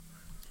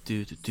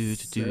iBooks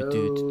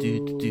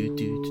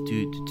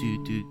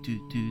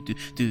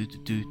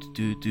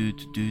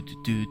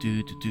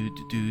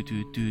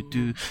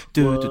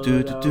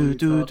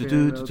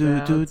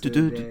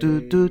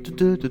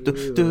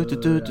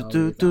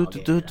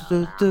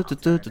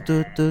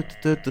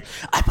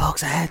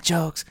ahead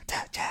jokes.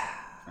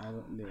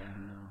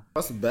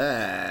 What's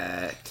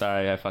back?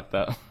 Sorry, I fucked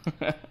up.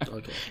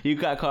 Okay. You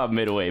got caught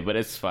midway, but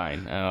it's fine.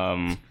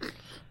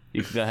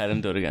 You can go ahead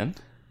and do it again.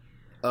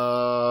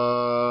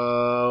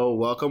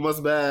 Welcome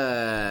us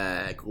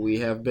back.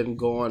 We have been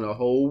going a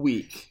whole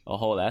week. A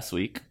whole last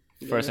week.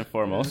 First and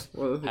foremost,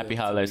 happy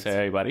holidays to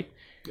everybody.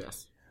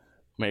 Yes.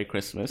 Merry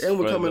Christmas. And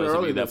we're coming those of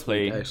early you that this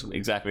play week, actually.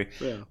 Exactly.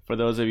 Yeah. For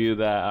those of you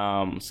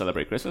that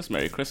celebrate Christmas,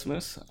 Merry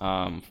Christmas.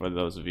 For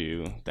those of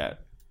you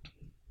that,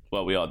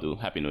 well, we all do.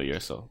 Happy New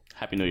Year. So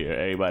Happy New Year,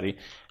 everybody.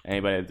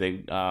 Anybody that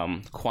think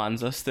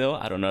Kwanzaa still?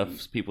 I don't know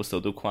if people still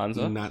do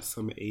Kwanzaa. Not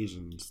some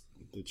Asians.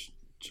 The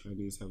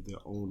Chinese have their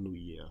own New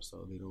Year,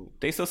 so they don't.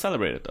 They still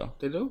celebrate it though.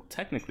 They do?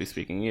 Technically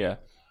speaking, yeah.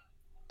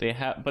 They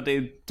have, but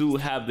they do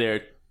have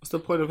their. What's the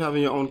point of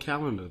having your own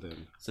calendar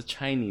then? It's a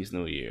Chinese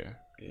New Year.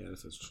 Yeah,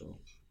 this is true.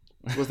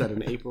 Was that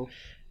in April?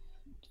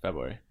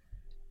 February.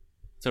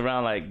 It's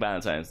around like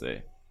Valentine's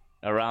Day.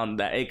 Around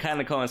that, it kind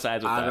of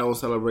coincides with that. I don't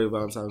celebrate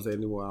Valentine's Day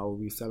anymore. I will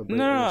be celebrating.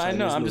 No, the I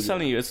know. Chinese I'm New just Year.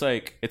 telling you, it's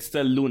like it's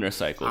the lunar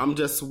cycle. I'm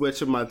just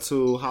switching my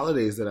two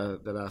holidays that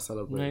I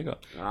celebrate. There you go.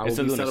 I It's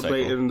will a be lunar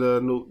celebrating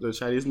the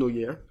Chinese New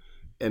Year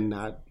and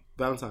not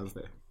Valentine's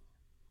Day.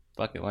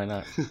 Fuck it, why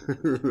not?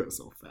 That's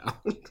so foul.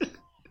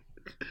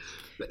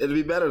 It'll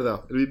be better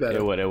though. It'll be better.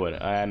 It would.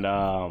 And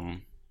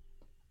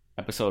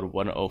episode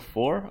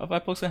 104 of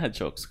iBooks and Head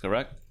Jokes,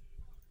 correct?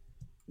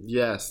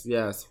 Yes.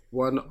 10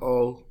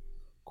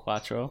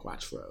 Quattro.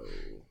 Quattro.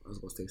 I was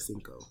gonna say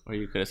cinco. Or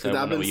you could have said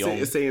I've been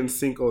one saying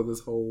cinco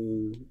this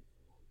whole,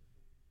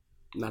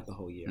 not the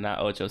whole year. Not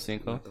Ocho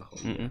Cinco. Not the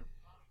whole year.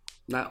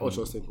 Not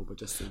ocho cinco, but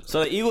just cinco.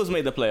 So the Eagles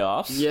made the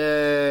playoffs.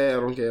 Yeah, I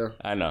don't care.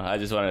 I know. I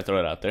just wanted to throw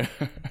it out there.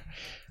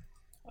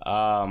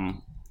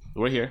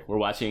 We're here. We're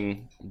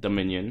watching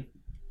Dominion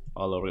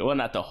all over. Well,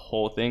 not the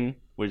whole thing.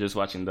 We're just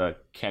watching the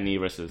Kenny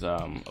versus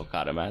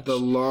Okada match. The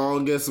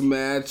longest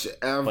match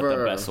ever. But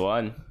the best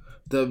one.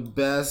 The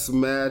best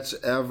match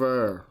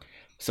ever.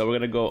 So we're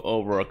gonna go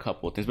over a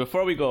couple things.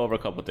 Before we go over a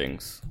couple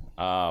things,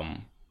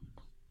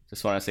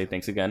 just want to say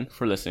thanks again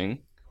for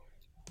listening.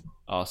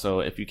 Also,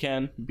 if you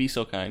can, be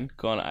so kind,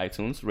 go on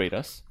iTunes, rate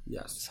us.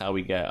 Yes. It's how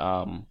we get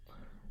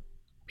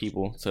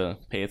people to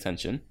pay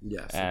attention.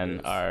 Yes.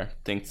 And our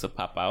things to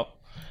pop out.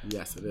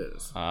 Yes, it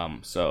is.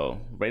 So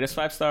rate us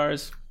 5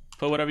 stars.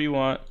 Put whatever you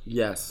want.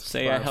 Yes.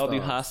 Say I held you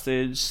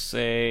hostage.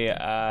 Say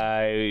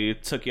I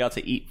took you out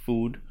to eat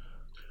food.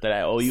 That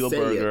I owe you a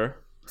burger.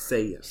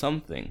 Say it.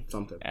 Something.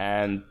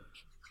 And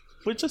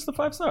with just the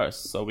 5 stars,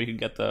 so we can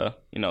get the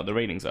the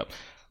ratings up.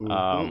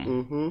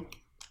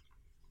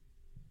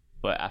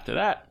 But after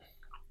that,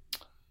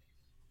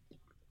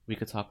 we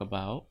could talk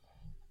about.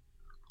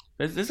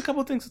 There's a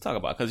couple things to talk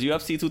about because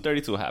UFC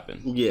 232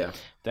 happened. Yeah.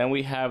 Then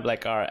we have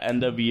like our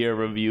end of year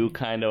review,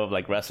 kind of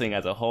like wrestling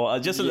as a whole,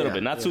 just a little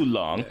bit, not too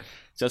long. Yeah.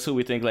 Just who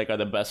we think like are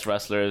the best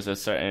wrestlers in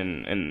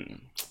certain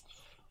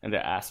in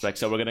their aspects.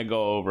 So we're gonna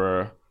go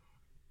over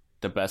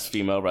the best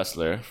female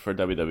wrestler for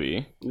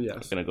WWE. Yes.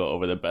 We're gonna go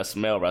over the best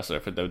male wrestler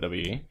for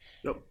WWE.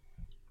 Yep.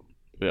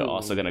 We're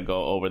also gonna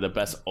go over the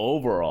best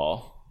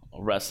overall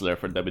wrestler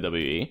for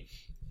WWE,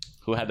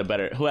 who had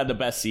the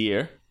best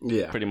year.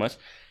 Yeah. Pretty much.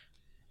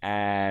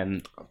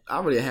 And I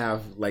already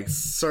have like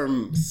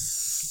some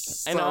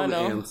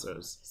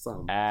answers.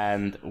 Some.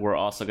 And we're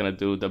also gonna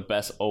do the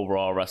best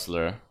overall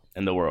wrestler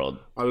in the world.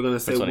 Are we gonna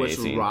say which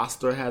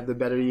roster had the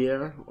better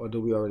year, or do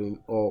we already?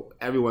 Or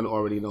everyone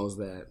already knows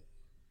that?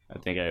 I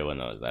think everyone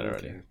knows that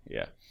already.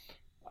 Yeah.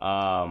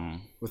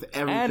 With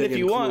everything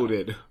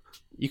included.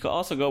 You could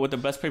also go with the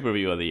best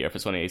pay-per-view of the year for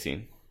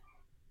 2018.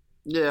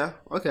 Yeah.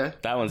 Okay.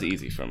 That one's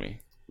easy for me.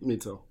 Me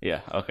too.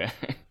 Yeah. Okay.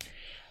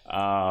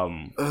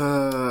 And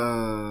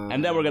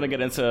then we're gonna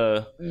get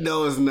into.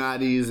 No, it's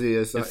not easy.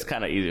 It's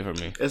kind of easy for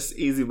me. It's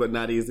easy, but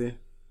not easy.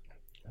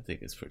 I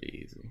think it's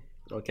pretty easy.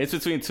 Okay. It's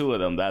between two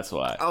of them. That's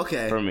why.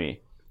 Okay. For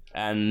me,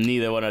 and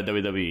neither one are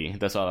WWE.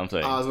 That's all I'm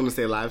saying. I was gonna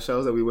say live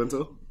shows that we went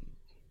to.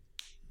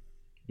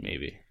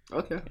 Maybe.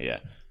 Okay. Yeah.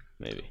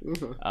 Maybe.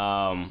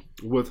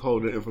 Mm-hmm.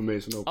 Withholding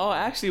information. Open. Oh,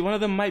 actually, one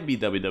of them might be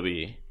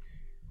WWE.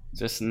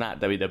 Just not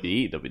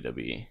WWE.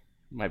 WWE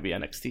might be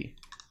NXT.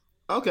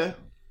 Okay.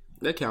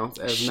 That counts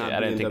as not.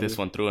 I didn't think this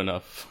one through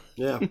enough.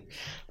 Yeah.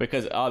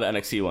 Because all the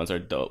NXT ones are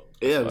dope.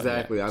 Yeah,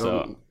 exactly.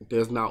 Yeah.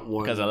 There's not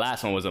one. Because the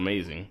last one was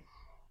amazing.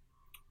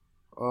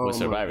 With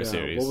Survivor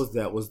Series. What was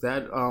that? Was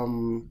that I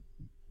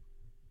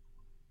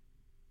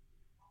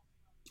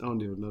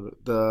don't even know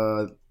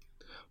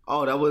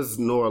that was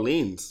New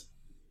Orleans.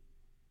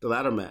 The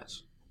ladder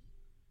match.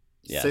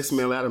 Yes.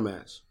 6-man ladder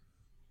match.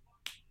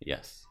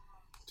 Yes.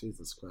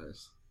 Jesus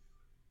Christ.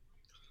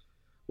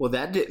 Well,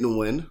 that didn't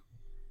win.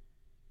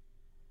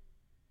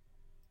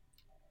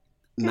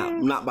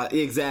 Not by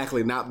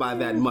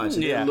that much.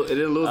 It didn't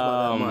lose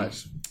by that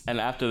much. And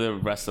after the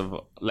rest of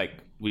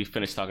we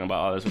finished talking about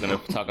all this, we're gonna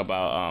talk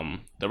about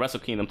the Wrestle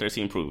Kingdom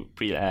 13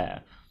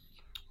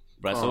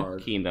 Wrestle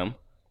Kingdom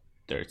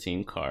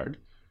 13 card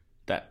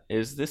that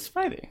is this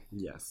Friday.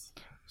 Yes.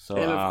 So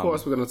and of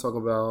course we're gonna talk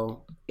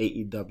about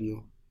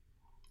AEW.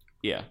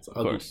 Yeah, it's of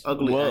course.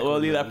 Ugly. We'll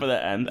leave that for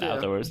the end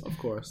afterwards. Of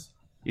course.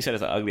 You said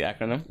it's an ugly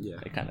acronym? Yeah.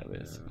 It kind of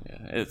is.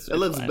 Yeah. It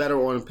looks fine. better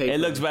on paper. It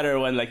looks better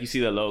when like you see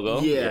the logo.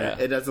 Yeah.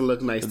 It doesn't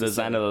look nice. The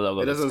design of the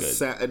logo.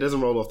 It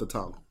doesn't roll off the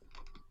tongue.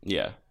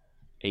 Yeah.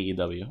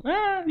 AEW.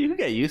 You can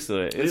get used to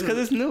it. It's because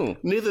it's new.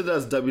 Neither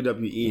does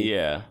WWE.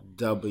 Yeah.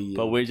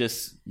 But we're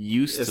just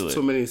used to it. It's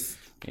too many.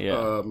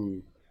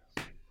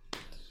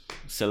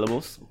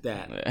 Syllables.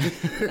 That.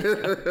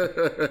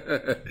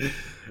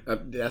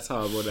 That's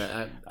horrible. That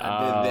I did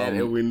that,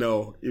 and we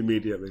know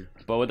immediately.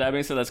 But with that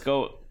being said, let's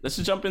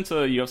just jump into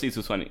UFC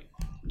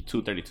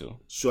 232.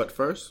 Short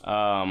first.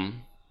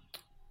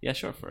 Yeah,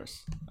 short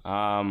first.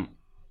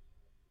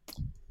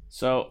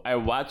 So I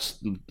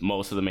watched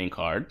most of the main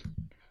card,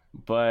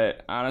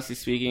 but honestly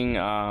speaking,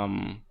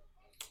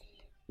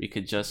 we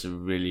could just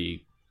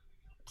really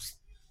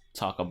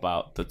talk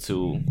about the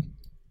two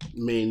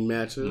main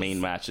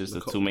matches,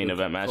 the two main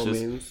event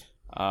matches.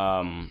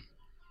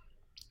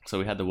 So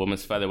we had the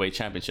women's featherweight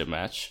championship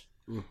match.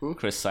 Mm-hmm.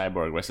 Chris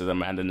Cyborg versus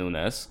Amanda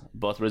Nunes,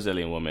 both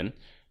Brazilian women,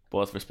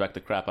 both respect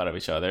the crap out of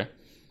each other.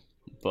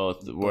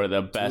 Both were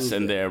the best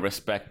in their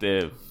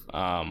respective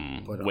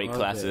weight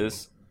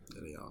classes.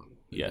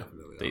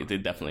 They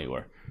definitely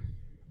were.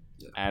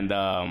 Yeah. And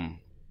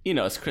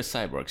it's Chris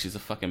Cyborg. She's a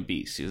fucking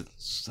beast.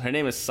 Her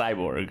name is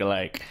Cyborg.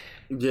 Like,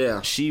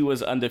 yeah, she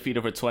was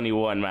undefeated for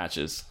 21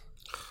 matches,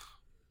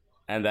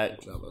 and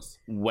that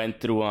went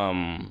through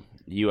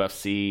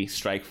UFC,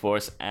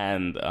 Strikeforce,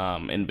 and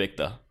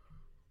Invicta.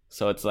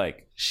 So it's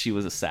like she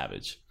was a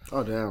savage.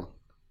 Oh damn!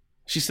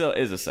 She still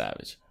is a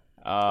savage.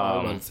 I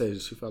was about to say,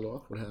 she fell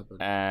off. What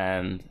happened?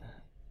 And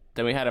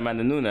then we had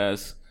Amanda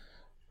Nunes,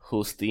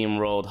 who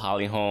steamrolled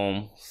Holly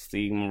Holm.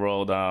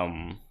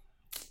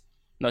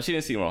 No, she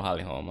didn't steamroll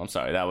Holly Holm. I'm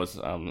sorry, that was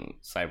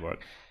Cyborg.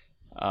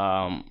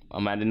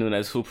 Amanda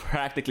Nunes, who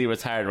practically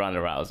retired Ronda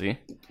Rousey.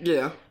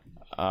 Yeah.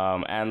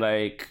 And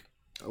like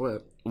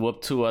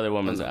whooped two other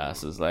women's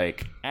asses,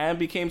 like, and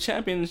became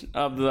champion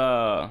of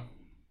the.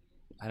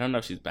 I don't know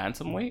if she's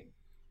bantamweight.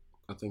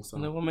 I think so.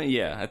 The woman,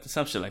 yeah,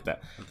 some shit like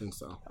that. I think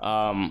so.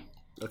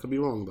 That could be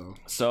wrong though.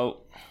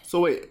 So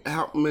wait,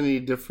 how many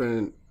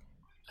different?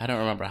 I don't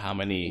remember how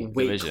many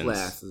weight divisions.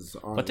 Classes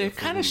are but there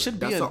kind of should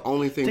be. That's the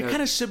only thing. There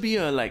kind of should be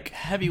a like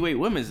heavyweight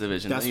women's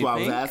division. That's why I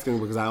was asking,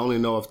 because I only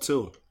know of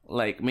two.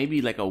 Like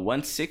maybe like a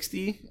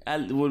 160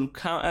 would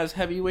count as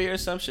heavyweight or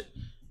some shit.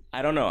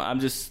 I don't know. I'm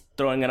just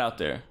throwing it out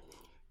there.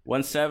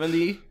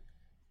 170.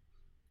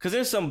 Because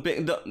there's some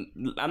big.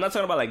 I'm not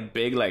talking about like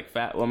big, like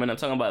fat women. I'm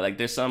talking about like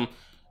there's some.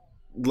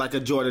 Like a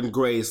Jordan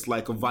Grace,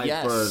 like a Viper,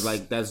 yes.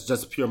 Like that's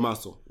just pure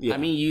muscle. Yeah. I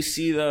mean, you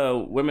see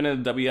the women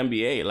in the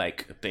WNBA,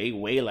 like they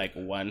weigh like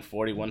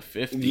 140,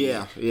 150.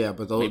 Yeah,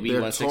 but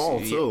they're tall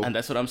too. And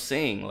that's what I'm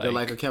saying. Like, they're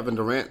like a Kevin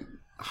Durant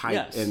height.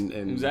 Yes, and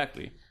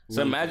exactly.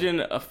 So imagine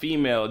a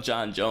female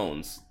John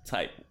Jones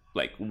type,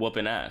 like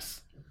whooping ass.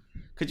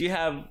 Could you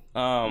have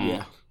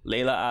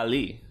Layla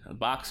Ali, a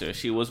boxer?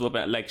 She was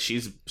whooping, like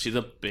she's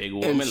a big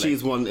woman. And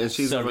she's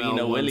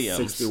Serena Williams,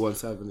 160,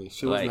 170.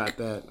 She was not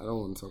that. I don't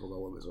want to talk about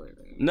women's right now.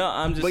 No,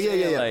 I'm just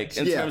saying, like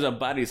in terms of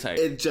body type,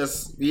 it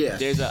just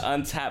there's an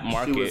untapped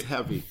market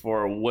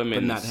for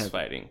women's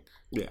fighting.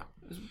 Yeah.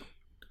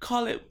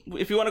 Call it,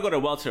 if you want to go to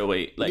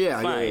welterweight, like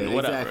fine,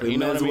 whatever. Exactly. You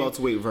know what I mean?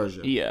 Welterweight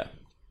version. Yeah.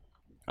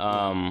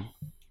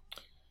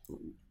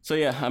 So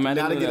yeah, I'm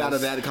got to get out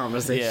of that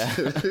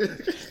conversation. Yeah.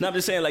 No, I'm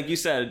just saying, like you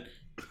said,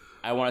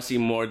 I want to see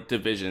more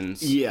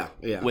divisions. Yeah.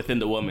 Within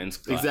the women's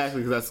class.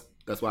 Exactly, because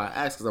that's why I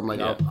asked. Because I'm like,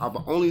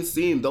 I've only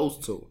seen those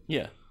two.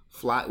 Yeah.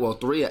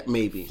 Three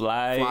maybe.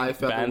 Fly,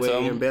 featherweight,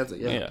 and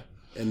bantam. Yeah.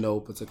 In no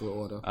particular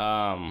order.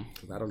 I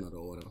don't know the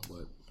order,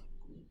 but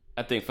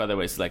I think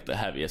featherweight's like the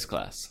heaviest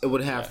class. It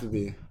would have to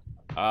be.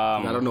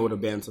 I don't know what a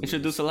bantam.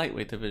 Introduce a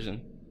lightweight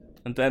division,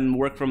 and then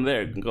work from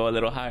there. Go a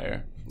little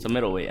higher. It's a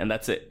middleweight, and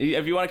that's it.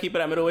 If you want to keep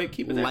it at middleweight,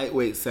 keep it there.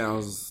 Lightweight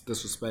sounds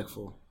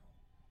disrespectful.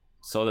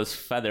 So does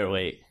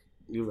featherweight.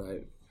 You're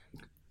right.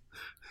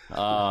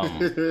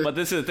 But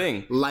this is the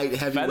thing.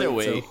 Heavyweight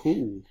featherweight. To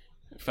who?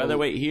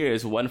 Featherweight here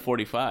is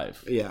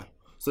 145. Yeah.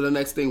 So the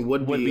next thing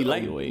would be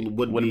lightweight.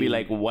 Would be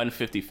like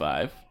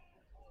 155.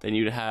 Then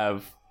you'd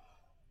have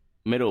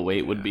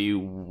middleweight would be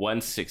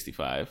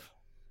 165.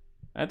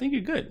 I think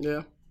you're good.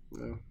 Yeah.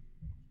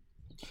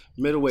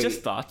 Middleweight.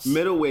 Just thoughts.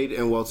 Middleweight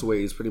and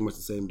welterweight is pretty much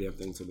the same damn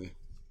thing to me.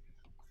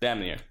 Damn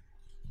near.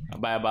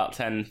 By about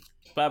 7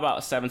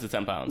 to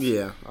 10 pounds.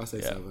 Yeah, I'll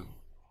say 7.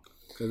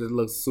 Because it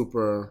looks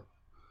super.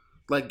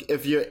 Like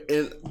if you're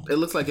in, it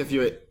looks like if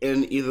you're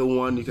in either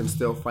one, you can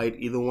still fight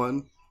either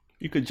one.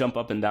 You could jump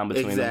up and down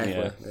between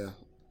them.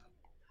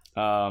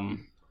 Yeah.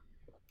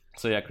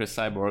 So yeah, Chris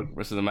Cyborg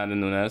versus Amanda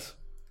Nunes.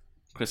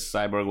 Chris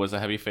Cyborg was a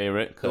heavy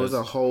favorite. It was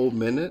a whole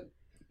minute.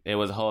 It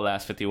was a whole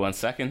last 51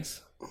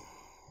 seconds.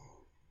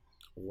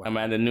 Wow.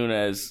 Amanda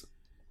Nunes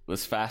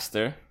was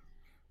faster,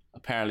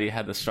 apparently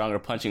had the stronger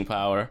punching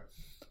power.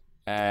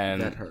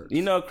 And that hurts.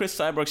 Chris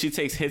Cyborg, she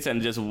takes hits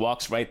and just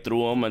walks right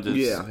through them and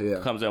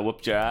just comes and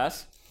whoops your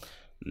ass.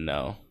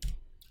 No.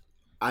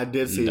 I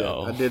did see it.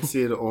 I did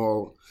see it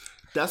all.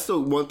 That's the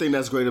one thing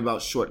that's great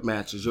about short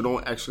matches. You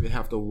don't actually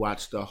have to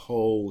watch the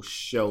whole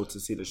show to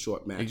see the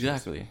short matches.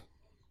 Exactly.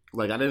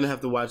 Like, I didn't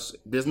have to watch.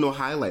 There's no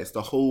highlights.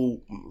 The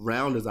whole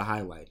round is a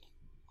highlight.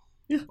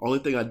 Yeah. Only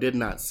thing I did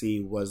not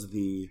see was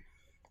the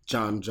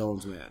Jon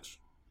Jones match.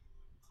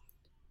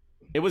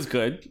 It was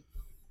good.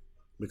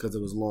 Because it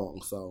was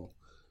long. So,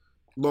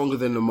 longer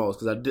than the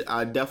most. Because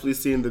I definitely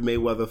seen the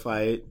Mayweather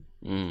fight.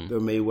 The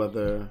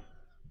Mayweather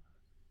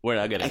We're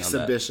not getting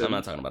exhibition. On that. I'm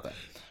not talking about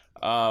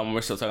that.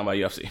 We're still talking about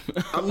UFC.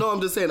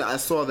 I'm just saying I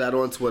saw that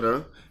on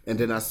Twitter. And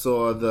then I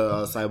saw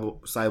the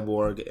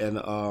Cyborg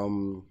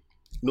and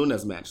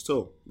Nunes match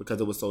too, because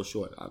it was so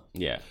short.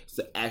 It's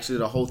actually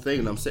the whole thing,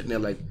 and I'm sitting there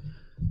like,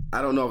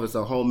 I don't know if it's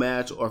a whole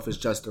match or if it's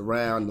just the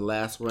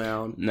last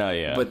round. No,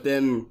 yeah. But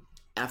then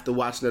after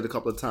watching it a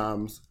couple of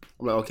times,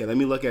 I'm like, okay, let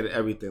me look at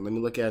everything. Let me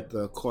look at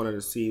the corner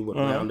to see what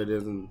round it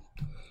is, and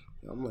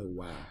I'm like,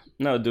 wow.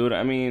 No, dude.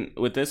 I mean,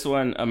 with this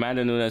one,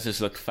 Amanda Nunes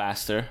just looked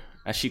faster,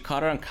 and she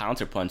caught her on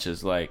counter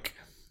punches, like,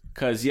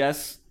 because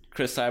yes,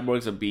 Chris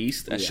Cyborg's a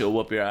beast, and she'll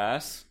whoop your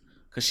ass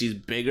because she's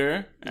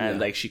bigger and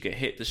like she could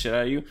hit the shit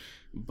out of you.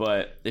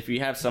 But if you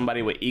have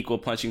somebody with equal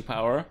punching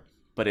power,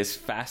 but is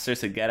faster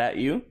to get at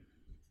you,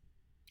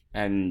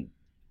 and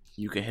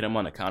you can hit him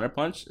on a counter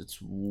punch, it's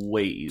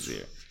way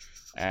easier.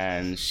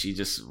 And she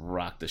just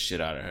rocked the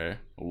shit out of her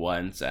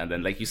once. And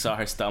then, like, you saw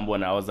her stumble,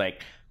 and I was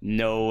like,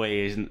 no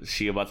way is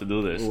she about to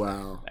do this.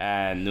 Wow.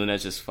 And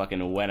Nunes just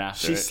fucking went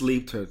after her. She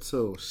sleeped her,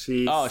 too.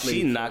 She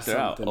knocked her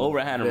out.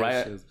 Overhand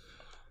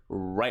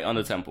right on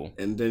the temple.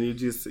 And then you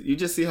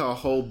just see her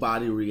whole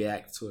body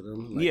react to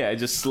them. Like, it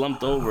just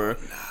slumped over.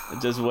 No.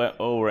 It just went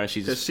over, and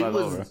she just fell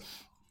over.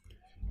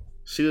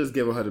 She was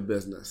giving her the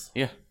business.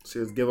 Yeah. She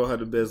was giving her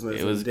the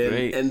business. It was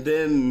great. And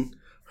then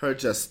her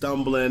just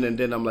stumbling, and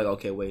then I'm like,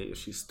 okay, wait, if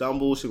she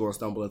stumbles, she's going to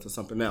stumble into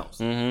something else.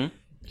 Mm-hmm.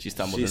 She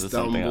stumbled into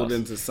something else.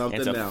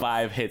 Into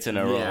 5 hits in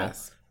a row.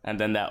 And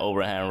then that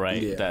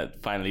overhand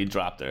that finally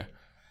dropped her.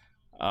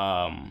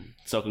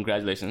 So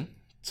congratulations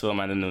to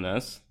Amanda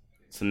Nunes.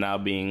 So now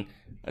being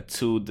a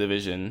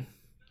 2-division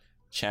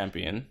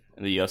champion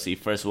in the UFC,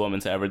 first woman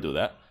to ever do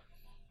that.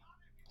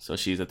 So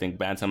she's, I think,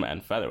 bantam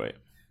and featherweight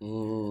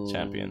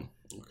champion.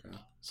 Okay.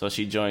 So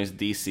she joins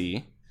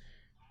DC,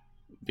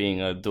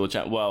 being a dual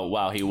champ.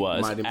 Well, he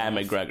was. Mighty and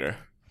Mouse. McGregor.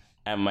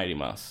 And Mighty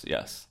Mouse,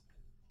 yes.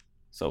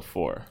 So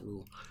 4.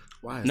 Ooh.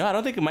 Why? No, I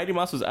don't think Mighty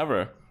Mouse was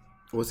ever.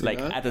 Was he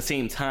not? At the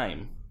same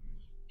time.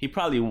 He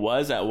probably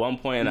was at one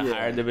point in a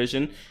higher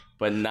division,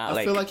 but not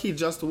I feel like he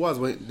just was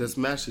when this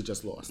match he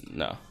just lost.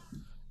 No.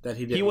 That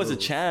he didn't He was lose.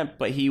 a champ,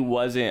 but he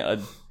wasn't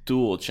a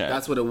dual champ.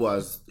 That's what it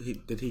was.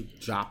 Did he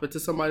drop it to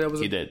somebody that was?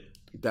 He did.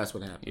 That's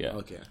what happened. Yeah.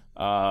 Okay.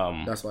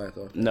 That's why I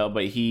thought. No,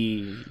 but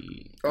he.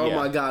 Oh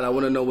my God! I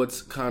want to know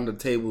what kind of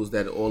tables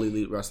that All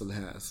Elite Wrestling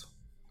has.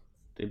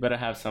 They better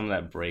have some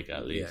that break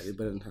at least. Yeah, they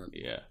better have.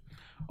 Yeah.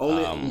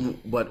 Only,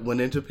 but when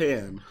in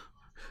Japan,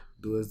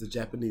 do as the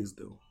Japanese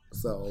do.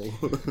 So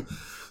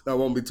I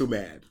won't be too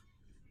mad.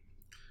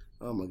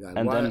 Oh my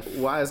God!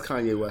 Why is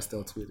Kanye West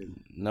still tweeting?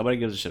 Nobody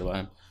gives a shit about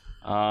him.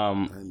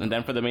 And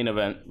then for the main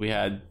event, we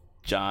had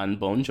Jon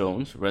Bone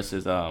Jones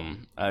versus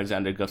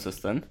Alexander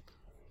Gustafsson.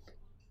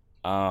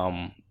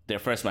 Their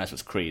first match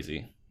was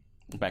crazy.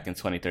 Back in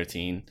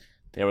 2013,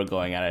 they were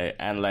going at it,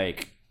 and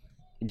like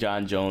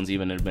Jon Jones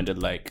even admitted,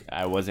 like,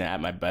 I wasn't at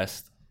my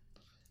best.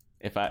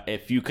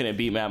 If you couldn't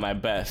beat me at my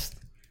best,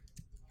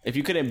 if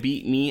you couldn't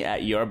beat me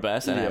at your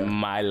best and at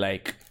my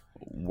like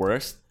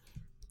worst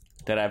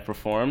that I've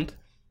performed,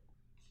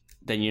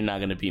 then you're not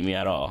gonna beat me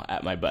at all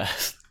at my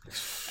best.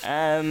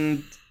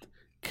 And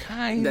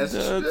kind of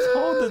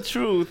told the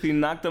truth. He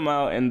knocked him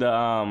out in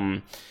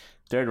the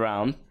third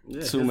round,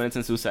 2 minutes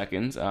and 2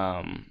 seconds.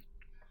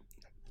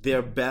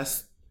 Their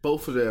best,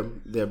 both of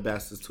them, their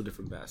best is 2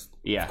 different bests.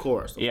 Yeah, of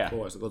course, it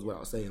goes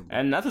without saying.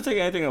 And not to take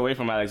anything away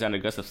from Alexander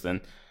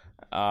Gustafsson,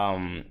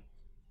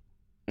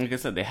 like I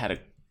said, they had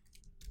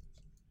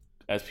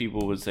as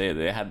people would say,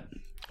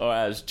 or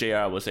as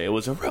JR would say, it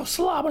was a real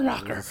slobber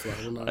knocker.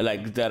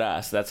 Like, dead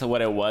ass. That's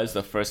what it was,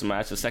 the first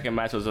match. The second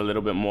match was a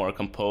little bit more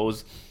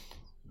composed,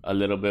 a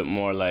little bit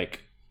more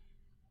like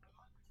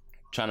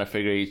trying to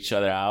figure each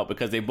other out,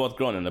 because they've both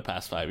grown in the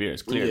past 5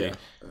 years, clearly.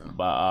 Yeah.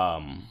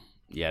 But,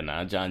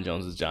 Jon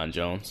Jones is Jon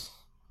Jones,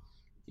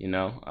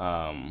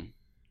 and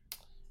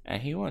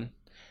he won.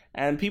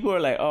 And people were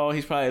like, oh,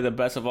 he's probably the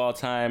best of all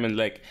time. And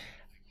like,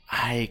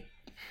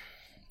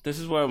 this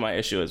is where my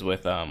issue is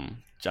with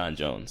Jon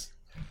Jones.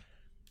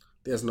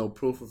 There's no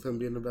proof of him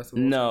being the best of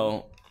all time?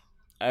 No.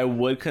 I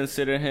would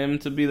consider him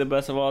to be the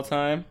best of all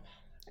time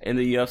in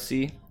the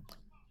UFC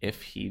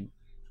if he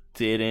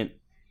didn't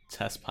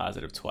test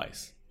positive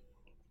twice.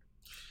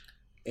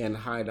 And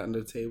hide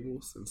under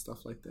tables and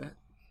stuff like that?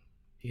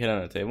 He hid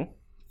under the table?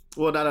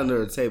 Well, not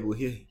under a table.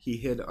 He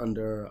hid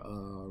under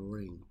a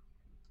ring.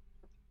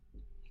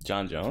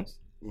 Jon Jones?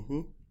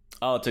 Mm-hmm.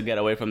 Oh, to get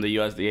away from the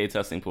USDA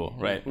testing pool,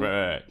 right? Mm-hmm.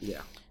 Right.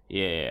 Yeah.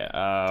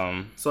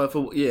 Yeah. So if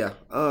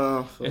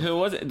it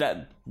wasn't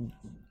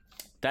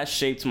that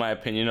shaped my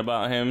opinion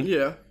about him.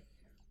 Yeah.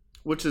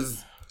 Which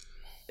is,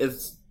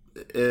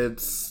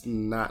 it's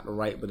not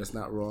right, but it's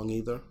not wrong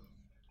either.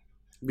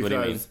 Because, what do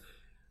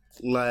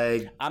you mean?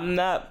 Like, I'm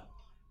not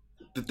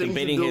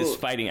debating his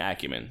fighting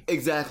acumen.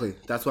 Exactly.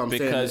 That's what I'm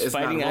saying. Because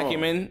fighting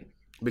acumen.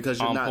 Because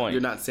you're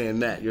not saying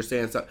that. You're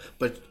saying something,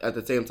 but at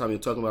the same time, you're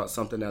talking about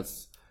something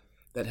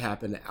that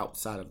happened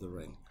outside of the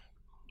ring.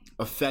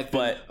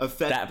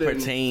 That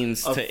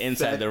pertains to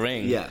inside the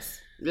ring. Yes.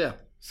 Yeah.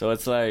 So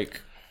it's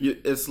like,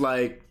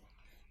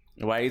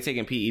 why are you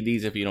taking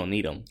PEDs if you don't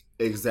need them?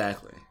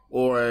 Exactly.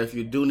 Or if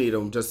you do need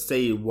them, just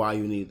say why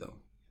you need them.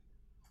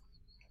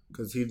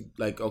 Because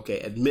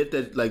admit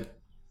that, like,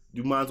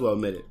 you might as well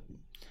admit it.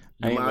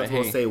 You might as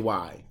well say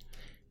why.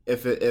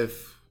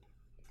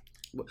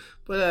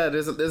 But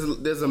there's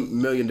a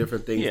million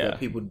different things that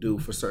people do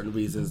for certain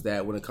reasons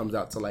that when it comes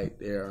out to like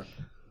their,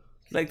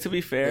 like, to be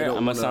fair,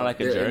 I'm gonna sound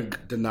like a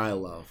jerk.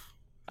 Denial of.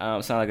 I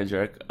don't sound like a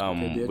jerk.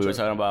 We were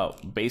talking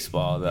about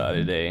baseball the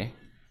other day,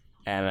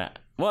 and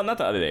not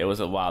the other day. It was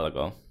a while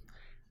ago,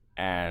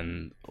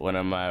 and one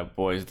of my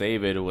boys,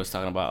 David, was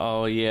talking about,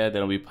 oh yeah, they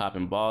don't be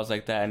popping balls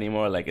like that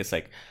anymore. Like it's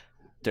like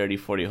 30,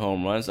 40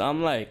 home runs.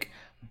 I'm like,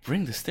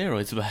 bring the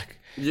steroids back.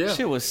 Yeah,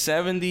 shit was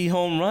 70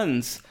 home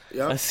runs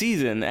a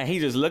season, and he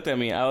just looked at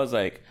me. I was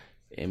like,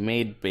 it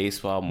made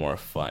baseball more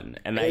fun,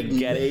 and I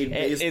get it.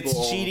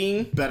 It's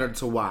cheating, better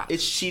to watch.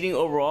 It's cheating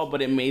overall,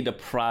 but it made the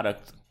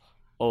product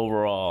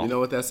overall. You know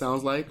what that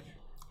sounds like?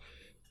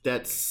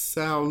 That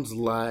sounds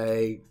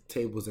like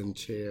tables and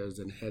chairs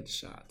and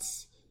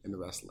headshots in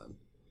wrestling,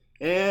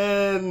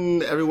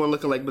 and everyone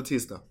looking like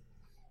Batista.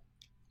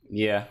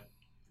 Yeah,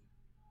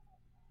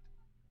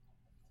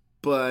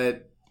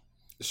 but.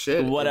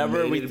 Shit,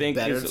 whatever we think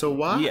better to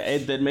watch. Yeah,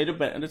 it made it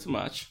better to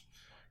watch.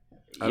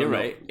 You're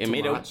right. It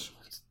made it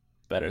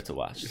better to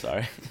watch.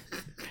 Sorry,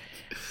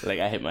 like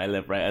I hit my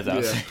lip right as I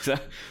was saying. So,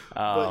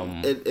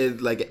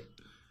 it like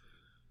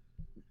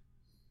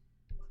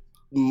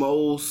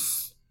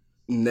most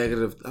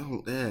negative.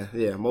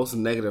 Most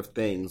negative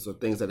things or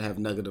things that have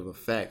negative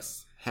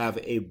effects have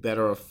a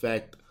better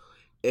effect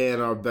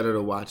and are better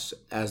to watch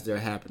as they're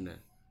happening.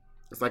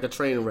 It's like a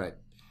train wreck.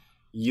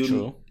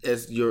 You're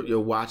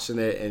watching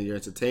it and you're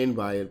entertained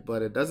by it,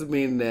 but it doesn't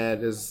mean that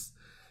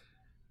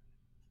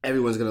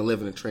everyone's gonna live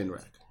in a train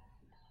wreck.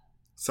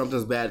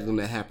 Something's bad is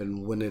gonna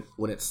happen when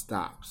it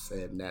stops,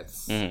 and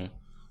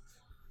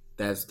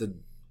that's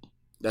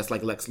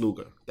like Lex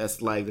Luger.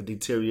 That's like the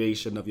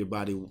deterioration of your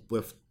body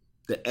with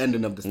the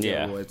ending of the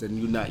steroids, and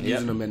you're not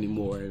using them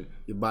anymore, and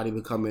your body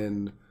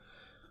becoming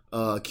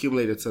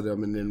accumulated to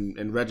them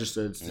and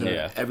registered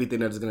to everything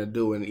that it's gonna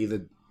do, and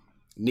either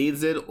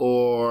needs it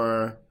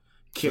or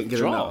can't get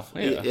enough.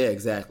 Yeah,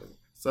 exactly.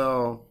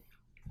 So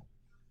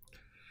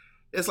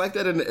it's like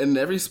that in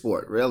every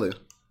sport, really.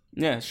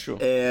 Yeah, it's true.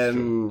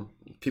 And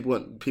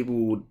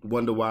people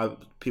wonder why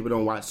people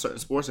don't watch certain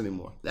sports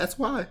anymore. That's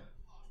why.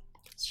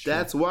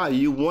 That's why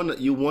you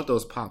want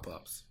those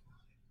pop-ups.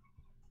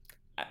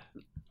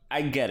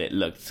 I get it.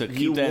 Look, to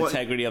keep the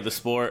integrity of the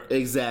sport.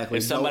 Exactly.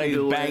 If somebody's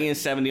banging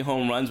 70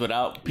 home runs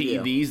without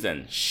PEDs,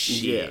 then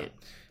shit. Yeah.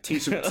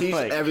 Teach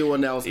like,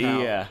 everyone else how.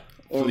 Yeah.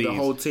 On the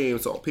whole team,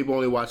 so people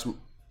only watch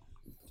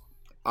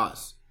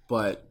us.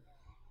 But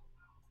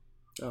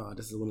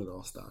this is when it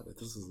all started.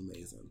 This is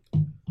amazing.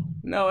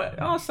 No, it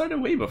all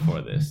started way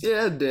before this.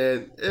 Yeah, it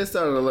did. It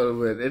started a little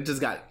bit. It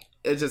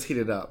just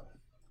heated up.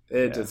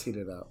 Just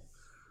heated up.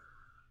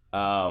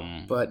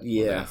 But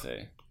yeah,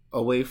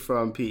 away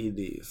from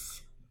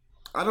PEDs.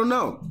 I don't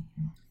know.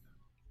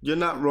 You're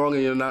not wrong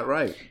and you're not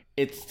right.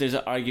 There's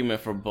an argument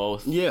for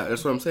both. Yeah,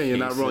 that's what I'm saying. You're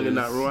not wrong. You're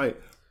not right.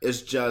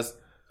 It's just.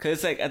 Because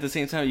it's like at the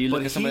same time you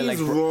look at somebody like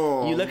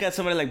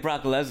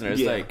Brock Lesnar.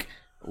 It's like,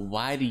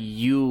 why do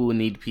you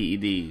need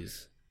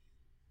PEDs?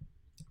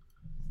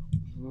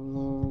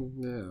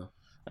 Yeah.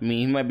 I mean,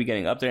 he might be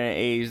getting up there in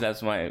age.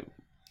 That's might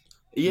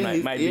be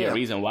a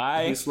reason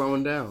why he's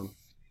slowing down.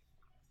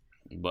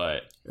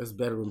 But it's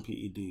better than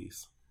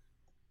PEDs.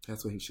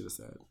 That's what he should have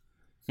said.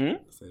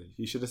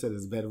 He should have said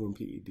it's better than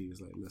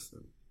PEDs. Like,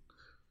 listen,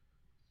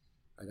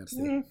 I gotta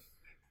say,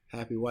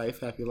 happy wife,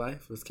 happy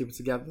life. Let's keep it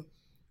together.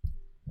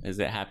 Is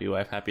it happy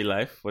wife, happy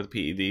life with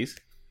PEDs?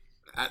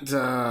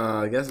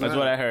 I guess that's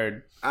what I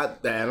heard. I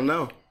don't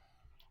know.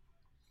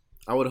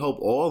 I would hope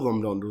all of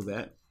them don't do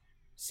that.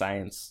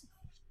 Science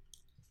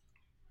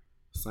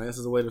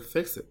is a way to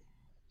fix it.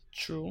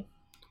 True.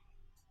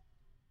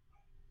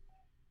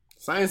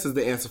 Science is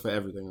the answer for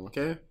everything,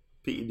 okay?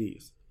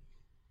 PEDs.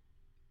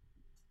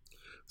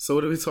 So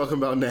what are we talking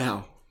about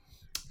now?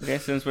 Okay,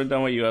 since we're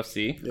done with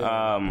UFC,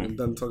 we're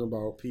done talking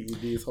about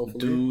PEDs. Hopefully,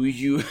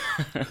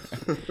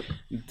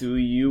 do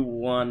you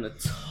want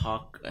to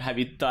talk? Have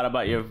you thought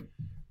about your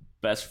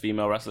best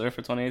female wrestler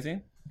for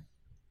 2018?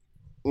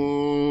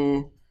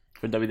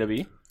 For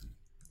WWE,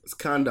 it's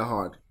kind of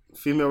hard.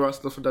 Female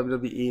wrestler for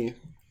WWE,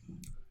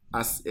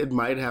 it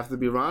might have to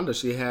be Ronda.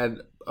 She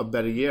had a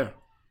better year.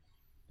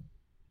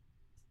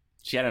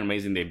 She had an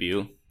amazing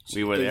debut.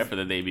 We were there for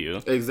the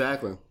debut.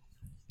 Exactly.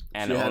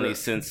 And only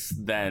since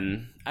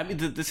then... I mean,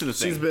 this is the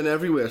thing. She's been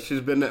everywhere.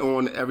 She's been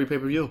on every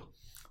pay-per-view.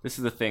 This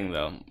is the thing,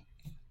 though.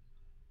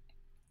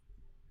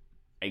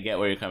 I get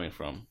where you're coming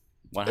from.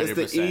 100%.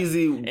 It's the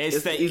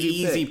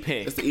easy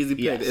pick. It's the easy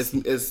pick. Yes.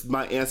 It's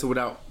my answer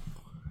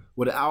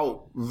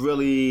without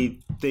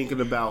really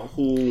thinking about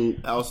who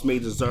else may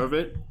deserve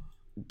it.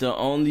 The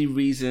only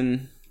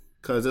reason...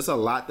 Because there's a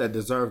lot that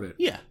deserve it.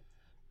 Yeah.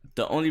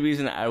 The only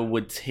reason I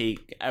wouldn't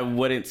take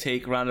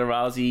Ronda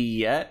Rousey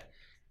yet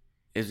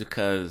is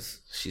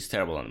because she's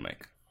terrible on the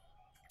mic.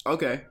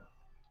 Okay.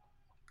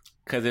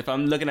 Because if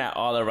I'm looking at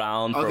all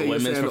around for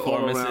women's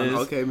performances,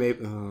 okay,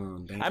 maybe.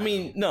 I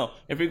mean, no.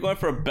 If you're going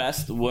for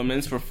best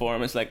women's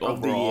performance, like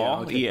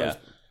overall,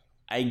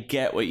 I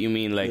get what you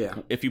mean. Like,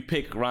 if you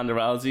pick Ronda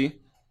Rousey,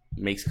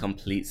 makes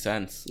complete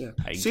sense. Yeah,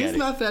 she's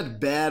not that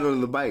bad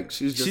on the bike.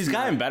 She's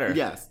gotten better.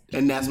 Yes,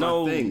 and that's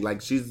my thing.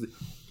 Like she's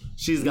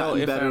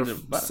gotten better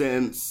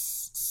since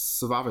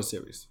Survivor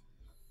Series.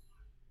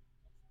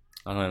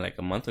 Only like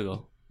a month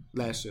ago.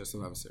 Last year,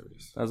 Survivor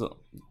Series.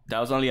 That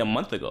was only a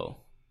month ago.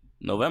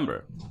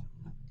 November.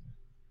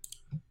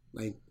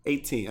 Like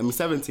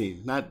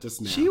 17, not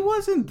just now. She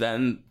wasn't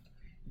then.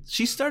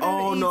 She started.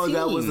 Oh no,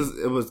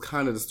 it was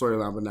kind of the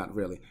storyline, but not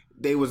really.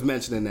 They was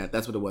mentioning that.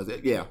 That's what it was.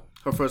 Yeah,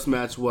 her first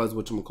match was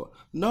whatchamacallit.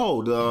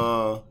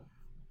 No,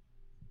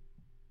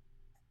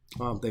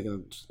 I'm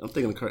thinking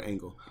of Kurt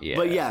Angle. Yeah,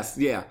 but yes,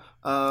 yeah.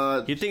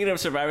 You're thinking of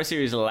Survivor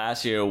Series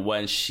last year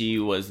when she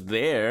was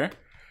there.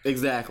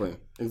 Exactly.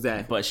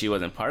 But she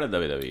wasn't part of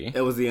WWE.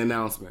 It was the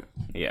announcement.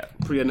 Yeah,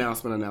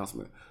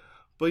 announcement.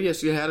 But yeah,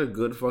 she had a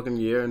good fucking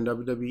year in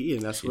WWE,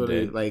 and that's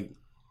really like.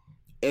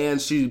 And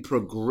she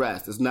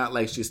progressed. It's not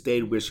like she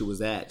stayed where she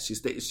was at. She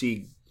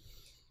debuted.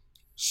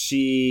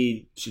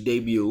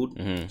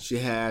 Mm-hmm. She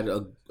had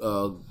a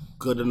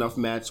good enough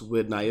match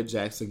with Nia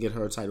Jax to get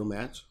her a title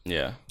match.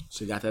 Yeah,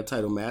 she got that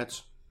title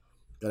match.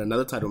 Got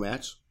another title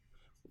match.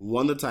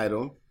 Won the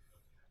title.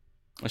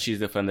 And she's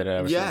defended it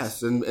ever since.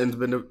 Yes, and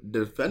been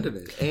defending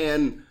it.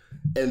 And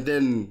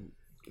then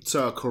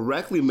to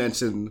correctly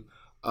mention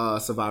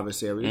Survivor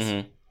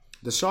Series,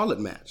 the Charlotte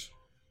match.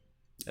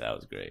 Yeah, that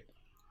was great.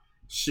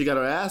 She got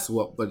her ass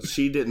whooped, but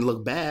she didn't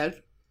look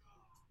bad.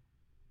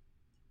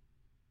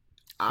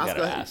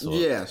 Yeah,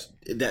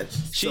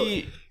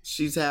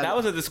 she's had. That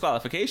was a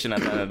disqualification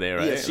at the end of the day,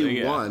 right? Yeah,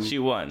 she won.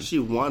 She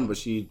won, but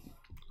she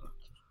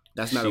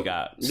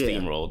got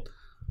steamrolled.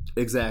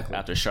 Exactly.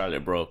 After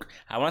Charlotte broke,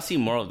 I want to see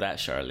more of that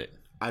Charlotte.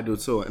 I do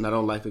too, and I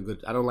don't like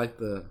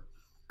the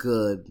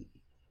good,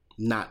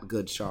 not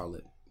good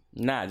Charlotte.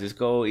 Nah, just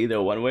go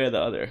either one way or the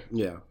other.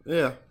 Yeah.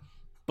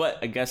 But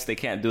I guess they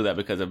can't do that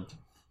because of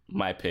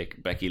my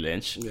pick, Becky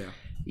Lynch.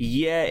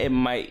 Yeah, it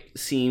might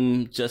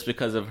seem just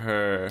because of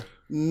her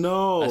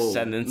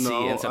ascendancy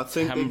in September. I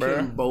think they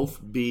can both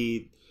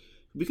be.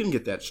 We can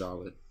get that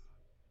Charlotte.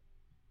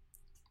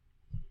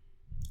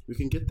 We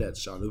can get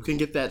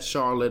that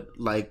Charlotte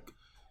like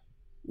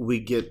we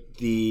get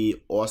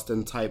the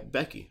Austin type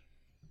Becky.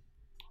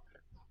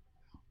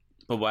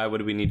 But why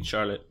would we need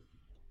Charlotte?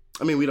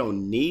 I mean, we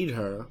don't need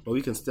her, but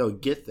we can still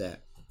get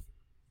that.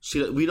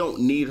 We don't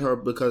need her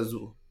because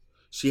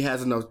she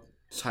has enough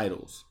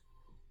titles.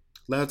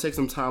 Let her take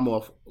some time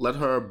off. Let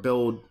her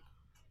build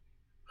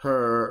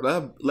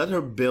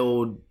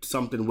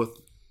something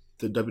with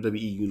the WWE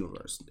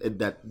universe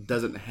that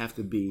doesn't have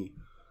to be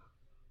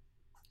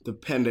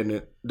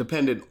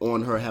dependent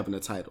on her having a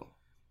title.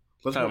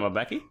 Talking about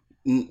Becky?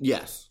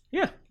 Yes.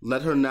 Yeah.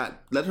 Let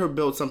her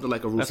build something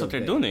like a Rusev. That's what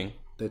they're doing.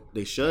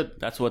 They should.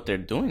 That's what they're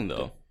doing,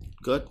 though.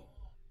 Good.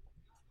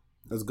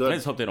 That's good. I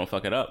just hope they don't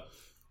fuck it up.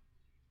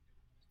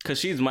 Because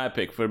she's my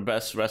pick for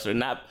best wrestler.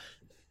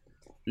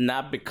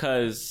 Not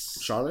because...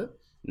 Charlotte?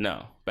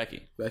 No.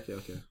 Becky,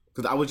 okay.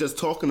 Because I was just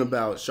talking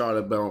about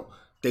Charlotte, but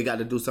they got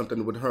to do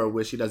something with her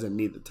where she doesn't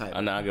need the title.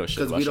 I'm not going to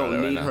because we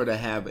don't need her to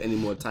have any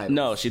more titles.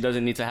 No, she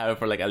doesn't need to have it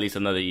for like at least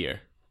another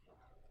year.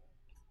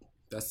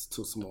 That's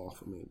too small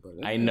for me.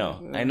 But I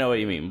know what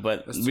you mean.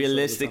 But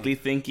realistically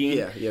thinking,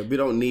 yeah, we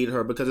don't need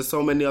her because there's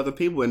so many other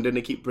people, and then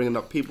they keep bringing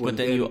up people. But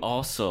then you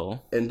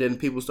also, and then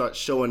people start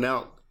showing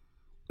out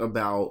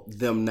about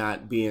them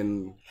not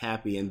being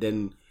happy, and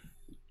then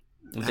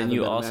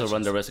you also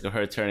run the risk of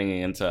her turning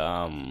into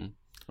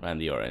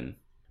Randy Orton,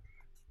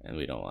 and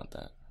we don't want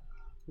that.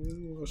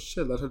 Oh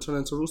shit! Let her turn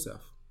into Rusev.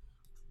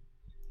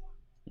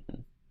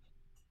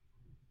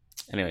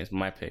 Anyways,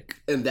 my pick,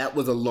 and that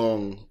was a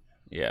long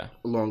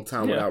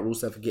time without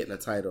Rusev getting a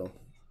title.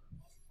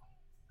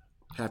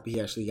 Happy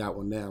he actually got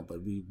one now, but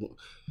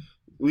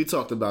we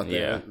talked about that.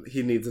 Yeah.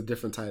 He needs a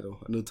different title,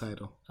 a new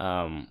title.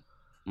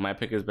 My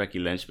pick is Becky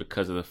Lynch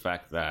because of the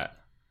fact that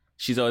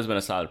she's always been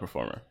a solid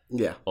performer.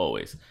 Yeah,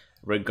 always,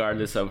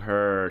 regardless of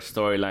her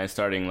storyline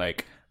starting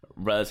like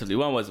relatively.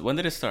 When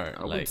did it start?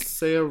 I would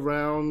say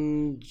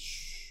around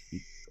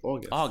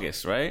August.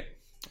 August, right?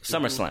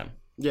 SummerSlam.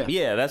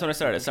 Yeah, that's when it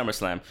started.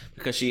 SummerSlam,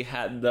 because she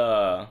had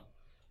the.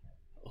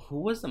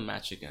 Who was the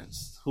match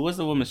against? Who was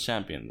the women's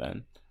champion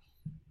then?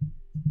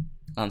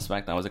 On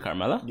SmackDown, was it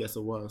Carmella? Yes,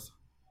 it was.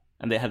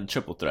 and they had a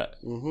triple threat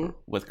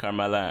with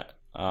Carmella,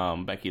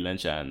 Becky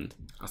Lynch, and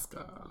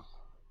Asuka.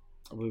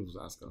 I believe it was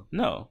Asuka.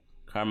 No,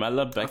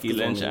 Carmella, Becky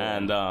Lynch,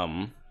 and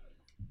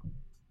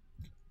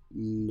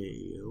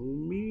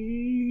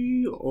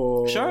Naomi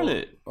or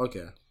Charlotte.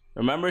 Okay.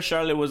 Remember,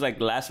 Charlotte was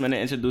like last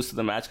minute introduced to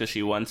the match because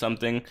she won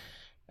something,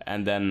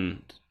 and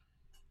then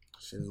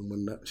she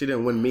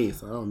didn't win me,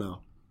 so I don't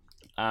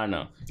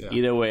know. Yeah.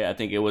 Either way, I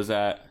think it was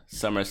at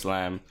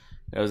SummerSlam.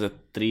 There was a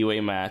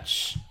 3-way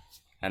match,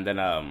 and then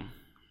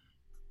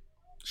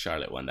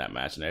Charlotte won that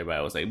match, and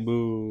everybody was like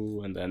boo,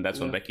 and then that's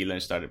when Becky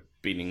Lynch started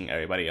beating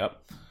everybody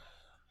up.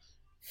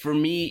 For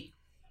me,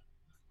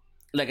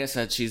 like I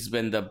said, she's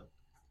been the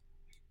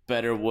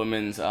better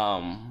women's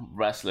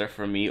wrestler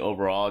for me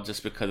overall,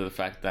 just because of the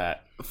fact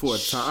that for a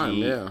time,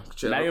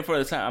 not even for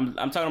the time.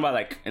 I'm talking about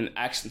like in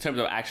terms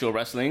of actual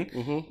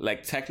wrestling,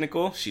 like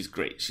technical. She's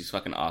great. She's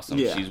fucking awesome.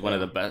 She's one of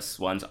the best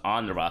ones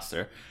on the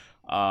roster.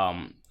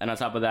 And on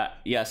top of that,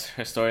 yes,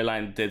 her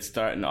storyline did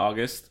start in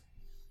August,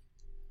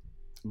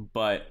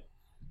 but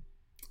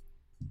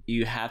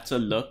you have to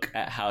look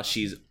at how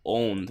she's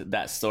owned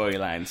that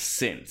storyline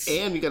since.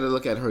 And you got to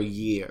look at her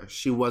year.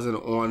 She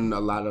wasn't on a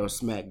lot of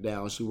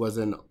SmackDown. She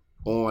wasn't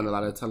on a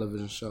lot of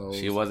television shows.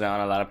 She wasn't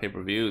on a lot of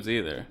pay-per-views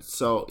either.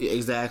 So,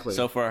 exactly.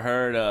 So for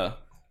her to...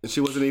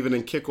 She wasn't even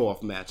in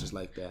kickoff matches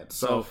like that.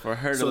 So for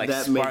her to like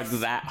spark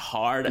that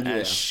hard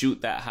and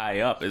shoot that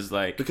high up is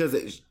like...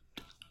 Because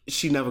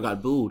she never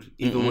got booed,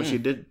 even when she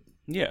did.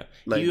 Yeah.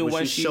 Like even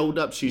when she showed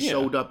up,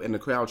 showed up and the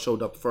crowd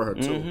showed up for her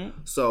too.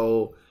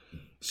 So...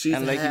 She's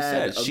and like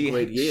had you said,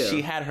 great year.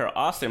 She had her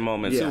Austin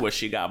moment too, where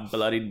she got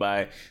bloodied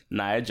by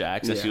Nia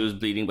Jax and she was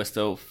bleeding but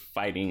still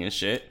fighting and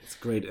shit. It's a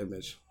great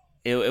image.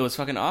 It was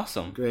fucking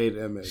awesome. Great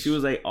image. She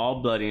was like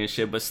all bloody and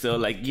shit, but still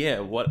like,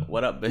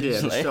 what up, bitch?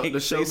 Yeah, like,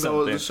 the show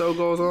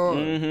goes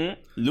on.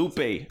 Lupe.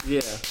 Yeah,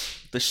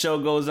 the show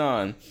goes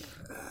on.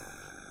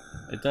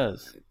 It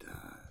does. It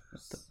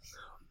does.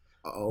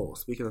 Oh,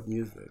 speaking of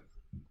music,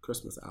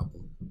 Christmas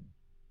album.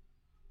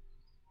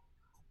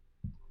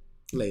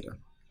 Later.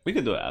 We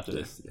could do it after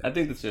this. Yeah. I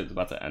think this shit's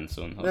about to end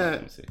soon. Hold on,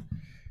 let me see.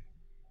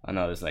 I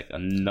know there's like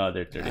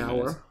another 30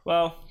 minutes.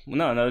 Well,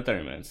 no, another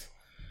 30 minutes.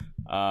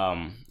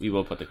 We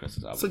will put the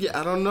Christmas album. So yeah,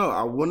 I don't know.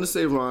 I want to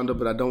say Ronda,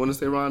 but I don't want to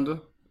say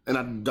Ronda. And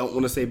I don't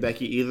want to say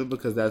Becky either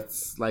because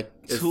that's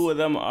like... Two of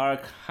them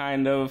are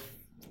kind of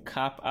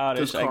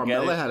cop-out-ish, I get it.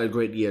 Carmella had a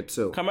great year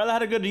too. Carmella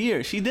had a good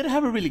year. She did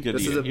have a really good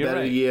year. This is a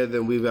better year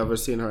than we've ever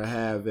seen her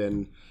have.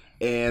 And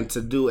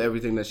to do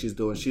everything that she's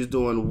doing. She's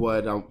doing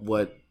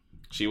what...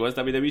 She was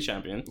WWE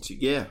champion.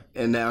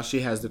 And now she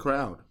has the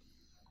crowd.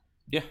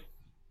 Yeah.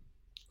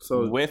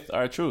 So with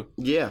R-Truth.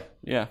 Yeah.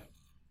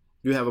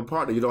 You have a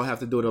partner. You don't have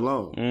to do it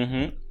alone.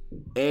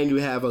 And you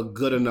have a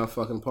good enough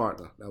fucking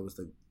partner. That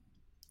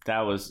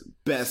was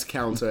best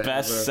counter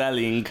best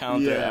selling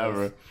counter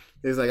ever.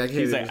 He's like,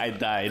 I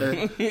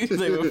died. He's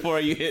like,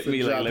 before you hit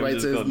me, like, let me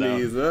just go down.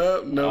 Knees.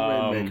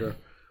 No rainmaker.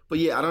 But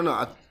yeah, I don't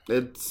know.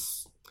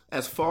 It's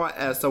as far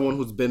as someone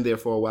who's been there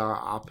for a while,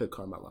 I'll pick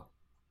Carmella.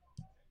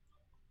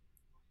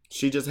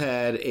 She just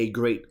had a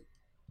great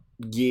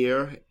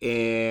year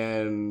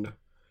and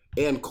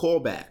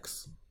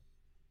callbacks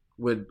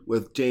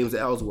with James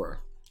Ellsworth.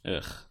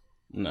 Ugh,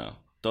 no.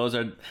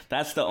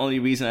 That's the only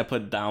reason I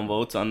put down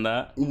votes on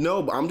that.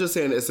 No, but I'm just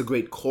saying it's a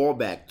great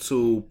callback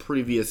to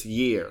previous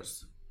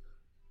years.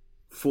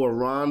 For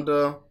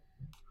Ronda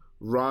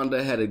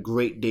had a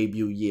great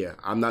debut year.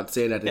 I'm not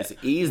saying that it's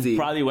easy.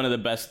 Probably one of the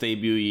best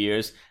debut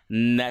years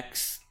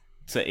next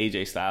to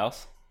AJ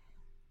Styles.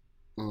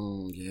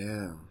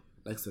 Yeah.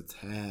 Next to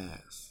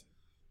Taz.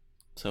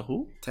 So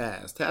who?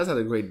 Taz. Taz had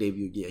a great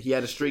debut year. He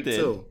had a streak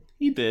too.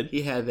 He did.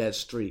 He had that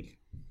streak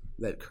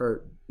that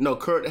Kurt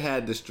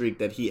had the streak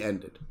that he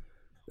ended.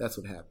 That's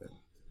what happened.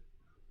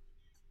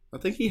 I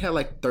think he had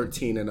like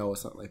 13-0 or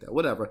something like that.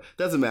 Whatever.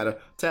 Doesn't matter.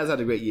 Taz had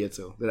a great year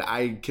too that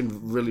I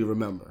can really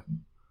remember.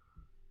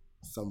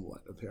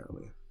 Somewhat,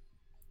 apparently.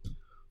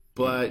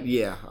 But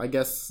yeah, I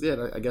guess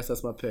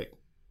that's my pick.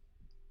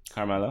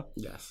 Carmella?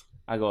 Yes.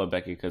 I go with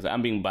Becky because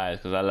I'm being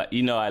biased because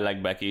I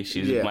like Becky.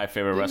 She's my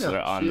favorite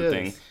wrestler on the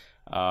thing.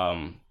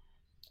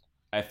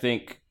 I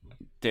think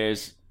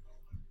there's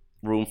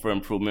room for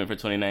improvement for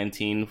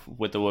 2019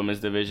 with the women's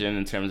division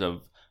in terms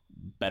of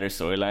better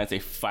storylines. They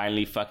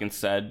finally fucking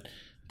said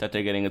that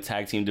they're getting a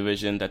tag team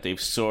division that they've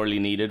sorely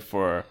needed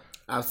for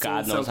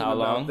God knows how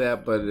long.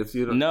 That, but if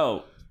you don't...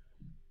 No,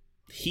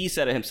 he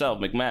said it himself,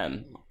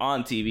 McMahon,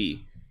 on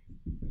TV.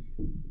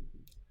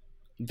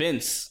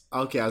 Vince.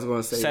 Okay, I was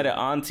going to say said it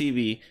on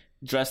TV.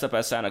 Dressed up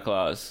as Santa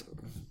Claus.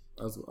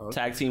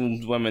 Tag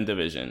team women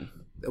division.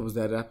 It was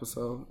that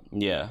episode?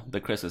 Yeah,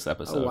 the Christmas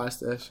episode. I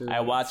watched that shit.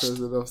 I watched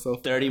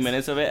 30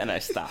 minutes of it and I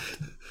stopped.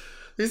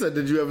 He said,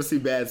 did you ever see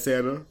Bad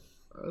Santa?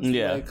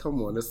 Like,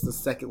 come on, this is the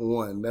second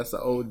one. That's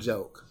an old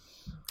joke.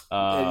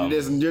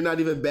 You're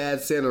not even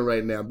Bad Santa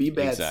right now. Be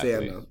Bad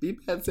Santa. Be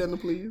Bad Santa,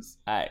 please.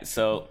 Alright,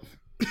 so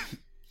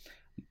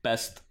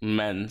best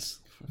men's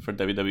for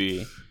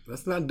WWE.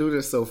 Let's not do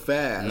this so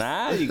fast.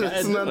 Nah, you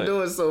gotta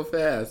do it so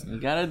fast. You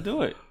gotta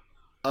do it.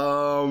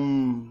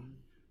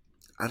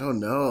 I I don't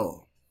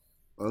know.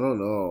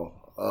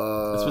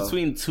 It's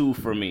between two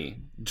for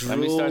me.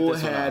 Drew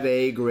had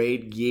a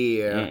great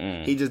year.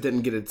 Mm-mm. He just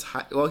didn't get a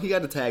title. Well, he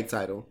got a tag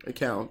title. It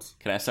counts.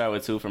 Can I start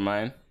with two for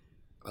mine?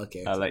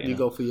 Okay. I'll let you know.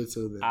 Go for your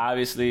two then.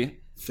 Obviously,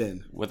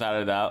 Finn.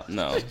 Without a doubt.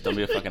 No, don't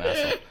be a fucking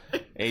asshole.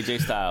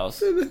 AJ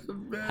Styles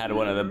had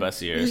one of the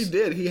best years. He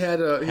did. He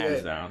had a...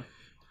 Hands down.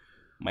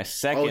 My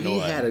second one... he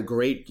had a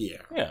great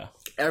year. Yeah.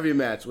 Every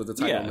match was a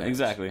title match. Yeah,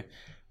 exactly.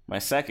 My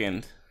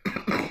second,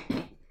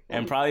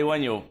 and probably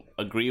one you'll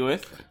agree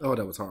with. Oh,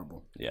 that was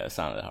horrible. Yeah, it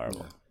sounded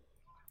horrible. Yeah.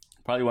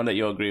 Probably one that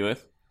you'll agree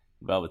with.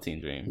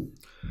 Velveteen Dream.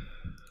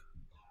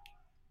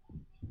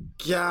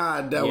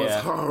 God, that was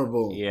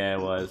horrible. Yeah,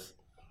 it was.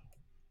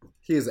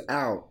 He is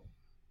out.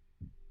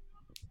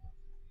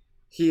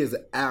 He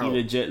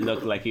legit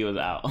looked like he was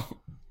out.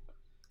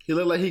 He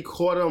looked like he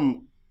caught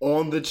him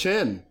on the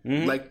chin.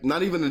 Mm-hmm. Like,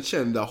 not even the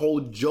chin, the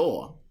whole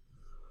jaw.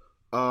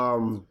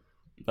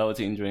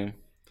 Velveteen Dream.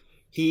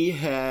 He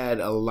had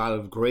a lot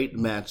of great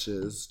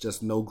matches,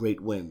 just no great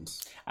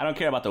wins. I don't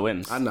care about the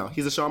wins. I know.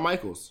 He's a Shawn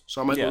Michaels.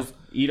 Shawn Michaels. Yeah,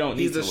 you don't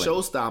need He's a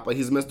showstopper.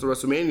 He's Mr.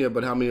 WrestleMania,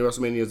 but how many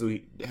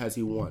WrestleManias has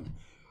he won?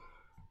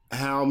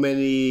 How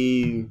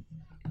many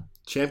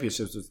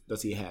championships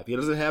does he have? He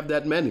doesn't have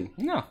that many.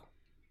 No.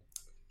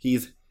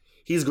 He's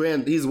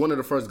one of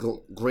the first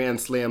Grand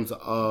Slams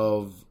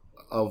of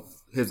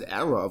his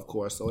era, of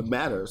course, so it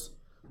matters.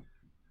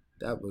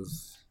 That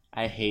was...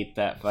 I hate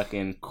that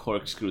fucking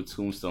corkscrew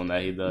tombstone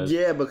that he does.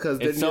 Yeah, because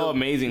it's so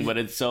amazing, but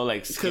it's so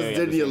like scary.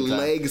 Because then your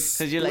legs,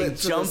 because you're like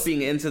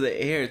jumping into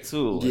the air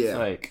too. Yeah, it's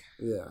like,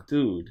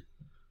 dude,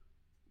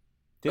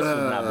 this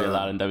would not be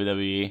allowed in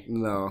WWE.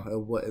 No, it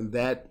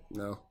wasn't.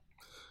 No,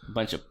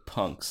 bunch of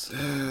punks.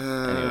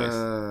 Anyways,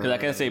 because I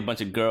can't say a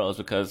bunch of girls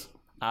because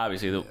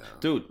obviously,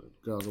 dude,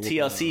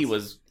 TLC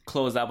was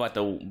closed out by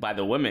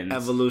the women.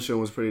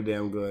 Evolution was pretty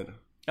damn good.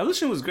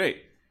 Evolution was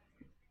great.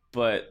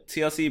 But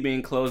TLC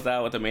being closed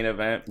out with the main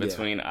event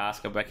between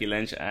Asuka, Becky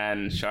Lynch,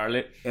 and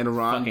Charlotte. And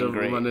Ronda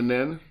running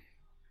in.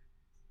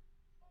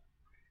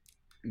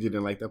 You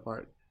didn't like that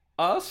part?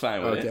 Oh, I was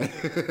fine with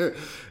it.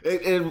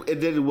 It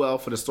did well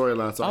for the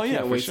storyline, so I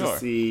can't wait to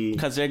see.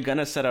 Because they're going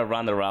to set up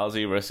Ronda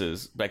Rousey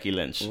versus Becky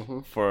Lynch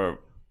for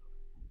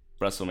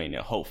WrestleMania,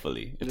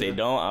 hopefully. If they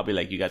don't, I'll be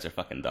like, you guys are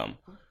fucking dumb.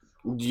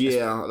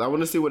 Yeah, I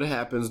want to see what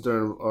happens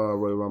during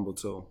Royal Rumble,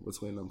 too,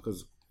 between them.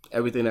 Because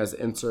everything that's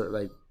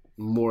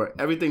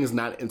everything is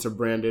not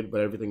interbranded,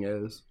 but everything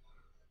is.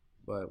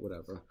 But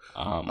whatever.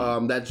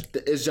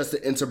 It's just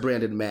an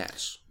interbranded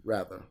match,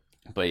 rather.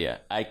 But yeah,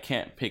 I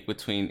can't pick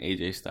between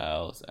AJ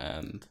Styles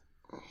and...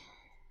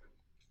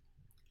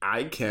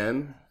 I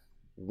can.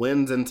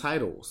 Wins and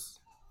titles.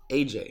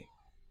 AJ.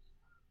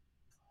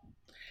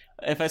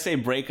 If I say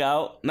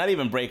breakout, not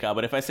even breakout,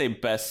 but if I say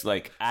best,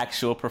 like,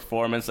 actual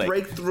performance, like...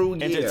 Breakthrough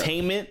year.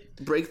 Entertainment.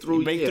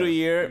 Breakthrough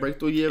year.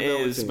 Breakthrough year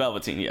is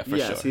Velveteen, yeah, for sure.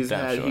 Yes,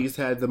 he's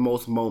had the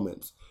most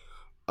moments.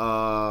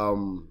 Yeah,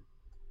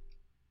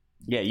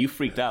 you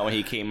freaked out when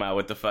he came out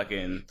with the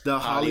fucking... The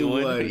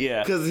Hollywood.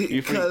 Yeah,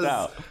 you freaked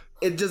out.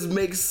 It just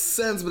makes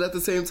sense, but at the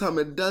same time,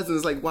 it doesn't.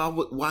 It's like,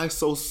 why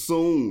so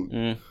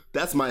soon?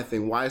 That's my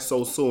thing. Why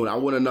so soon? I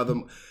want another...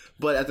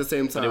 But at the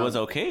same time... But it was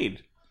okayed.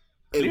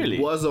 Clearly.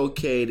 It was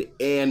okayed,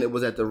 and it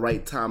was at the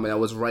right time, and that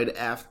was right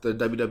after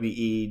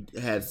WWE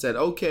had said,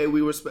 "Okay,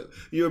 we respect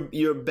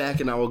you're back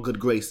in our good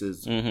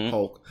graces,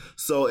 Hulk."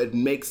 So it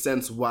makes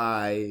sense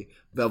why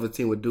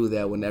Velveteen would do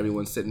that when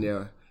everyone's sitting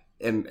there,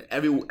 and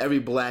every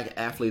black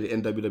athlete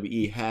in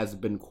WWE has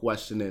been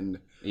questioning,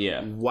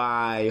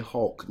 why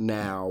Hulk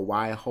now?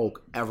 Why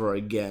Hulk ever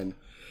again?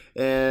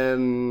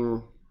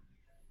 And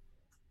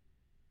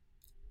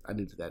I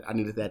needed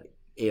that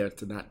air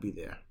to not be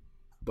there.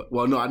 But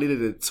no, I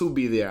needed it to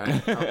be there.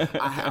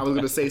 I was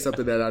going to say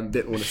something that I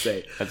didn't want to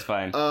say. That's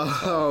fine.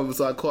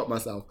 So I caught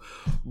myself.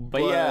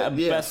 But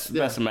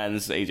best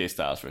men's AJ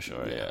Styles for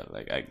sure. Yeah,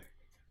 like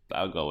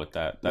I'll go with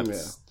that.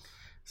 That's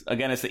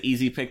again, it's the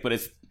easy pick, but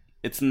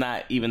it's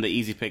not even the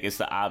easy pick. It's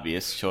the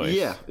obvious choice.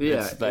 Yeah.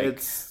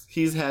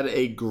 He's had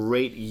a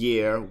great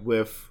year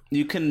with.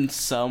 You can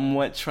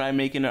somewhat try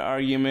making an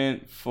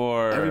argument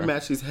for every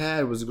match he's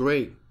had was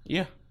great.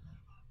 Yeah,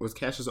 was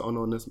Cassius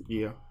Ohno in this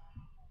year?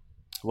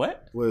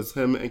 What? Was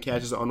him and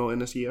Cassius Ohno in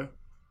this year?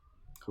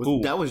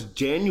 That was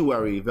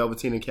January,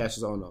 Velveteen and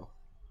Cassius Ohno.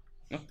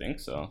 I don't think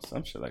so.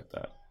 Some shit like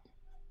that.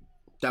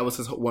 That was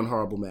his one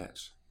horrible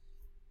match.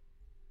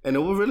 And it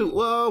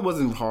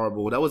wasn't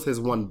horrible. That was his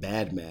one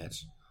bad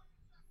match.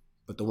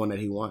 But the one that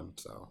he won,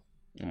 so.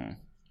 Okay,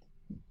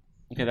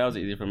 that was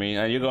easy for me.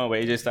 You're going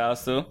with AJ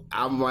Styles too?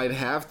 I might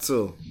have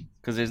to.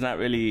 Because there's not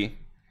really...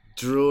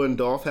 Drew and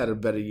Dolph had a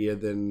better year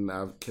than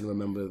I can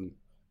remember.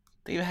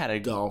 They've had a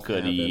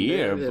good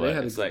year,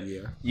 but it's like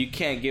you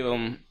can't give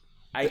them.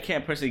 I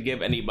can't personally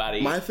give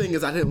anybody. My thing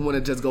is, I didn't want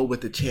to just go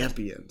with the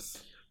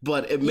champions,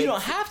 but it makes. You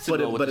don't have to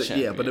go with the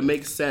champions. Yeah, but it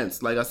makes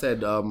sense. Like I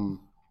said,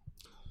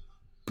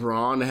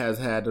 Braun has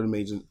had an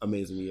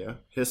amazing year.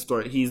 His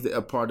story, he's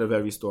a part of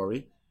every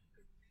story.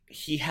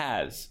 He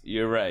has.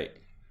 You're right.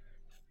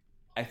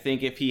 I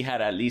think if he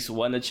had at least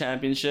won the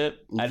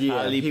championship, I'd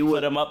probably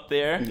put him up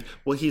there.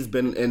 Well, he's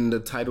been in the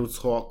title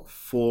talk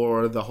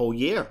for the whole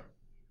year.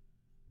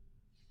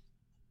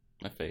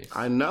 My face.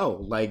 I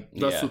know. I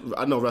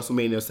know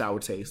WrestleMania sour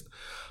taste.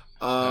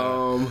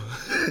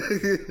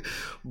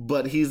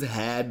 But he's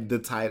had the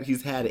title.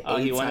 He's had a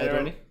he won title. It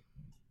already?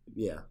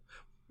 Yeah.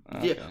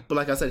 Okay. Yeah, but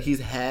like I said,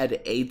 he's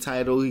had a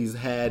title. He's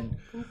had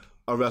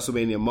a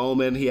WrestleMania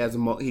moment.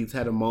 He's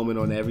had a moment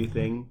on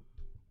everything.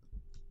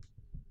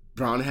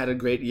 Braun had a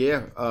great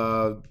year.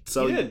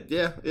 So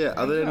yeah.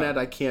 Other than that,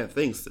 I can't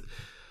think.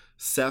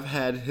 Seth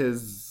had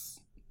his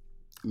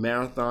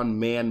marathon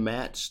man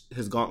match,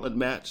 his gauntlet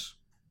match.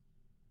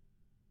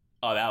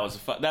 Oh, that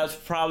was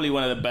probably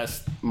one of the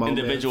best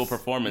individual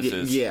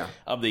performances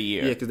of the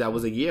year. Yeah, because that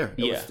was a year.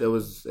 It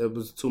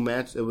was 2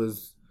 matches. It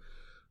was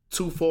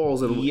 2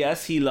 falls.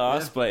 Yes, he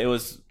lost, but it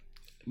was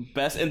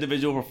best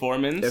individual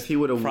performance. If he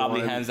would have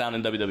probably won, hands down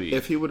in WWE.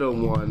 If he would have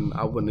won,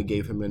 I wouldn't have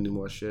gave him any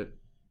more shit.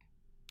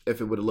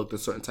 If it would have looked a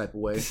certain type of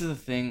way. This is the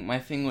thing. My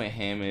thing with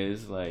him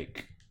is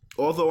like,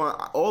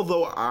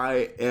 although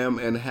I am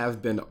and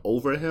have been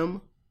over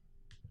him,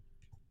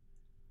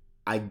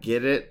 I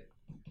get it.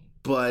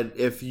 But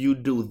if you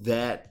do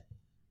that,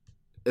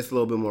 it's a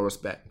little bit more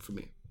respect for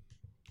me.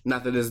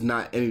 Not that there's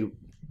not any,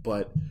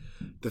 but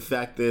the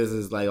fact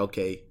is like,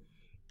 okay,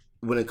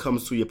 when it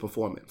comes to your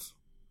performance,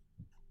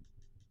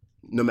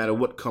 no matter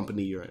what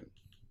company you're in,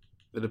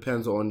 it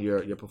depends on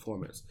your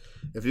performance.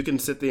 If you can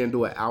sit there and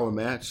do an hour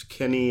match,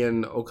 Kenny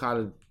and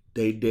Okada,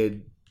 they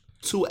did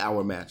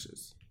 2-hour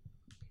matches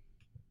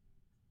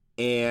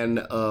and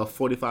a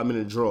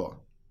 45-minute draw.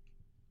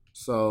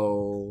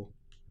 So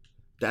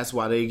that's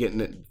why they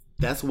getting it.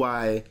 That's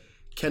why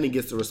Kenny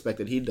gets the respect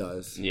that he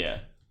does.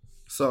 Yeah.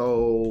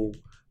 So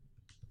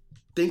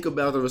think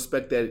about the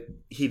respect that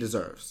he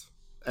deserves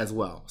as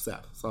well,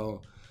 Seth.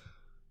 So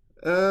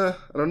I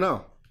don't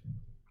know.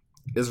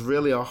 It's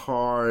really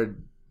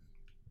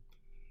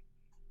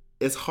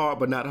it's hard,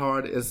 but not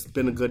hard. It's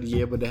been a good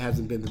year, but it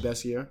hasn't been the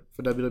best year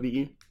for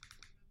WWE.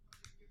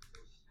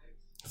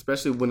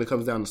 Especially when it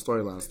comes down to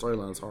storyline.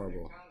 Storyline's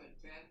horrible.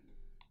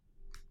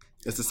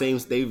 It's the same.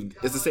 It's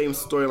the same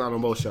storyline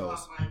on both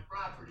shows,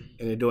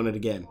 and they're doing it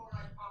again.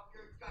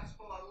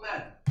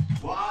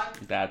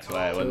 That's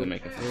why it wasn't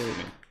making sense to me.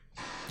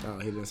 Oh,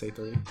 he didn't say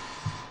 3.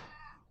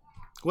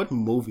 What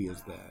movie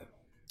is that?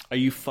 Are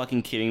you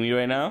fucking kidding me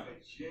right now?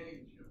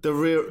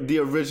 The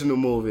original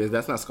movie.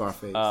 That's not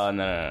Scarface.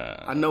 No.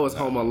 I know it's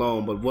Home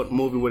Alone, but what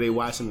movie were they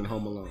watching in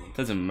Home Alone?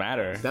 Doesn't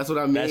matter. That's what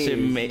I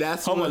mean. That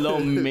shit Home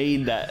Alone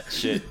made that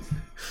shit.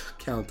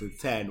 Count to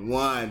 10.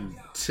 1,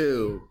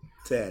 2,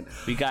 10.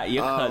 We got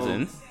your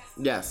cousin.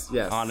 Yes.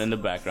 On in the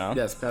background.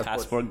 Yes,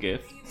 Passport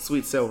Gift.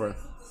 Sweet Silver.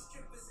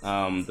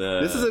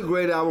 This is a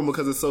great album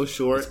because it's so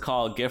short. It's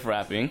called Gift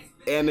Wrapping.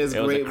 And it's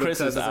great because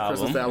it's a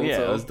Christmas album.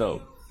 Yeah, it was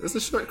dope. It's a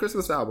short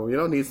Christmas album. You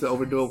don't need to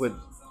overdo it with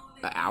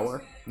an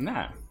hour.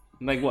 Nah.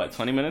 Like what,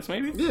 20 minutes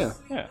maybe? Yeah.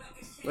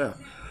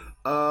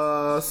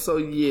 So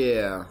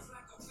yeah.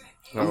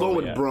 I'm going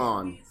with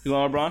Braun. You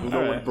going with Braun? I'm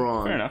going with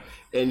Braun. Fair enough.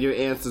 And your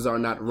answers are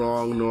not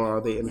wrong, nor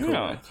are they incorrect.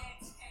 No.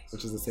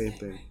 Which is the same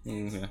thing.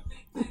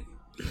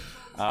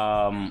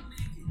 Yeah.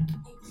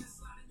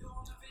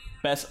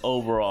 Best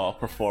overall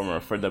performer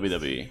for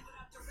WWE.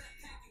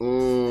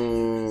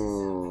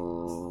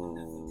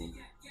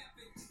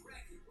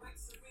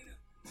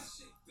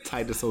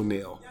 Titus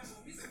O'Neil.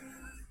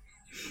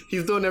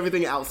 He's doing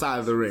everything outside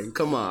of the ring.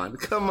 Come on.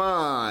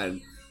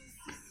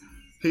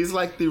 He's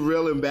like the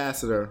real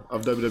ambassador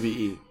of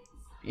WWE.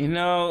 You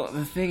know,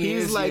 the thing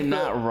is, like, you're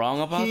not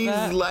wrong about that.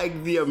 He's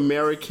like the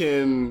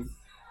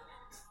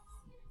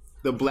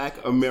black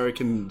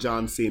American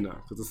John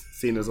Cena. Because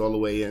Cena's all the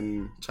way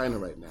in China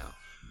right now.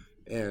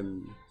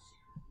 And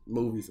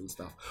movies and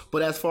stuff.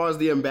 But as far as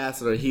the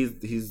ambassador, he's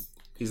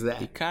that.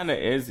 He kind of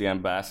is the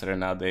ambassador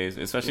nowadays.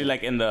 Especially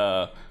like in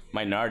the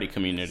minority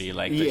community.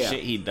 Like the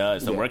shit he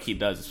does, the work he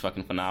does is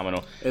fucking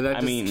phenomenal. And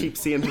I keep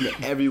seeing him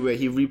everywhere.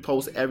 He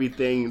reposts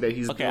everything that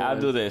he's doing. I'll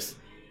do this.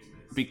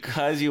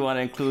 Because you want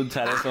to include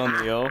Titus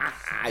O'Neil,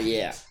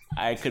 yeah,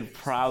 we could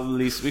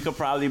probably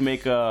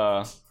make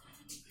the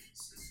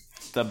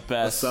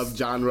best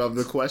subgenre of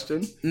the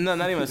question. No,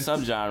 not even a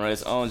subgenre,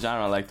 its own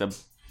genre, like the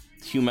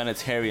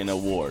humanitarian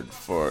award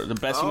for the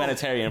best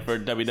humanitarian for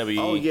WWE.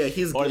 Oh yeah,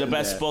 he's or the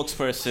best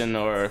spokesperson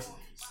or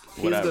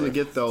whatever. He's gonna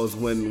get those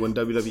when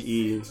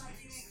WWE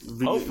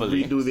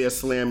hopefully redo their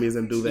Slammies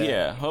and do that.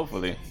 Yeah,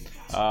 hopefully.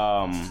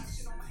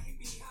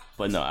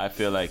 But no, I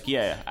feel like,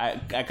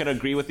 I could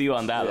agree with you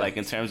on that, like,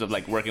 in terms of,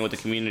 like, working with the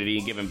community,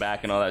 giving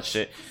back and all that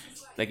shit.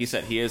 Like you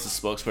said, he is a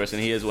spokesperson.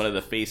 He is one of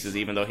the faces,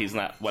 even though he's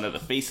not one of the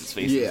faces.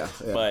 Yeah.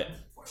 But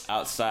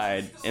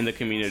outside, in the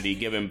community,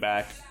 giving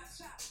back,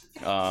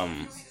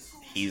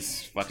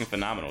 he's fucking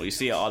phenomenal. You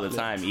see it all the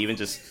time, even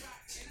just,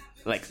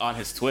 like, on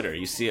his Twitter.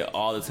 You see it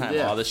all the time,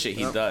 all the shit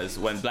he does.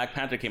 When Black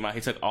Panther came out,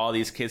 he took all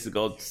these kids to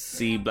go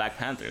see Black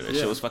Panther. That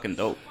shit was fucking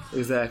dope.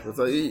 Exactly.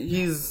 So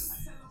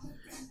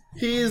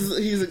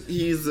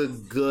he's a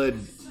good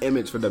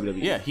image for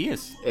WWE. Yeah, he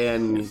is.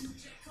 And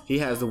he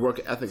has the work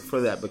ethic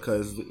for that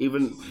because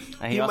even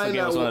and he also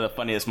gave us one of the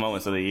funniest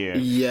moments of the year.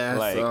 Yes.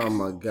 Like, oh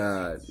my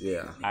god.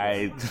 Yeah.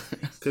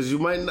 Because you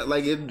might not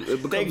like it.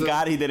 Thank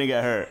God he didn't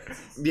get hurt.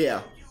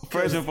 Yeah.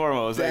 First and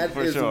foremost, that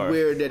for is sure.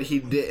 Weird that he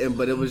didn't,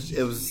 but it was.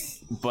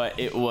 But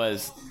it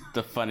was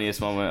the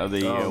funniest moment of the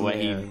year when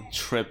he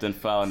tripped and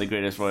fell in the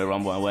Greatest Royal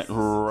Rumble and went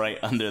right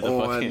under the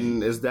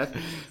fucking. Is that?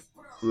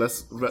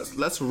 Let's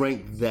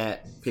rank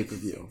that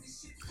pay-per-view.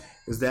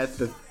 Is that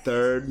the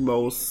third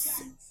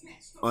most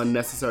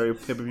unnecessary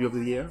pay-per-view of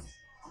the year,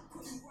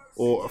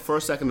 or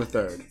first, second, or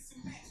third?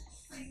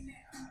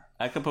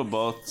 I could put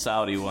both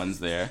Saudi ones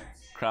there,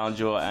 Crown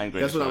Jewel and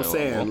Greatest Royal Rumble.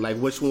 That's what I'm saying. Like,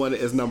 which one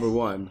is number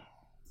one?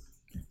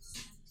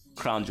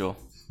 Crown Jewel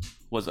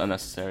was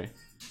unnecessary,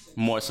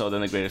 more so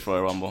than the Greatest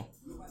Royal Rumble.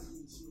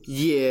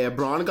 Yeah,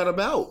 Braun got a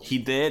belt. He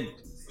did.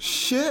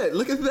 Shit,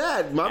 look at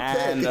that. My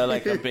and pick.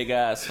 Like a big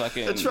ass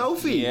fucking a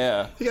trophy.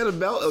 Yeah. He got a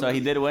belt. So he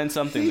did win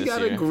something this year.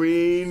 He got a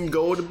green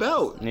gold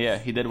belt. Yeah,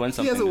 he did win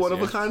something. He has a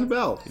one-of-a-kind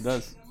belt. He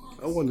does.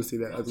 I want to see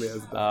that ugly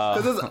ass belt.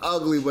 Because it's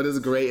ugly, but it's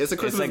great. It's a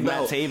Christmas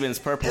belt. It's like Matt Taven's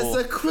purple.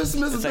 It's a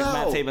Christmas belt. It's like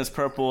Matt Taven's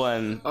purple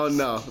and... Oh,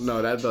 no,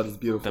 that belt is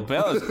beautiful. The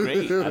belt is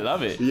great. I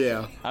love it.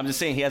 Yeah. I'm just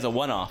saying he has a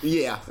one-off.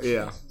 Yeah.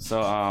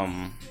 So,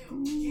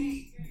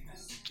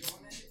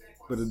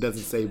 But it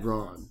doesn't say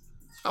Braun.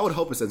 I would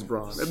hope it says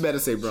Braun. It better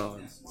say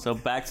Braun. So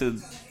back to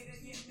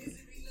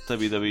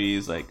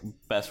WWE's like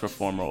best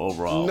performer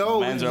overall. No,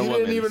 men's or you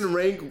women's. Didn't even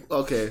rank.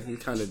 Okay, you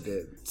kind of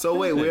did. So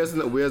wait, where's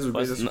the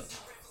greatest?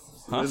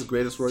 Where's the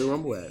greatest Royal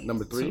Rumble at?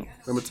 Number 3.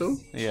 Number 2.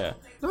 Yeah.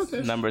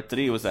 Okay. Number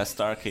 3 was that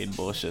Starrcade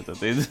bullshit that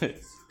they did.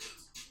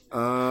 The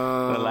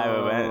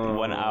live event,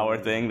 1 hour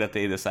thing that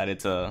they decided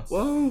to.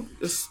 Well,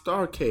 it's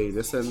Starrcade.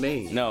 It's a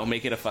name. No,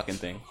 make it a fucking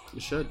thing. You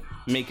should.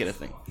 Make it a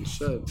thing. You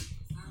should.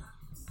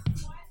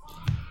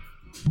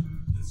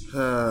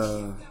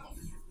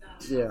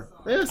 Yeah.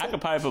 I could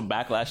probably put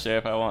Backlash there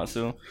if I want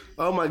to.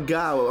 Oh my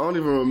god, I don't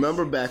even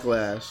remember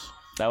Backlash.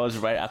 That was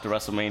right after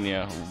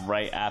WrestleMania,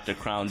 right after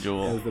Crown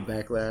Jewel. That was the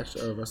Backlash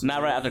of WrestleMania?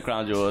 Not right after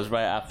Crown Jewel, it was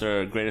right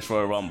after Greatest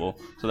Royal Rumble.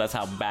 So that's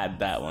how bad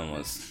that one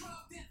was.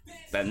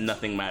 That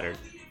nothing mattered.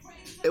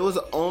 It was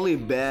only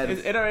bad.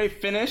 Is it already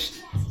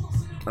finished?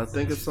 I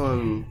think it's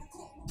on...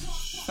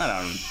 Not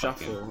on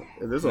Shuffle.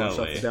 It is on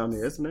Shuffle down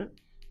there, isn't it?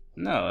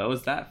 No, it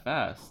was that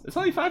fast. It's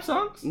only 5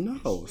 songs?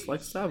 No, it's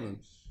like 7.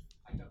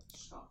 I got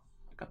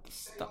the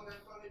stuff.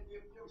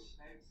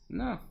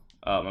 No.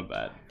 Oh, my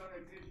bad.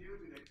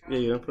 Yeah,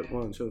 you don't put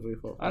 1, 2, 3,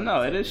 4. 5, oh,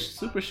 no, it is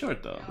super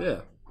short, though.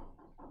 Yeah.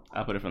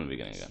 I'll put it from the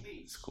beginning again.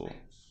 It's cool.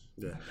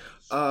 Yeah.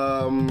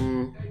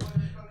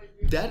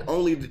 That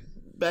only...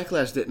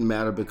 Backlash didn't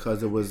matter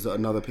because it was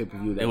another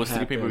pay-per-view that It was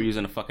happened. 3 pay-per-views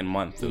in a fucking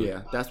month, dude.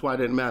 Yeah, that's why it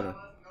didn't matter.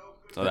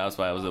 So that's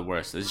why it was the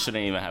worst. It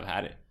shouldn't even have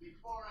had it.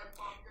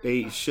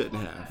 They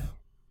shouldn't have.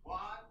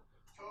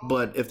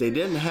 But if they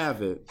didn't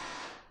have it,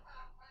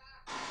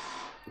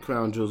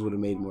 Crown Jewels would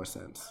have made more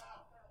sense.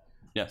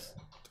 Yes.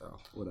 So,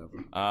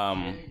 whatever.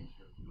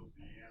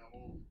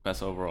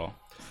 Best overall.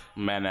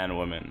 Men and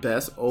women.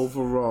 Best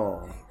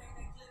overall.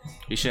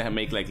 You should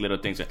make like little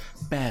things like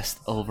best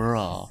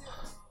overall.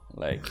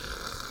 Like,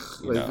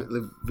 you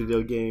know.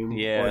 Video game.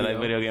 Yeah, audio. Like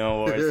video game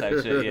awards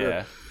type shit,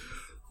 yeah.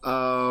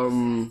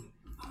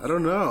 I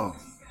don't know.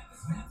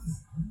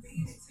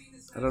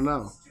 I don't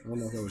know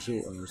if that was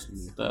you or me.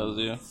 That was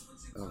you?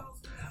 Oh.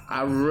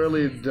 I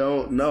really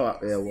don't know.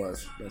 Yeah, it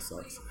was. That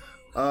sucks.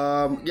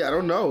 Yeah, I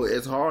don't know.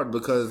 It's hard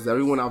because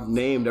everyone I've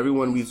named,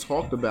 everyone we've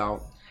talked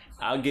about.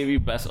 I'll give you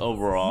best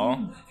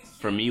overall.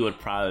 For me, would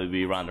probably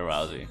be Ronda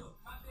Rousey.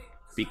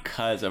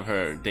 Because of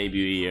her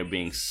debut year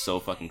being so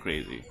fucking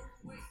crazy.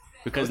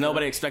 Because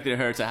nobody expected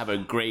her to have a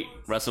great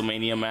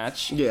WrestleMania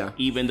match. Yeah.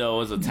 Even though it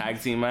was a tag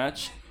team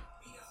match.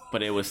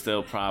 But it was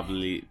still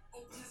probably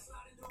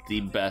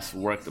the best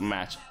worked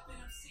match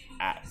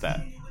at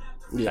that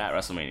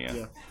WrestleMania.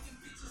 Yeah.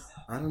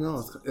 I don't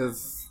know.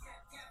 It's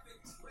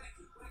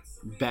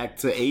back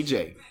to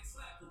AJ.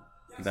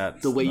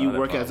 That's the way you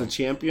work as a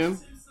champion.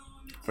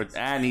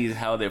 And he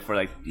held it for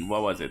like,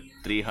 what was it?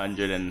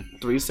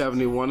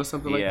 371 or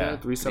something like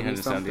that?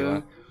 370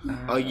 something.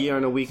 A year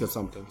and a week or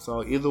something.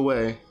 So either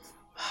way,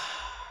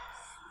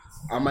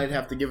 I might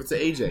have to give it to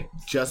AJ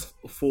just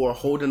for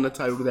holding the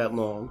title that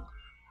long.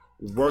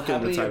 Working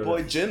the title. Your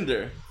boy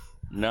Jinder.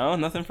 No,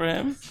 nothing for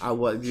him.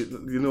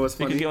 You know what's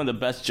funny? You could give him the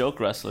best joke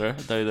wrestler,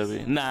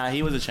 WWE. Nah,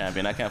 he was a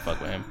champion. I can't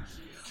fuck with him.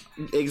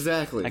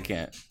 Exactly. I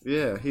can't.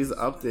 Yeah, he's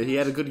up there. He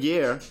had a good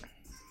year.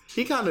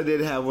 He kind of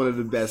did have one of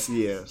the best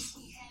years.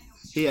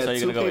 He had so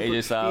you're gonna go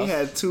AJ Styles? He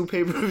had 2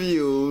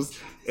 pay-per-views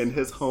in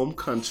his home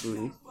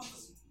country.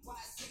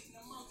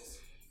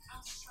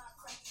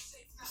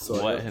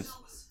 So what?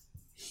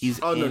 He's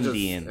Indian. Just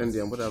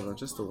Indian, whatever.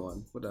 Just the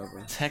one,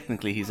 whatever.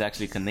 Technically, he's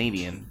actually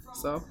Canadian.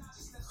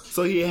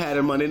 So he had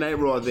a Monday Night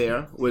Raw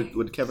there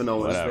with Kevin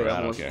Owens. Whatever,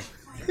 I don't care.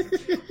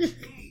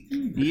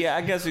 Yeah,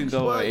 I guess we can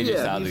go with AJ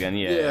Styles again.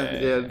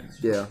 Yeah.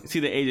 It's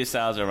either AJ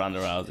Styles or Ronda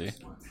Rousey.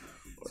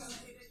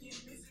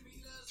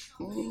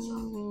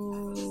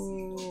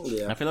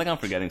 Yeah. I feel like I'm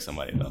forgetting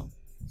somebody though.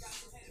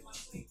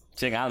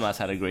 Jake Almas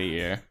had a great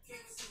year.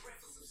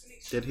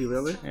 Did he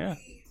really? Yeah.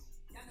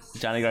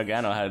 Johnny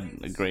Gargano had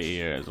a great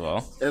year as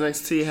well.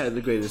 NXT had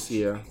the greatest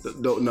year.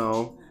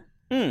 The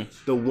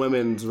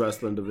women's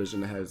wrestling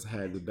division has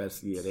had the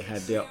best year. They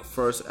had their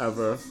first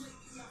ever,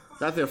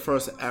 not their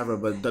first ever,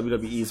 but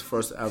WWE's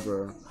first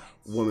ever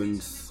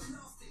women's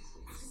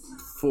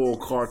full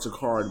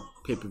card-to-card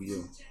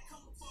pay-per-view.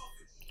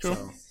 True.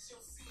 So,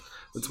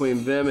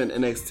 between them and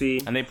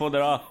NXT. And they pulled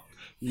it off.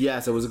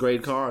 Yes, it was a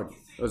great card.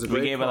 It was a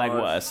great We gave card. it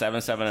like what,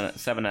 7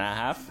 and a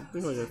half? I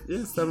think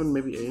like 7,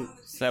 maybe 8.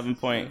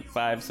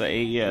 7.5 to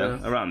 8,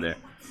 yeah, around there.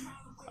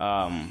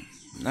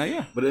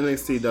 Yeah. But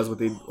NXT does what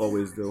they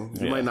always do.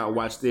 You might not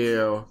watch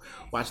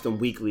them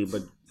weekly,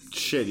 but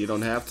shit, you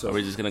don't have to. Are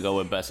we just gonna go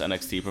with best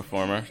NXT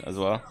performer as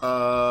well?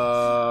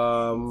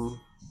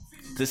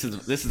 This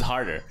is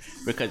harder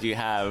because you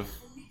have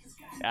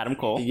Adam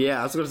Cole. Yeah,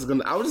 I was just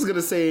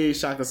gonna say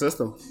Shaka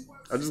System.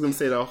 I was just gonna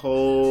say the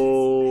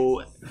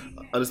whole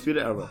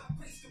Undisputed Era.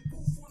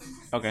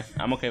 Okay,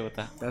 I'm okay with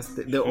that.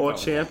 They're all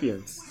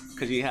champions.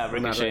 Because you have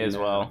Ricochet as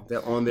well.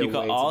 They're on their way. You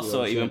could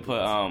also even put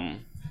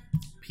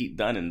Pete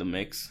Dunne in the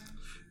mix.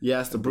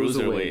 Yes, the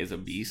Bruiserweight is a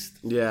beast.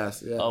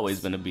 Yes. Always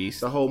been a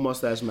beast. The whole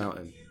Mustache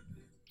Mountain.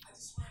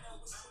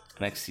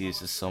 NXT is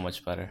just so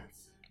much better.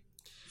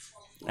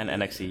 And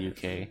NXT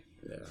UK.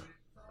 Yeah.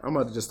 I'm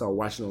about to just start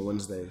watching on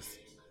Wednesdays.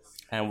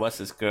 And what's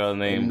this girl's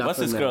name?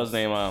 Girl's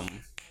name?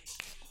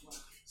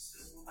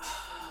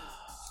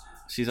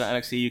 She's on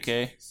NXT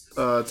UK.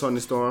 Toni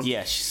Storm.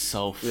 Yeah, she's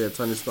so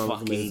Toni Storm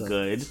fucking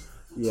good.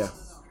 Yeah.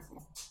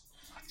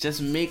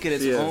 Just make it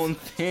its own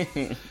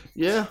thing.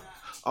 Yeah.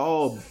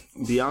 Oh,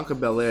 Bianca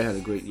Belair had a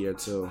great year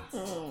too.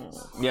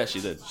 Yeah,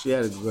 she did. She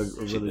had a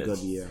really good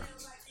year.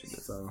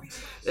 So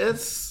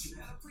it's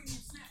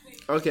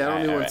okay. I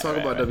don't even want to talk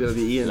about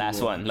WWE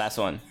anymore. Last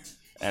one,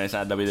 and it's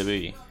not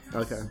WWE.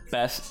 Okay.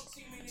 Best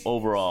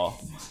overall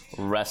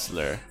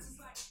wrestler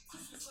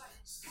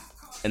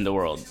in the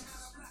world,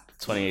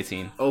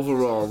 2018.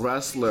 Overall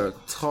wrestler,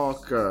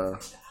 talker,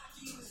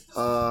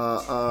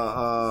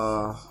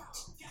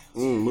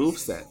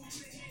 moveset.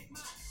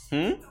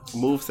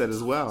 Moveset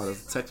as well.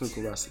 As a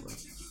technical wrestler.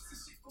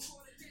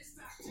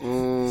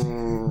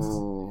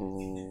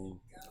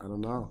 I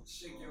don't know.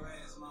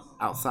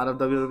 Outside of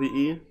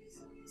WWE?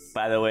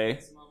 By the way,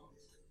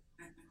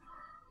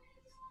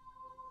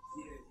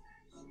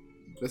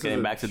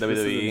 getting back to WWE. This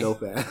is a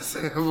dope ass.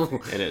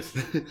 It is.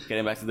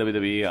 Getting back to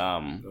WWE,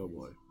 oh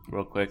boy.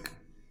 Real quick.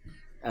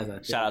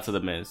 Shout out to The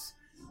Miz.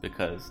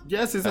 Because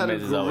yes, he's had a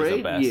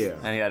great year.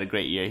 And he had a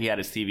great year. He had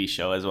his TV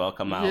show as well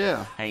come out.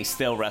 Yeah. And he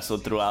still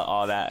wrestled throughout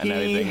all that and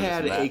everything. He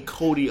had a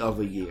Cody of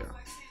a year.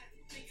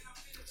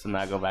 So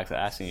now I go back to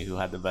asking you who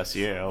had the best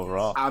year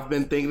overall. I've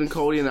been thinking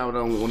Cody, and I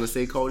don't want to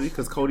say Cody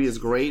because Cody is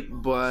great,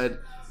 but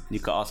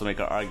you could also make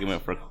an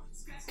argument for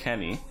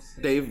Kenny.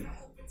 The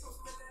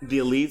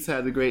Elites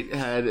had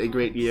a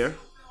great year.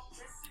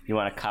 You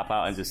want to cop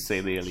out and just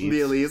say the Elites? The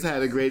Elites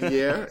had a great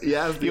year.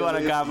 Yes. You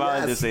want to cop out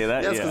and just say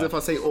that? Yes, because if I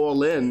say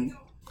All In,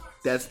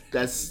 that's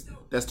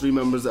 3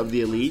 members of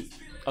the Elite.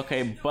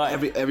 Okay, but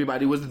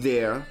everybody was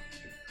there.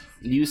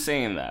 You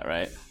saying that,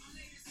 right?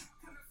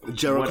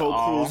 Jericho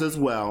Cruz as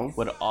well.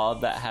 Would all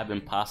that have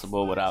been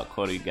possible without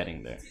Cody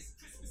getting there?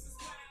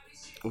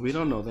 We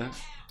don't know that.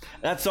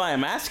 That's why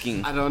I'm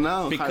asking. I don't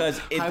know.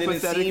 Because it didn't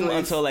seem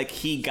until like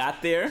he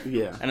got there.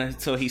 Yeah. And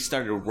until he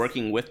started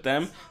working with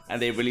them and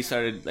they really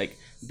started like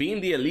being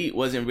the Elite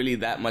wasn't really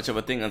that much of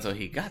a thing until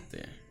he got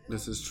there.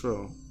 This is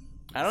true.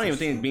 I don't even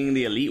think being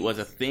the Elite was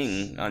a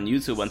thing on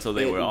YouTube until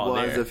they were all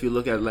there. If you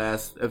look at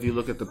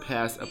the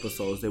past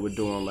episodes, they were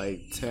doing like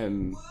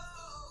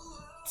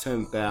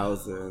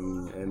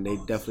 10,000, and they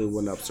definitely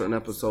went up. Certain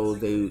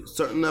episodes they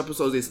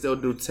still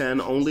do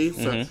 10 only.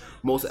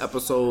 Most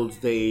episodes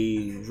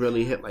they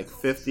really hit like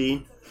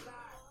 50.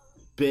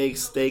 Big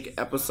stake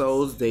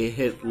episodes they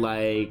hit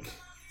like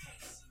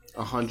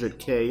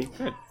 100K.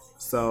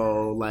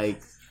 So like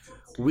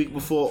week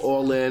before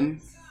All In,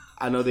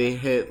 I know they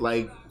hit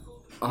like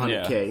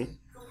 100K. Yeah.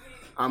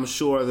 I'm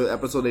sure the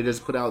episode they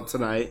just put out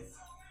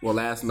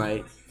last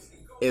night,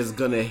 is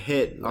gonna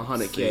hit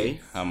 100K.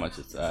 How much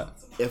is that?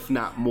 If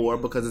not more,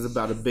 because it's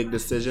about a big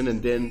decision.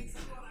 And then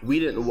we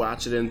didn't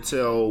watch it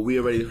until we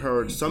already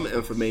heard some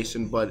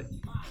information, but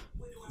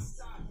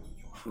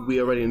we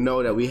already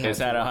know that we have.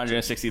 It's at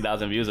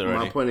 160,000 views already.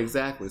 My point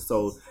exactly.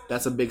 So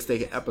that's a big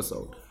stake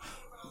episode.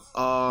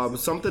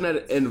 Something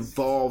that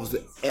involves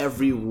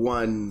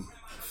everyone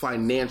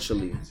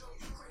financially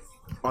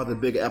are the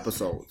big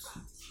episodes.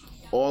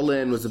 All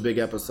In was a big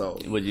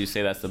episode. Would you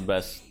say that's the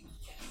best?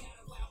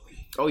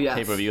 Oh yeah,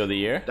 pay-per-view of the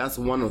year. That's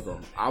one of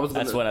them.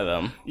 That's one of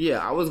them.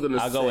 Yeah, I'll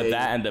go with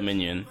that and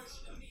Dominion.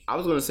 I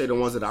was gonna say the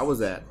ones that I was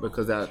at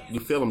because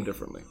you feel them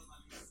differently.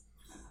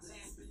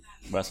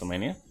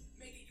 WrestleMania.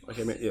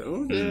 Okay, yeah.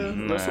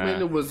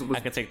 WrestleMania was.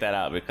 I could take that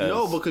out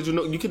because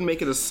you can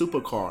make it a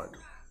super card.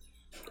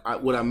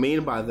 What I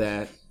mean by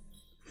that,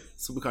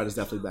 Supercard is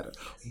definitely better.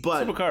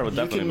 But you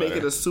can make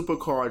it a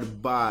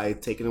Supercard by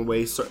taking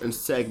away certain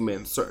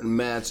segments, certain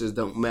matches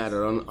don't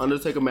matter.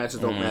 Undertaker matches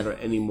don't matter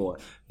anymore.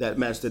 That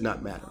match did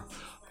not matter.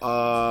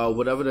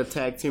 Whatever the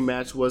tag team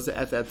match was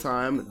at that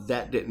time,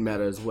 that didn't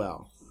matter as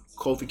well.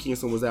 Kofi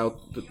Kingston was out.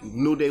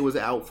 New Day was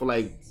out for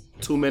like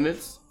 2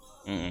 minutes.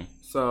 Mm-hmm.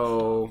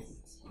 So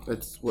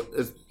it's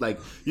like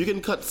you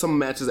can cut some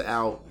matches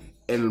out,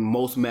 and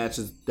most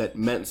matches that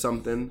meant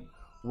something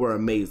were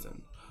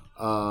amazing.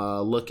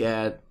 Look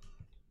at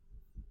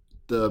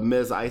the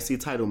Miz IC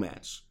title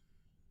match.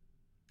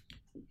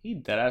 He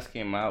deadass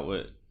came out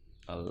with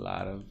a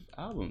lot of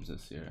albums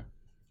this year.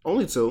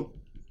 Only 2.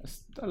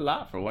 That's a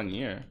lot for 1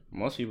 year.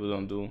 Most people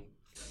don't do.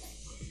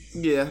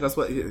 Yeah, that's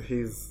what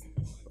he's.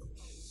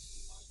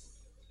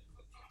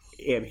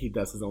 And he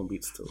does his own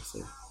beats too.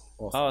 So.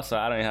 Awesome. Oh, so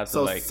I don't even have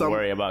to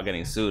worry about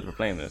getting sued for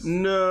playing this.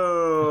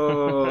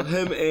 No,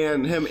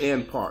 him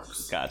and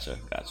Parks. Gotcha.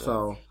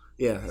 So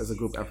yeah, as a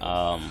group effort.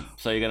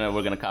 So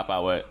we're gonna cop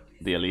out with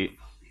the Elite.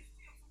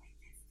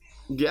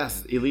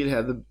 Yes, Elite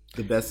had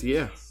the best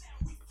year.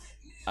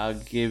 I'll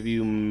give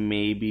you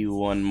maybe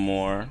one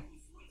more.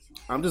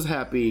 I'm just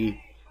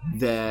happy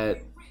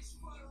that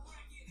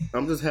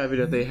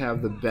they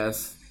have the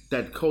best.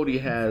 That Cody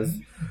has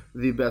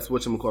the best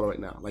whatchamacallit right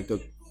now. Like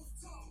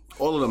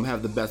all of them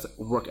have the best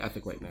work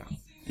ethic right now.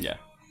 Yeah,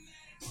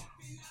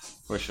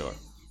 for sure.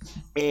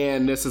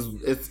 And it's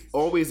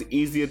always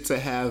easier to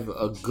have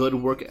a good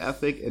work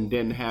ethic and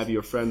then have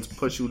your friends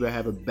push you to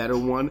have a better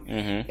one.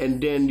 Mm-hmm. And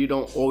then you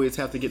don't always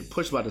have to get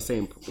pushed by the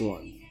same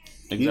one.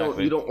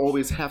 Exactly. You don't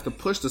always have to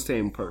push the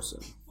same person.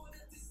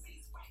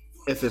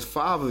 If it's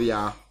 5 of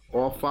y'all,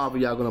 all 5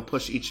 of y'all are going to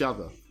push each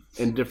other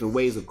in different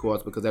ways, of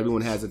course, because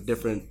everyone has a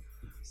different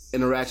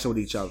interaction with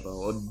each other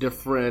or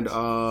different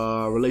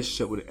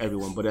relationship with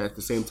everyone. But at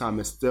the same time,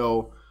 it's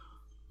still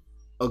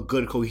a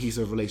good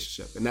cohesive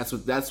relationship, and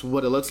that's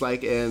what it looks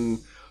like, and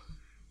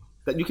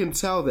that you can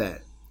tell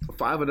that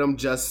 5 of them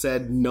just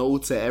said no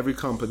to every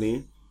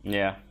company,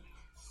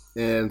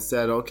 and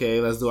said, okay,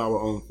 let's do our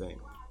own thing.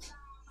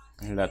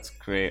 Let's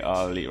create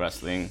All Elite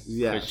Wrestling.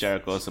 Yes. Chris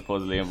Jericho is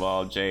supposedly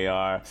involved.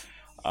 JR,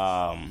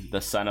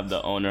 the son of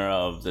the owner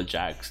of the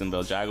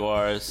Jacksonville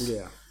Jaguars.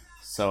 Yeah.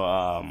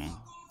 So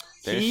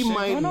he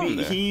might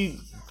be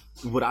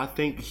what I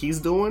think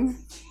he's doing.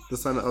 The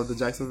son of the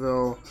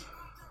Jacksonville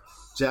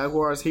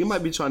Jaguars, he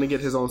might be trying to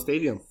get his own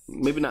stadium.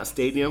 Maybe not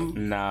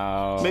stadium.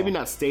 No. Maybe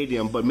not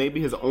stadium, but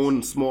maybe his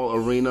own small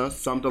arena,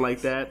 something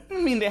like that. I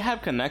mean, they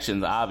have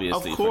connections,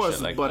 obviously. Of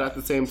course, but at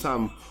the same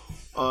time,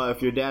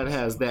 if your dad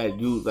has that,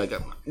 you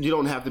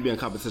don't have to be in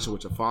competition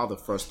with your father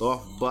first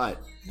off,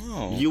 but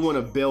you want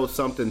to build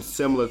something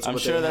similar to. I'm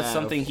what sure they that's have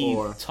something he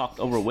talked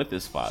over with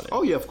his father.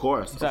 Oh yeah, of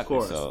course, exactly.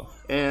 Of course. So.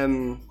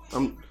 And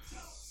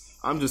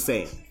I'm just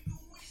saying,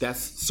 that's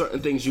certain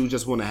things you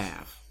just want to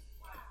have.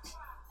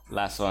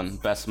 Last one,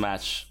 best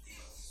match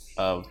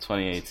of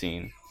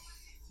 2018.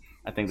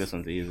 I think this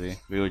one's easy.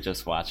 We were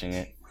just watching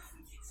it.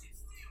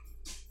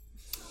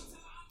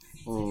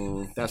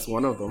 That's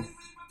one of them.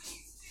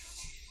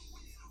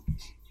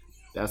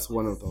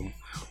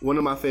 One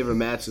of my favorite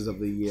matches of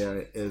the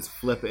year is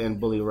Flip and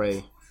Bully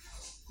Ray.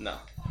 No.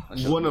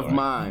 One of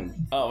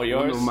mine. Oh,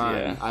 yours? One of mine.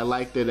 Yeah. I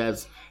liked it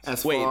as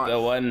Wait, far... the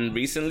one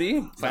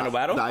recently? Final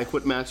Battle? The I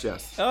Quit match,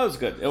 yes. Oh, it was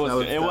good. It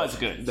was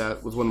good.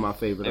 That was one of my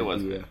favorites of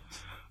the year. Good.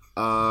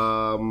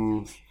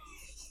 One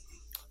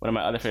of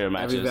my other favorite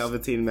matches. Every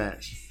Velveteen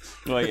match.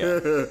 Well,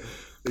 yeah.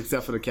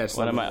 Except for the Cash.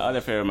 One of my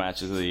other favorite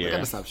matches of the year. I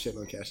gotta stop shitting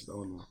on Cash.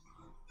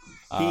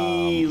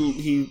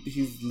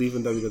 He's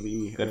leaving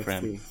WWE. Good for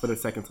him. For the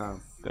second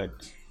time. Good.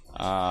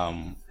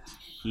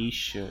 He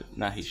should.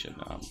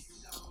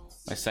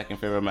 My second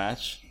favorite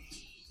match,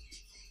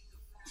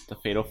 the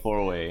Fatal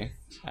 4-Way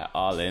at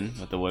All In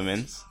with the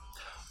women's.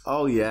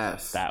 Oh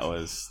yes. That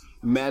was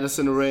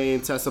Madison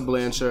Rayne, Tessa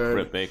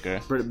Blanchard,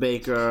 Britt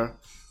Baker.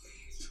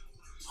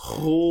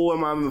 Who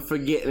am I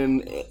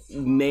forgetting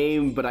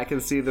name? But I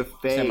can see the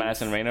face. You said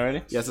Madison Rayne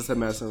already? Yes, I said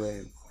Madison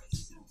Rayne.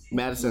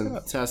 Madison,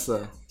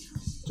 Tessa.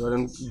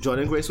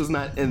 Jordan Grace was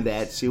not in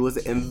that. She was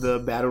in the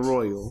Battle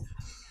Royal.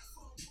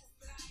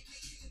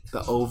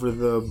 The over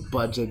the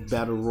budget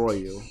Battle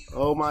Royal.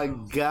 Oh my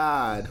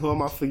God. Who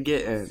am I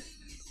forgetting?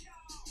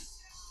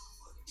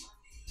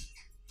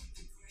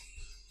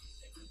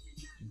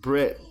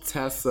 Britt,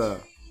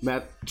 Tessa,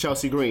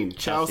 Chelsea Green.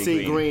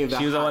 Chelsea Green.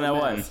 She was the one that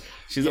won.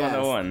 She's the one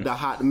that won. The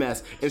hot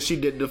mess. And she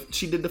did the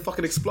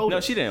fucking exploder. No,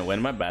 she didn't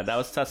win. My bad. That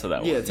was Tessa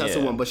that won. Yeah, Tessa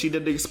won, but she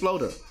did the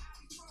exploder.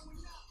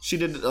 She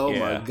did.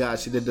 My God,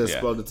 she did the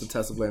exploder to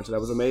Tessa Blanchard.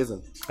 That was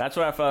amazing. That's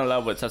where I fell in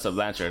love with Tessa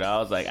Blanchard. I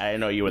was like, I didn't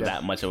know you were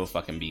that much of a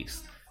fucking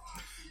beast.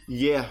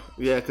 Yeah,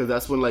 because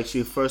that's when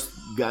she first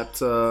got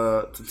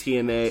to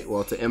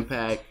TNA, to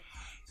Impact,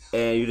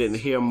 and you didn't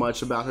hear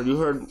much about her. You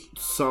heard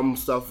some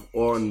stuff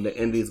on the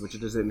Indies, but you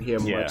just didn't hear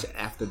much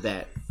after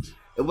that.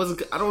 It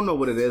wasn't. I don't know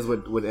what it is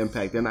with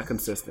Impact. They're not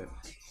consistent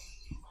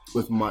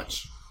with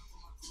much.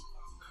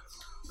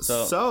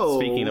 So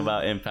speaking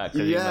about Impact,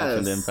 because you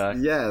mentioned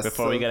Impact,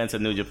 before we get into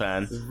New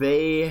Japan,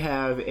 they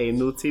have a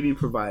new TV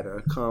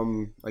provider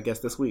come, I guess,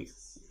 this week.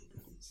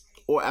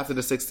 Or after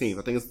the 16th.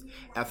 I think it's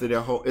after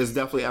it's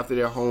definitely after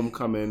their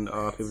homecoming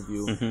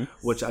pay-per-view,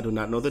 which I do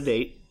not know the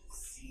date.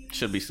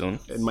 Should be soon.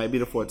 It might be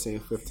the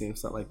 14th, 15th,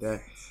 something like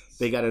that.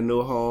 They got a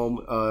new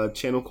home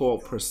channel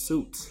called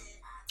Pursuit.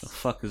 The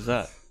fuck is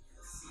that?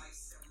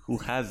 Who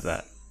has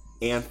that?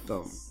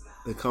 Anthem.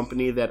 The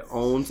company that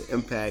owns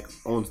Impact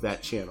owns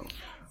that channel.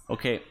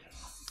 Okay.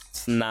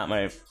 It's not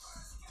my...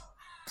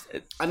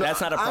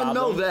 That's not a problem. I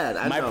know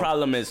that. My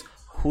problem is,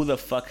 who the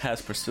fuck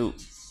has Pursuit?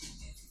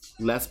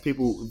 Less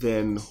people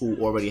than who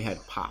already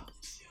had Pop.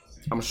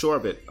 I'm sure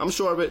of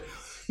it.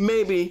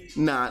 Maybe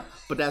not,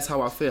 but that's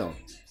how I feel.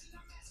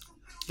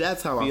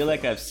 That's how I feel.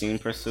 Like I've seen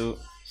Pursuit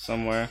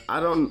somewhere. I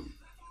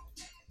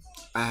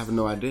have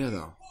no idea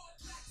though.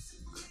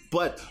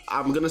 But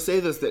I'm gonna say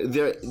this: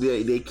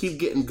 they keep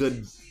getting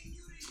good.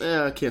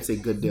 I can't say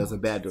good deals or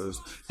bad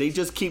deals. They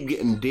just keep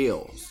getting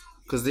deals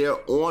because they're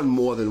on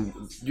more than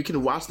you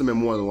can watch them in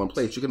more than one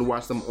place. You can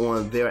watch them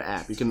on their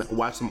app. You can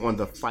watch them on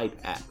the Fight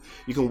app.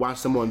 You can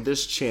watch them on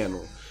this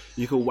channel.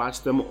 You can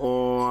watch them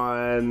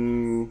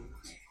on.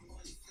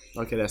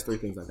 Okay, that's 3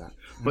 things I got.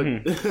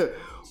 But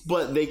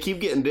but they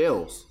keep getting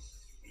deals.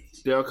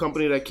 They're a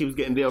company that keeps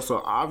getting deals.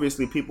 So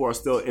obviously people are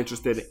still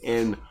interested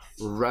in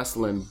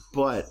wrestling,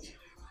 but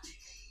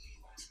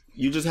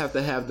you just have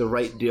to have the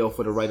right deal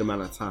for the right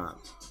amount of time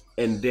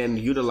and then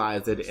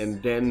utilize it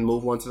and then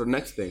move on to the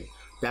next thing.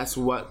 That's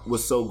what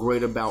was so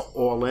great about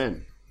All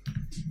In.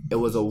 It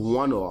was a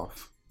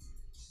one-off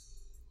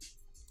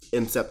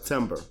in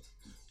September.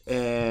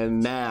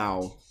 And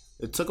now,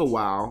 it took a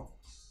while,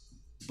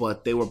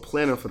 but they were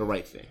planning for the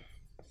right thing.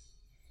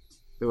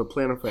 They were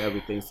planning for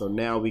everything. So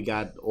now we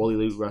got All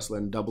Elite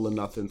Wrestling, Double or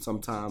Nothing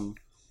sometime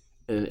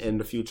in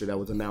the future that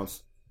was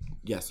announced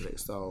yesterday.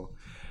 So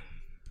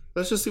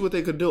let's just see what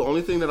they could do. The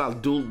one thing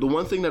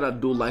that I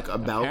do like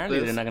about apparently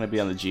this, they're not going to be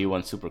on the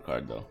G1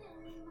 Supercard though.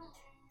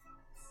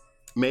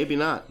 Maybe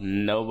not.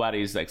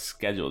 Nobody's like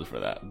scheduled for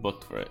that,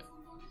 booked for it.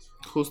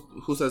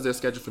 Who says they're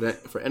scheduled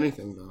for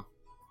anything though?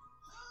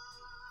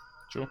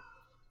 True.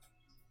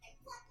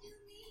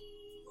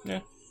 Yeah.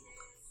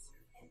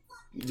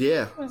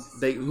 Yeah,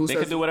 they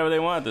can do whatever they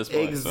want at this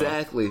point.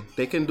 Exactly, so.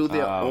 They can do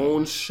their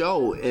own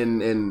show,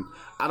 and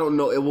I don't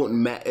know. It wouldn't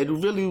matter. It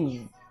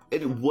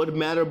would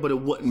matter, but it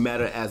wouldn't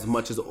matter as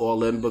much as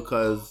All In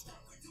because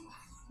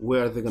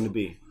where are they going to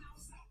be?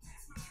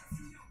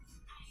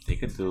 They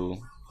could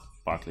do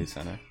Barclays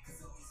Center.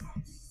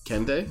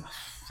 Can they?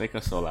 They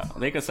could sell out.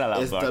 They could sell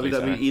out. Is Barclays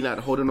WWE Center. not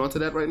holding on to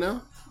that right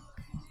now?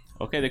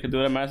 Okay, they could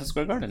do it at Madison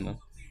Square Garden then.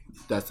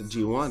 That's the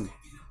G1.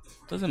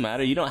 Doesn't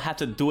matter. You don't have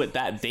to do it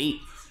that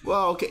date.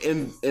 Well, okay,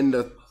 in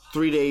the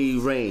 3-day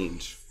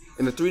range.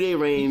 In the 3-day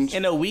range.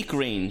 In a week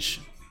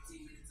range.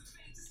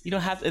 You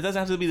don't have. It doesn't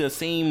have to be the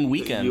same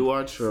weekend. You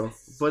are true,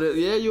 but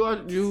you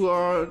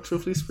are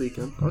truthfully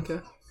speaking. Okay.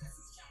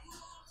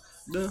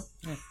 Yeah.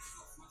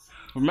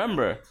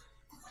 Remember,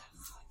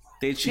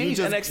 they changed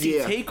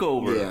NXT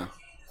Takeover. Yeah.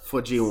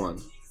 For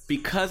G1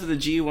 because of the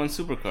G1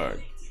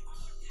 Supercard.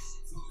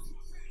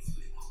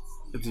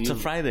 It's a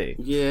Friday.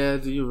 Yeah,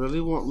 do you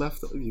really want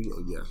leftover?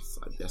 Yes,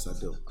 I guess I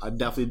do. I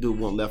definitely do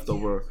want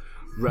leftover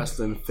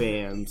wrestling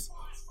fans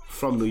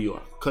from New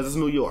York. Because it's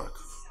New York.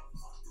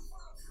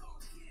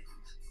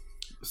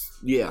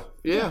 Yeah.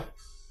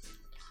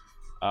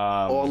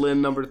 All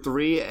In number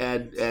 3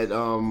 at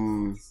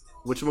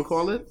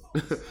whatchamacallit?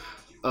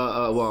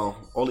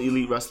 All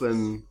Elite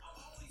Wrestling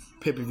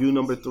pay-per-view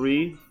number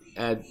 3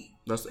 at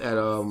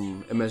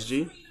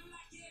MSG.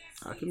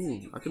 I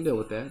can deal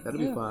with that. That'll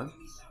be fine.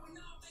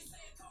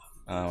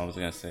 What was I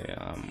gonna say?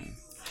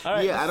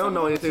 Right, I don't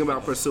know anything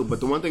about Pursuit, but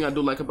the one thing I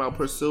do like about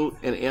Pursuit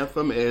and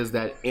Anthem is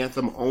that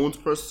Anthem owns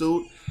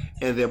Pursuit,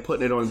 and they're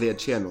putting it on their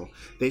channel.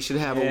 They should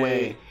have a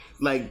way,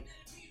 like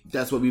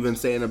that's what we've been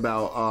saying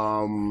about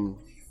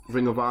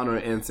Ring of Honor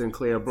and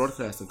Sinclair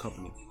Broadcasting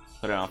Company.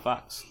 Put it on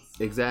Fox.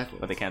 Exactly,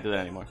 but they can't do that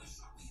anymore.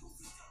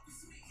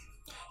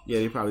 Yeah,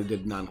 they probably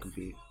did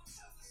non-compete.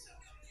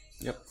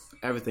 Yep,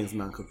 everything's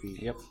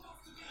non-compete. Yep.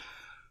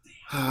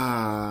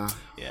 Yeah.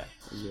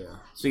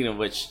 Speaking of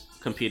which,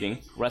 competing,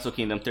 Wrestle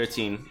Kingdom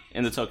 13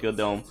 in the Tokyo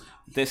Dome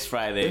this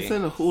Friday. It's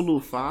in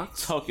Hulu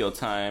Fox. Tokyo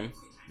time.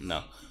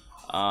 No.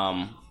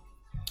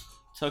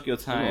 Tokyo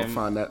time.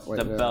 Find that right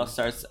the now. Bell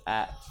starts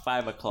at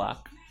 5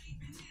 o'clock,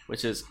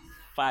 which is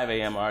 5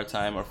 a.m. our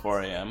time or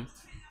 4 a.m.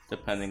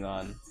 depending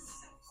on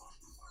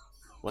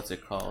what's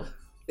it called.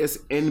 It's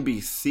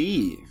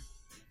NBC.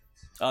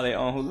 Oh, they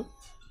own Hulu?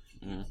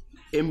 Mm.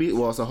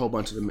 Well, it's a whole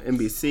bunch of them.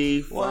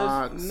 NBC,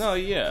 Fox,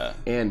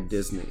 and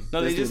Disney.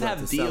 No, they just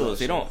have deals.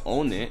 They don't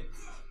own it.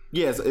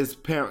 Yes, it's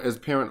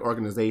parent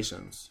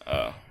organizations.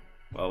 Oh,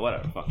 well,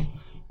 whatever. Fuck.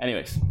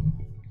 Anyways,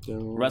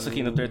 Wrestle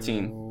Kingdom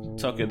 13,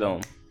 Tokyo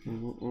Dome.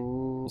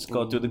 Let's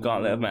go through the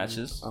gauntlet of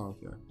matches. Oh,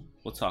 okay.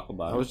 We'll talk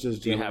about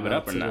it. Do you have it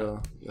up or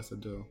not? Yes, I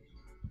do.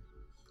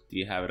 Do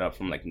you have it up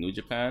from like New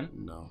Japan?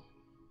 No.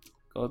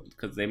 Go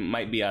because they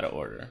might be out of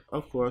order.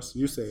 Of course,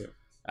 you say it.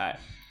 Alright,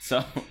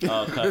 so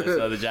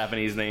the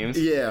Japanese names.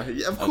 Yeah,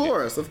 of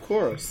course.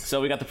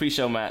 So we got the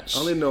pre-show match. I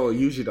only know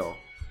Yujiro.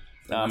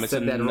 I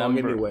said that wrong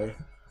anyway.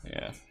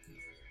 Yeah.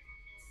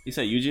 You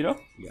said Yujiro?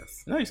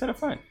 Yes. No, you said it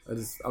fine.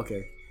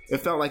 Okay. It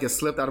felt like it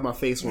slipped out of my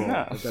face wrong.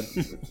 No.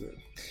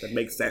 That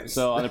makes sense.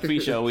 So on the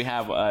pre-show, we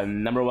have a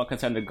number one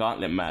contender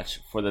gauntlet match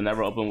for the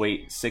Never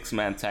Openweight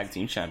 6-man tag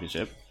team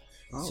championship.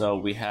 Oh. So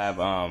we have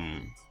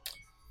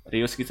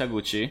Ryusuke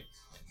Taguchi,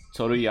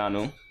 Toru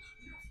Yano,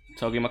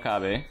 Togi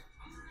Makabe,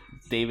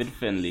 David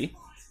Finlay,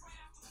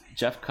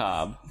 Jeff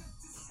Cobb,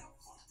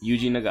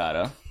 Yuji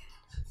Nagata.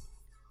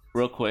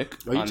 Real quick.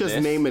 Are you just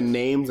naming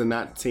names and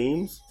not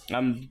teams?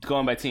 I'm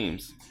going by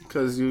teams.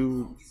 Because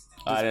you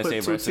I didn't say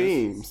two versus.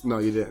 Teams. No,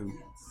 you didn't.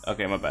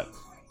 Okay, my bad.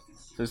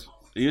 So it's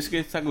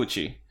Ryusuke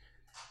Taguchi,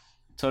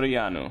 Toru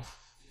Yano,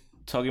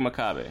 Togi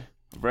Makabe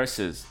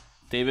versus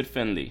David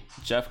Finlay,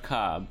 Jeff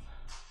Cobb,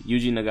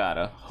 Yuji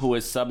Nagata, who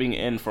is subbing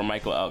in for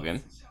Michael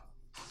Elgin.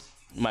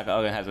 Michael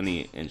Elgin has a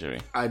knee injury.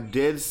 I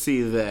did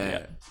see that.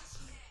 Yeah.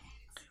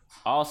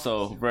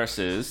 Also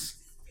versus...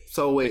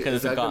 So wait, because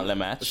it's a gauntlet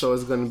match. So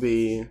it's going to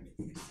be...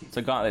 It's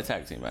a gauntlet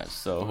tag team match.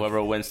 So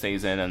whoever wins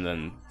stays in, and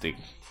then they...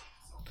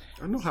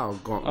 I know how a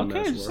gauntlet match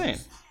works. Okay,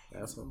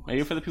 just saying.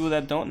 Maybe for the people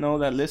that don't know,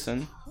 that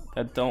listen,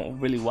 that don't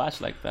really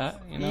watch like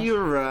that, you know?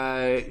 You're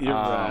right. You're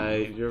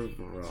right. You're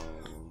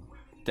wrong.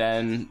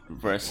 Then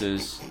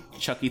versus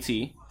Chucky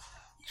T,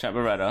 Trent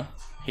Beretta,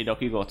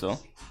 Hiroki Goto.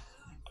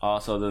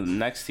 Also, the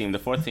next team, the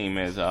fourth team,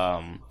 is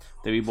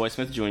Davey Boy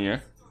Smith Jr.,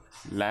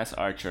 Lance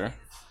Archer,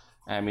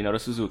 and Minoru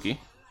Suzuki.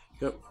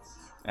 Yep.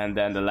 And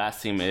then the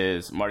last team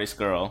is Marty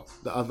Scurll.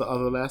 The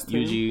other last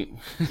team?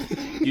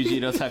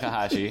 Yujiro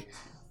Takahashi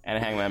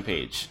and Hangman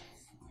Page.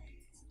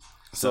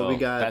 So we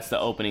got... That's the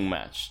opening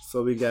match.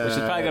 So we got... Which is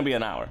probably going to be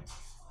an hour.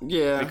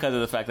 Yeah. Because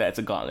of the fact that it's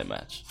a gauntlet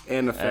match.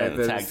 And the fact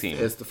that tag team.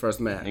 It's the first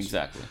match.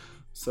 Exactly.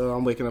 So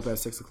I'm waking up at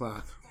 6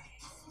 o'clock.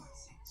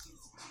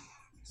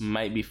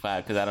 Might be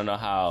 5 because I don't know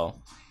how...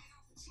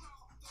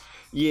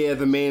 Yeah,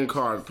 the main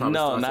card probably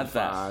starts at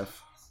 5.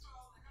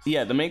 That.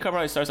 Yeah, the main card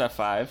probably starts at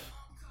 5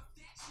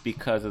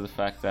 because of the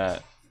fact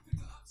that...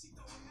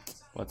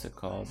 What's it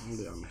called?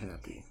 I'm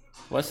happy.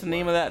 What's the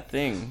name of that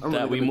thing?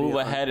 That we move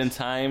ahead in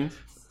time?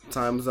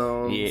 Time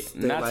zone. Yeah,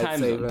 not time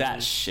zone.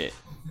 That shit.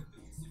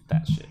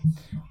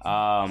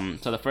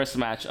 So the first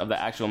match of the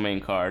actual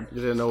main card.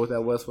 You didn't know what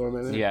that was for a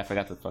minute? Yeah, I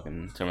forgot the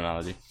fucking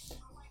terminology.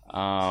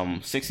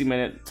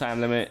 60-minute time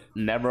limit,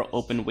 never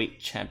open weight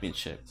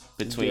championship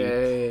between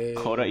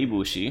Kota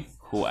Ibushi,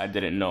 who I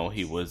didn't know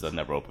he was a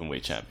never open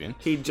weight champion.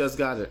 He just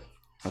got it.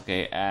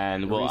 Okay,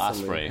 and Will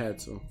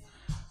Ospreay.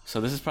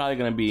 So this is probably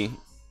gonna be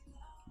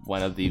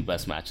one of the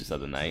best matches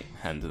of the night,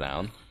 hands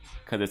down,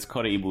 because it's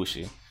Kota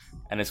Ibushi,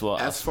 and it's Will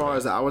Ospreay. As far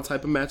as our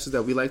type of matches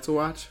that we like to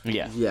watch,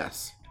 yeah,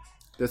 yes,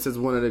 this is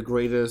one of the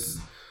greatest.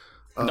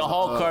 The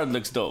whole card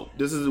looks dope.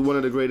 This is one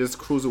of the greatest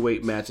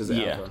cruiserweight matches ever.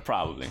 Yeah,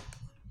 probably.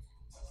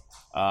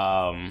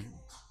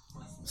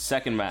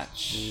 Second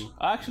match.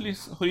 Actually,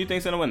 who do you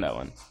think's gonna win that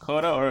one?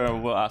 Kota or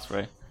Will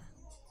Ospreay?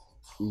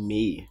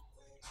 Me.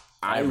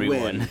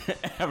 Everyone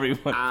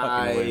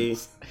fucking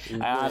wins.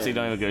 I honestly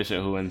don't even give a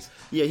shit who wins.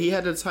 Yeah, he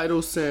had the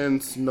title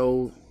since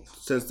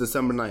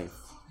December 9th.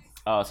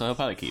 Oh, so he'll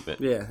probably keep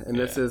it. Yeah, and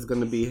this is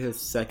gonna be his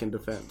second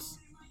defense.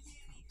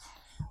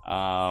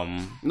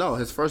 No,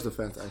 his first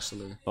defense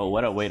actually. But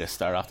what a way to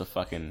start off the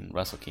fucking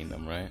Wrestle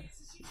Kingdom, right?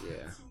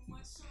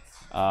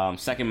 Yeah.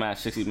 Second match,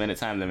 60-minute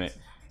time limit.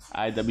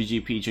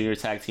 IWGP Junior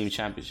Tag Team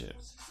Championship.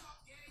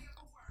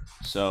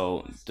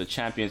 So the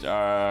champions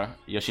are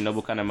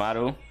Yoshinobu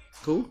Kanemaru.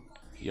 Who?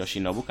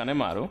 Yoshinobu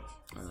Kanemaru.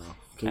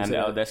 And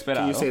El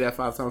Desperado. Can you say that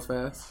 5 times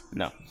fast?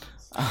 No.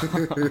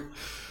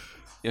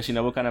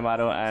 Yoshinobu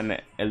Kanemaru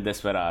and El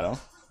Desperado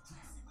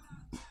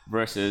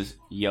versus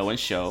Yo and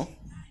Sho,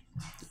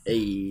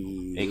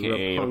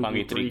 aka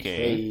Roppongi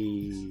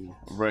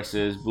 3K,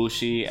 versus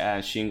Bushi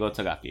and Shingo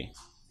Tagaki.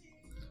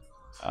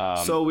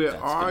 So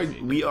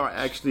we are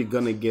actually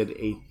gonna get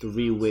a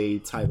 3-way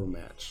title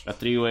match. A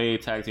 3-way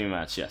tag team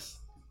match, yes,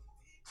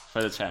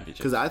 for the championship.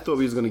 Because I thought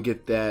we was gonna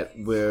get that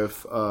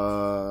with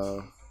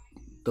the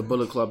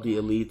Bullet Club, the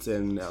Elites,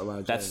 and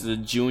LIJ. That's the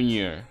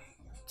junior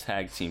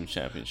tag team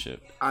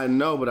championship. I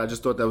know, but I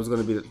just thought that was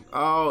gonna be.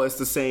 It's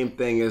the same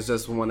thing. It's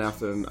just one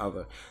after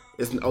another.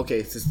 It's okay.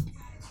 It's just.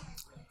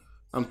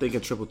 I'm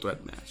thinking triple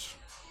threat match.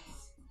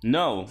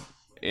 No,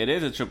 it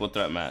is a triple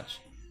threat match.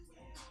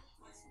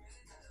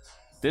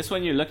 This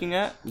one you're looking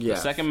at, the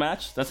second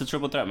match, that's a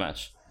triple threat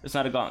match. It's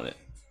not a gauntlet.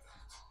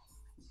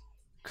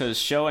 Because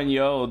Sho and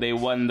Yo, they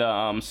won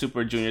the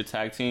Super Junior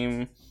Tag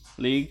Team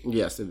League.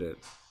 Yes, they did.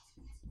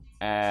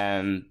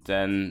 And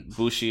then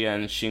Bushi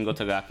and Shingo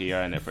Tagaki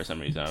are in it for some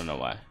reason. I don't know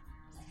why.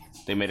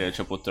 They made it a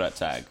triple threat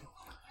tag.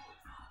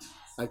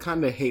 I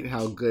kind of hate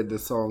how good the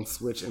songs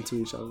switch into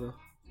each other.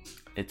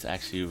 It's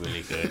actually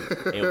really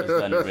good. It was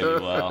done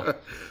really well.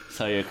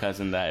 Tell your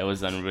cousin that it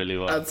was done really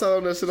well. I tell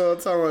him that shit all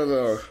the time,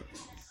 though.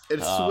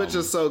 It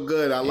switches so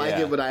good. I like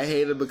it, but I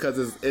hate it because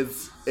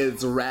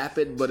it's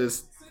rapid, but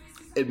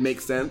it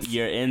makes sense.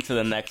 You're into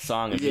the next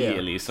song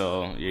immediately,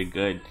 so you're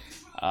good.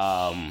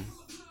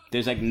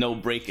 There's like no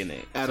break in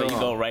it, so you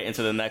go right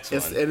into the next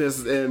one.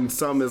 And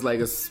some is like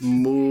a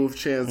smooth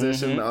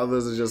transition. The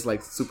others are just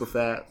like super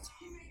fast.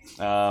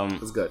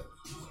 It's good.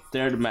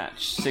 Third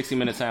match,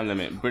 60-minute time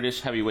limit, British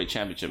Heavyweight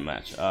Championship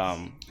match.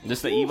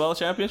 This the Evo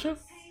Championship?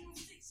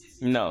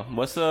 No,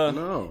 what's the?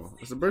 No,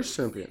 it's the British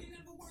champion,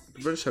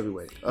 the British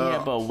Heavyweight.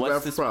 Yeah, but what's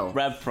Rev this? Pro.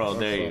 Rev Pro.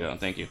 There you go.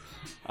 Thank you.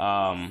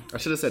 I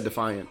should have said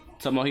Defiant.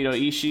 Tomohiro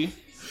Ishii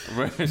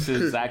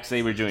versus Zack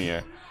Sabre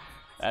Jr.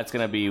 That's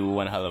gonna be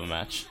one hell of a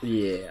match.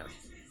 Yeah.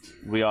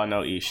 We all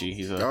know Ishii.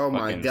 He's a oh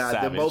my god,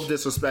 savage. They're both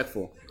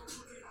disrespectful.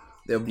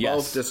 They're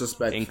both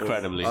disrespectful.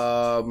 Incredibly.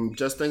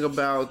 Just think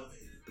about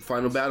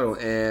Final Battle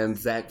and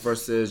Zack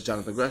versus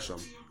Jonathan Gresham.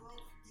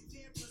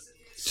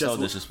 So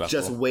disrespectful.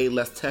 Just way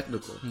less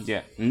technical.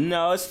 Yeah.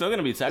 No, it's still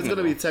gonna be technical. It's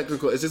gonna be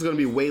technical. It's just gonna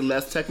be way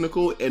less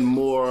technical and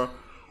more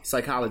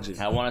psychology.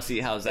 I want to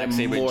see how Zack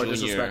Sabre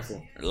Jr.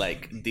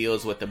 like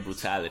deals with the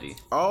brutality.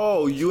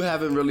 Oh, you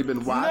haven't really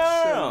been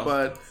watching, no.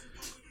 But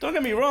don't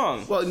get me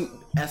wrong. Well,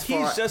 as far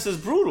he's just as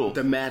brutal.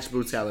 The match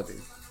brutality.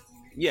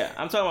 Yeah,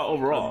 I'm talking about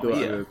overall. Yeah.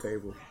 Under the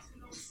table.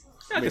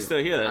 I can still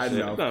hear that shit.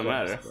 Know, it doesn't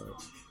matter.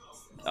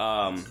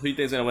 Who do you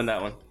think's gonna win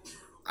that one?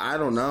 I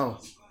don't know.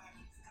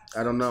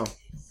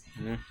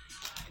 Mm-hmm.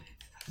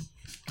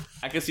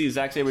 I can see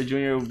Zack Sabre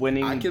Jr.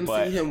 winning. I can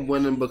see him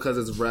winning because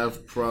it's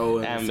Rev Pro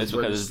and it's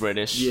because it's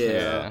British.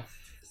 Yeah.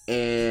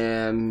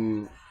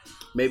 And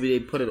maybe they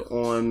put it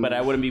on. But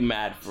I wouldn't be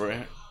mad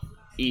for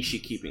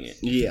Ishii keeping it.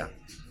 Yeah.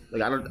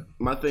 Like I don't.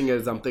 My thing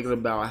is, I'm thinking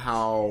about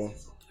how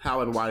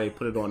and why they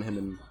put it on him,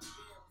 and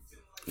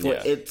for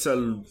it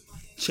to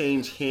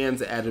change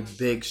hands at a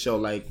big show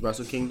like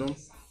Wrestle Kingdom.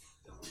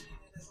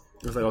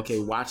 It's like, okay,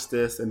 watch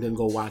this and then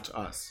go watch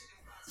us.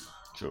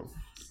 True.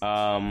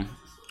 And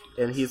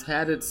he's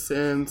had it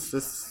since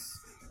this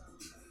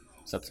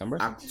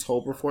September?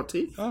 October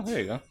 14th. Oh, there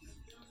you go.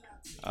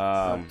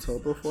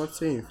 October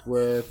 14th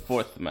with...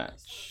 Fourth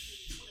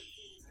match.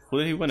 Who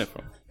did he win it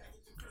from?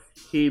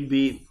 He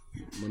beat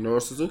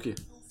Minoru Suzuki.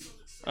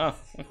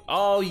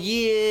 Oh,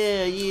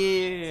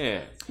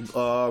 yeah.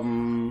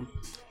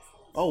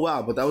 Oh,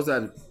 wow, but that was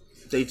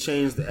they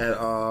changed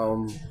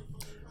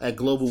at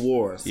Global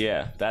Wars.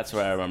 Yeah, that's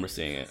where I remember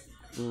seeing it.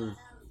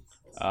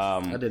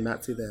 I did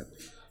not see that.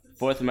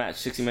 Fourth match,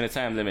 60-minute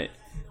time limit.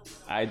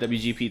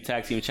 IWGP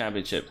Tag Team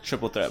Championship,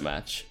 triple threat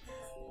match.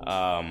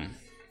 Tonga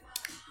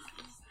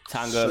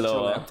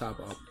Loa,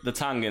 the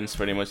Tongans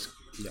pretty much,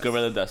 yes.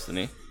 Gorilla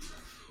Destiny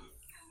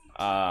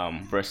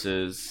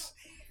versus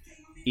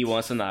Iwo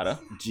and Sonata.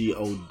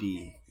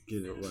 G-O-D.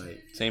 Get it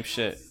right. Same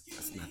shit.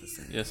 That's not the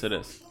same. Yes, it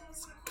is.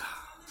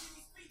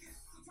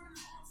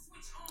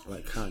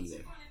 Like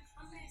Kanye.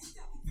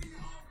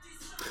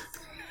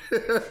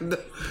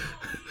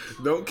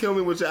 Don't kill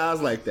me with your eyes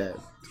like that.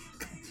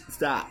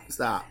 Stop.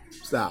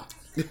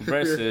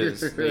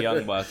 Versus the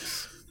Young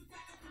Bucks.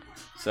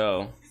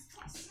 So,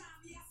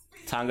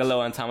 Tonga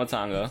Loa and Tama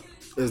Tonga.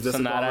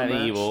 Sonata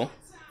and Evil.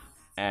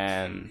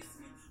 And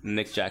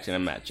Nick Jackson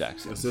and Matt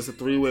Jackson. Is this a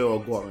 3-way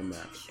or a Gorton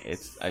match?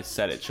 I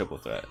said it triple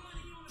threat.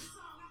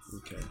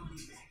 Okay.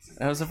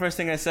 That was the first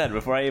thing I said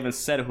before I even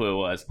said who it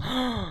was.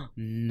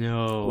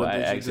 No, I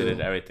exited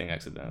everything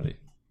accidentally.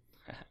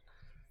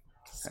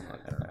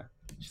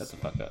 Shut the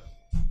fuck up.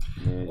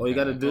 All you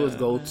gotta do is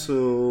go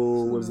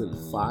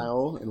to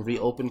File and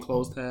reopen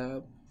close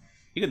tab.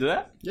 You can do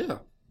that? Yeah.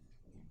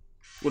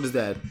 What is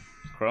that?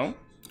 Chrome?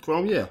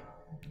 Chrome, yeah.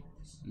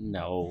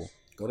 No.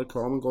 Go to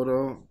Chrome and go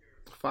to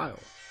File.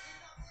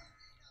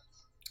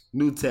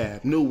 New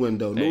tab, new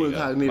window, new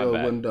incognito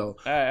window.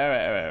 All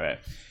right.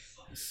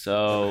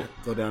 So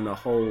go down the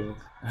whole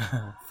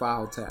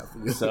File tab for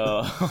you.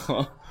 So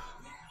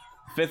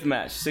fifth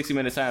match,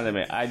 60-minute time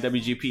limit,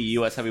 IWGP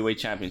US Heavyweight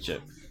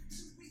Championship.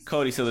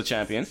 Cody's still the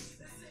champion,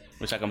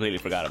 which I completely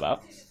forgot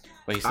about.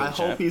 But he's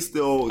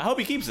still I hope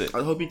he keeps it.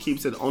 I hope he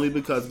keeps it only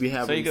because we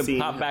haven't seen. So he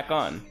can pop back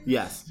on.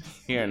 Yes.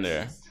 Here and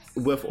there.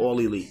 With All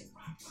Elite.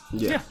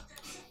 Yeah.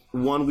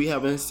 One, we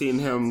haven't seen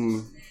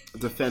him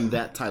defend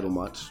that title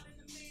much.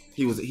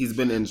 He's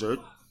been injured.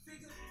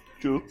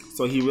 True.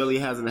 So he really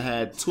hasn't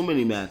had too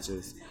many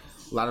matches.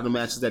 A lot of the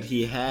matches that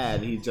he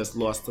had, he just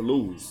lost to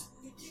lose.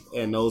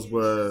 And those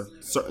were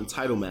certain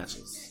title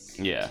matches.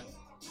 Yeah.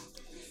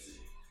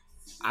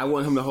 I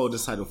want him to hold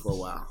this title for a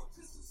while.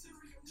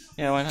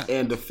 Yeah, why not?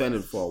 And defend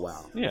it for a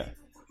while. Yeah.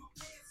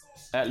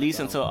 At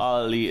least until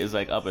All Elite is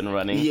like up and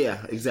running.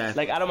 Yeah,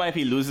 exactly. Like I don't mind if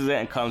he loses it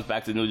and comes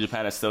back to New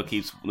Japan and still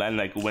keeps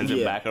like wins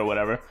it back or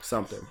whatever.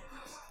 Something.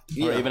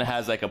 Or even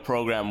has like a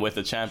program with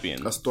the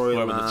champion. A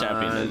storyline. Whoever the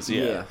champion is.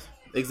 Yeah.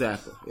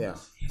 Exactly. Yeah.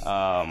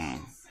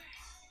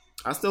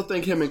 I still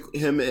think him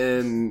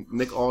and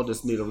Nick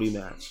Aldis need a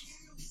rematch.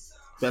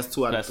 Best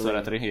 2 out of 3. Best 2 out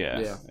of 3.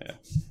 Yeah.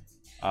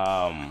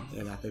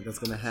 And I think that's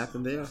gonna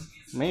happen there.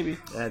 Maybe.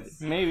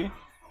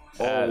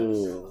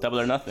 Oh,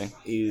 Double or Nothing.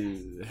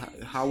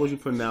 How would you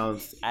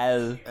pronounce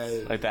L?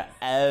 Like that.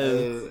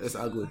 L. It's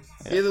ugly.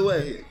 Yeah. Either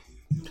way.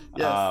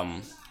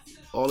 Yes.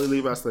 All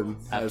Elite Wrestling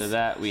after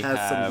that we have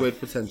some great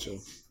potential.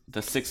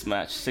 The 6th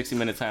match,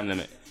 60-minute time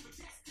limit.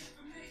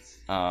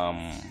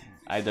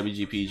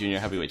 IWGP Junior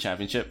Heavyweight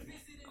Championship.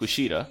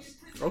 Kushida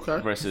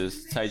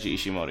versus Taiji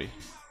Ishimori.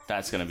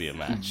 That's gonna be a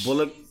match.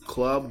 Bullet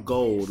Club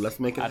Gold. Let's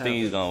make it happen. I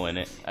think he's gonna win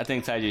it. I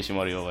think Taiji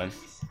Ishimori will win.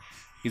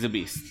 He's a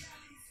beast.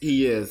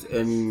 He is.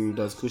 And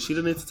does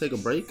Kushida need to take a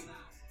break?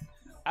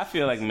 I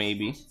feel like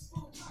maybe.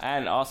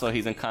 And also,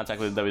 he's in contact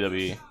with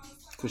WWE.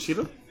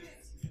 Kushida?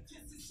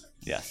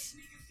 Yes.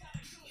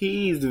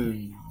 He's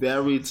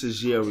very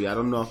Tajiri. I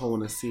don't know if I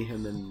want to see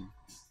him in...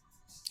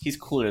 He's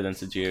cooler than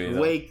Tajiri,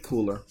 though. Way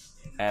cooler.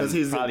 And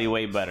he's probably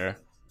way better.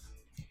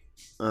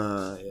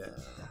 Yeah.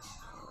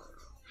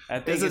 I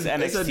think it's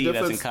NXT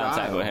that's in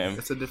contact with him.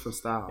 It's a different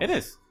style. It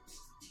is.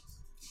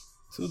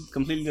 Two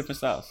completely different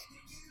styles.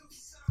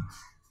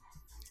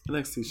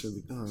 NXT should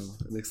be...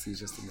 NXT is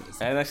just amazing.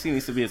 NXT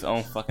needs to be its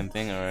own fucking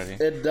thing already.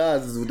 It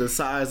does. With the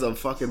size of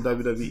fucking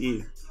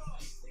WWE.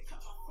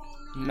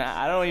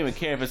 Nah, I don't even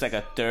care if it's like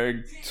a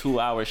third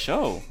 2-hour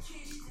show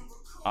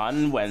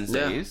on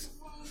Wednesdays.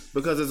 Yeah.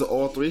 Because it's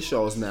all 3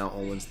 shows now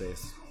on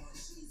Wednesdays.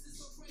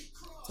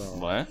 So,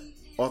 what?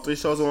 All 3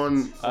 shows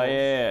on. Oh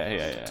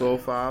yeah.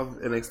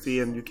 205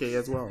 NXT and UK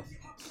as well.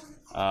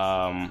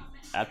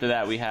 After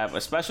that, we have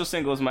a special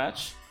singles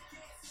match,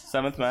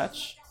 7th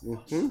match.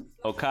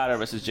 Okada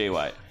versus Jay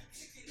White.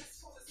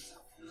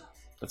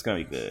 That's gonna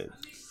be good.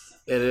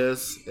 It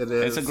is.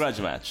 It's a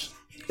grudge match.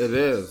 It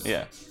is.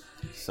 Yeah.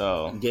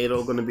 So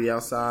Gato gonna be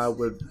outside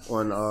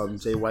on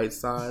Jay White's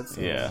side.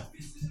 So yeah.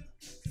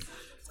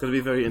 It's gonna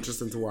be very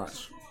interesting to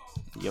watch.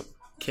 Yep.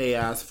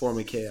 Chaos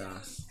forming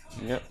chaos.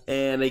 Yep.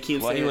 And they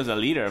keep saying he was a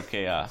leader of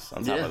chaos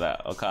on top of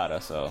that,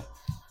 Okada. So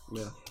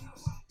yeah.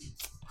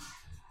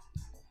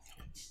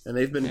 And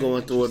they've been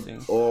going through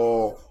it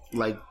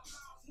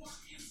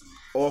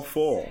all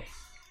fall.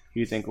 Who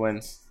you think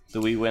wins?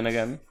 Do we win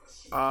again?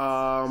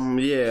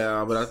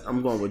 Yeah, but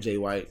I'm going with Jay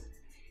White.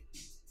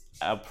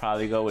 I'll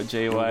probably go with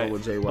Jay White.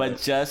 But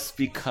just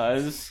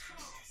because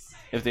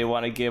if they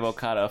want to give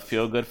Okada a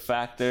feel-good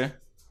factor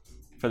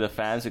for the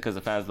fans, because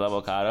the fans love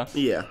Okada,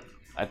 yeah,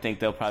 I think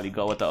they'll probably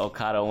go with the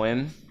Okada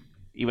win.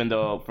 Even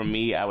though, for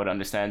me, I would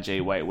understand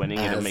Jay White winning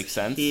and it makes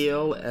sense. As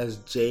heel as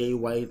Jay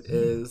White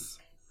is,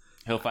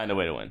 he'll find a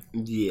way to win.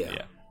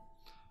 Yeah.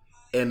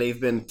 And they've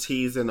been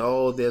teasing,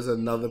 there's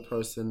another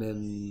person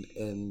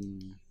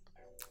in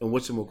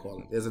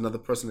whatchamacallit. There's another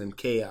person in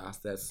Chaos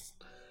that's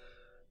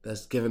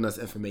giving us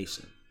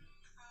information.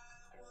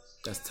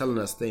 That's telling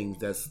us things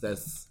that's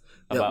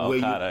about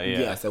Okada,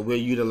 yes, that we're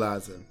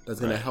utilizing. That's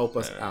gonna help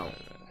us out.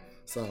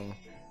 So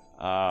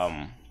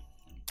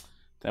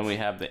then we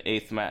have the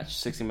 8th match,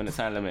 60-minute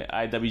time limit,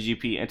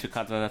 IWGP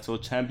Intercontinental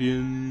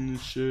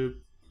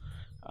Championship.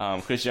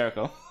 Chris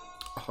Jericho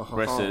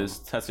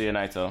versus Tetsuya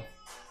Naito.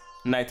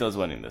 Naito's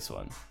winning this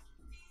one.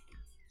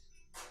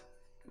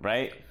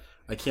 Right?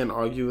 I can't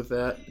argue with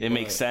that. It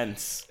makes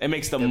sense. It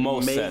makes the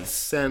most sense. It makes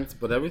sense,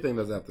 but everything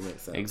doesn't have to make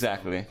sense.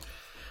 Exactly.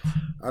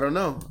 I don't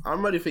know.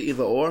 I'm ready for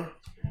either or.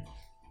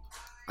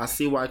 I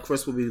see why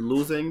Chris will be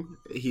losing.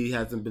 He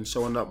hasn't been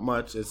showing up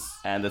much.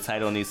 And the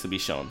title needs to be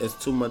shown. It's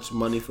too much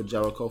money for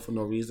Jericho for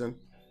no reason.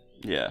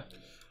 Yeah.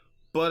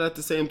 But at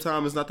the same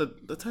time, it's not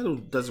the title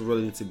doesn't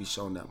really need to be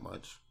shown that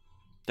much.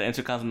 The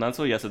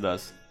Intercontinental? Yes, it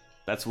does.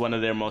 That's one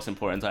of their most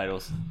important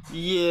titles.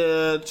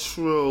 Yeah,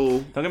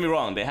 true. Don't get me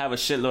wrong. They have a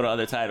shitload of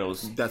other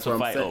titles to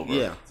fight over.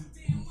 Yeah.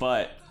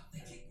 But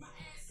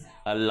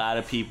a lot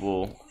of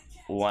people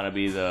want to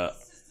be the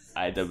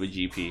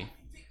IWGP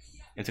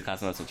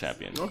Intercontinental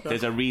Champion. Okay.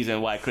 There's a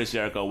reason why Chris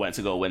Jericho went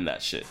to go win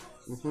that shit.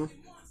 You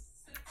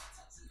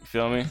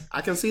feel me?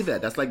 I can see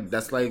that.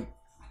 That's like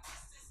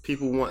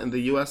people wanting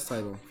the U.S.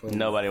 title.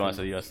 Nobody wants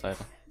the U.S.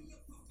 title.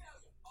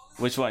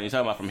 Which one? You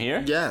talking about from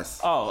here?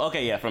 Yes. Oh,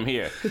 okay, yeah, from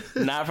here.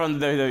 Not from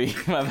the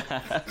WWE. My bad.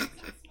 I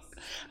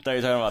thought you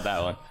were talking about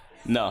that one.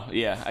 No,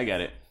 yeah, I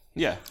get it.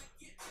 Yeah.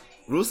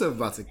 Rusev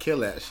about to kill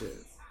that shit.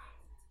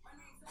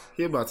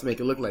 He about to make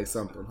it look like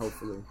something,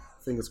 hopefully.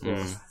 Fingers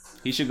crossed.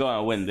 He should go out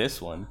and win this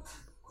one.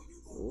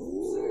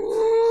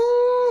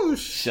 Ooh,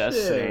 shit.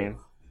 Just saying.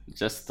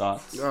 Just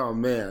thoughts. Oh,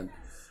 man.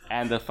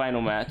 And the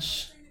final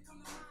match,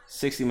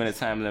 60-minute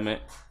time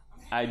limit,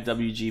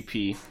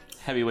 IWGP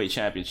Heavyweight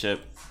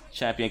Championship.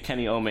 Champion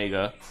Kenny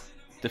Omega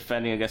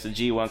defending against the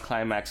G1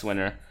 Climax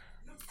winner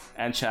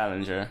and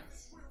challenger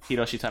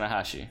Hiroshi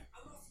Tanahashi.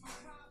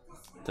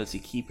 Does he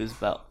keep his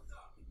belt?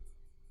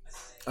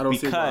 I don't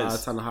see why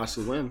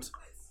Tanahashi wins.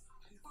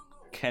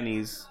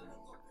 Kenny's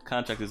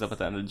contract is up at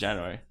the end of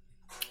January.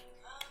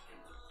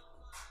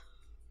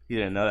 You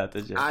didn't know that,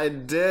 did you? I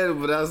did,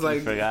 but I was like...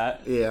 You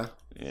forgot? Yeah.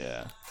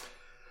 Yeah.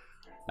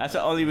 That's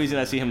the only reason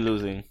I see him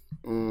losing.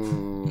 I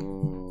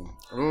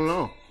don't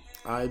know.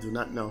 I do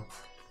not know.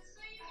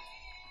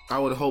 I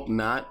would hope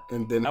not,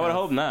 and then I would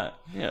hope not.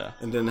 Yeah,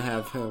 and then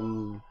have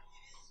him.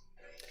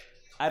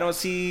 I don't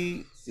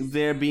see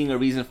there being a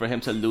reason for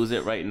him to lose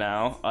it right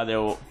now,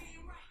 other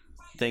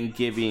than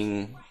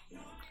giving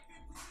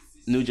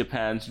New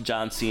Japan's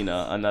John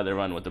Cena another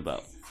run with the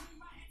belt.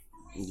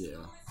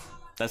 Yeah,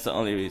 that's the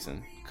only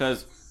reason.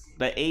 Because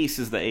the ace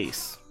is the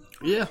ace.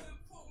 Yeah.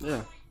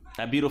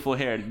 That beautiful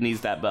hair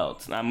needs that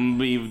belt. I'm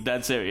being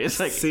dead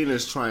serious. Like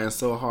Cena's trying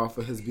so hard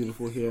for his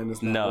beautiful hair, and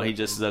it's not working. He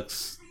just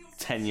looks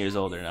 10 years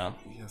older now.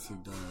 Yes, he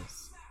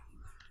does.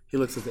 He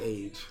looks at the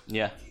age.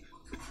 Yeah.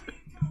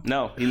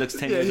 No, he looks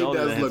 10 years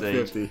older than his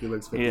age. He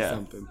looks 50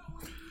 something.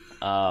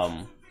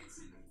 I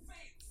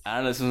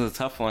don't know. This one's a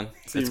tough one.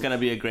 It's gonna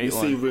be a great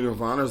one. You see, Ring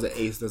of Honor's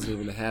the ace doesn't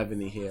even have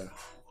any hair.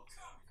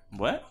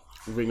 What?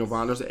 Ring of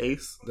Honor's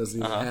ace doesn't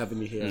even have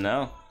any hair.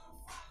 No.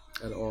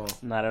 At all.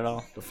 Not at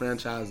all. The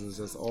franchise is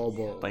just all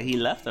bald. But he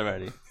left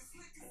already.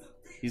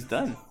 He's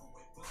done.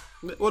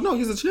 Well, no,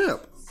 he's a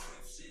champ.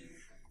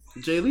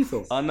 Jay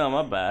Lethal. Oh no,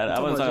 my bad. I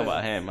wasn't talking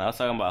about him. I was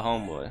talking about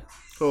Homeboy.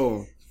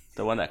 Who?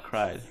 The one that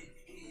cried.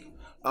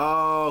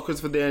 Oh,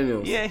 Christopher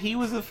Daniels. Yeah, he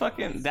was a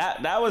fucking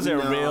that was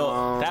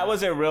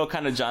a real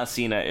kind of John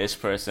Cena-ish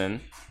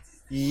person.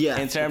 Yes.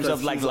 In terms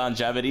of like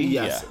longevity.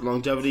 Yes,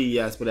 longevity.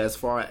 Yes, but as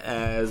far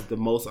as the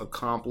most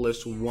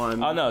accomplished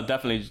one. Oh no,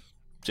 definitely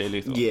Jay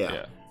Lethal.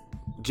 Yeah.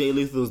 Jay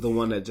Lethal was the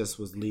one that just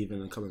was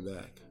leaving and coming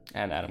back.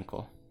 And Adam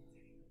Cole.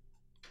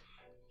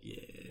 Yeah.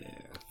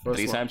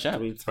 Three-time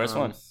champ. First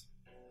one.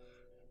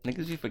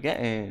 Niggas, you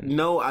forgetting.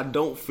 No, I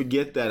don't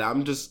forget that.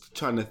 I'm just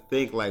trying to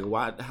think, like,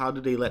 why? How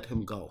did they let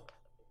him go?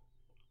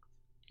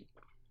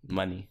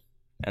 Money.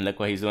 And look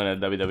what he's doing at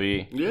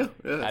WWE. Yeah.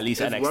 At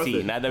least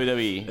NXT, not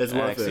WWE. It's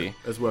worth NXT. it.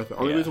 It's worth it.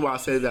 Only reason why I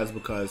say that is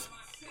because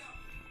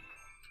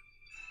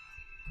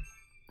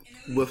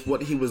with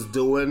what he was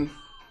doing,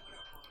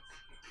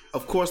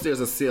 of course there's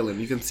a ceiling.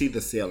 You can see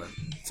the ceiling.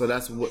 So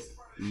that's what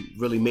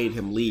really made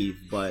him leave.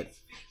 But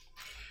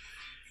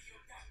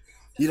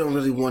you don't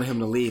really want him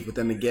to leave. But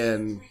then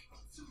again,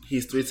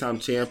 he's 3-time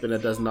champ and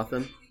it does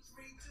nothing.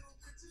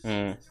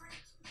 It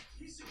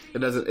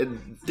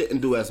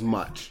didn't do as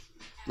much.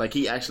 Like,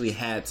 he actually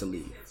had to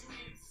leave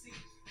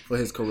for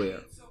his career.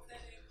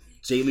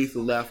 Jay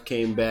Lethal left,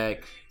 came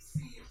back,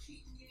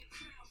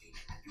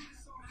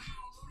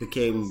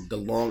 became the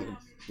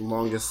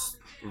longest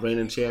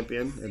reigning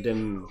champion, and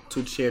then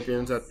two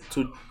titles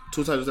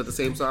at the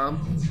same time.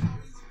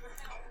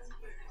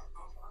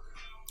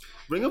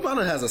 Ring of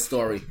Honor has a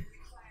story.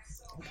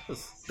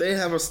 They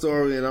have a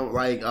story, and I'm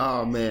like,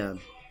 oh man.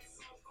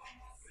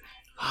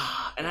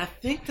 And I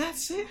think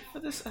that's it for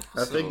this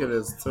episode. I think it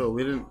is too.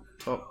 We didn't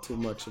talk too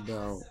much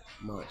about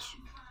much.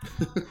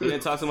 We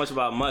didn't talk so much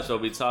about much, but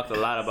we talked a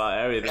lot about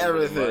everything.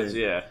 Everything.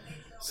 Yeah.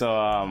 So,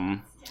 I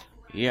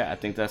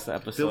think that's the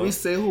episode. Did we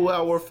say who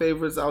our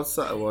favorites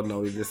outside? Well, no,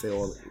 we just say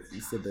all.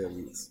 We said the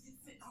elites.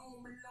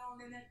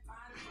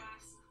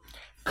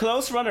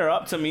 Close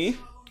runner-up to me.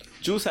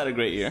 Juice had a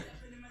great year.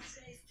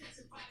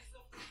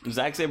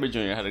 Zack Sabre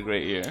Jr. had a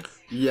great year.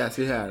 Yes,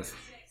 he has.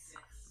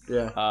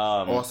 Yeah.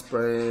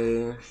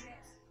 Ospreay,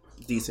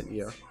 decent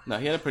year. No,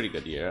 he had a pretty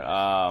good year.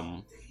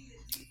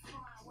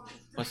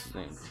 What's his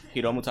name?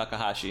 Hiromu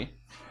Takahashi.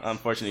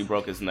 Unfortunately,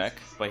 broke his neck,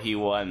 but he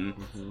won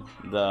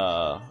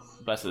the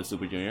Best of the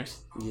Super Juniors.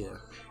 Yeah.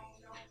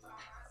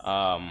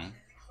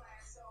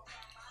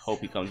 Hope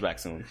he comes back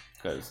soon,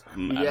 because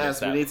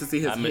yes, we need to see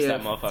his hair. I miss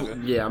that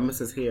motherfucker. Yeah, I miss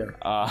his hair.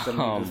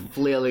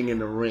 Flailing in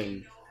the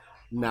ring.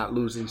 Not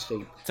losing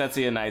shape.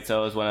 Tetsuya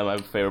Naito is one of my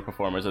favorite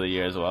performers of the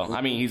year as well.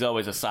 I mean, he's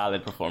always a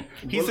solid performer.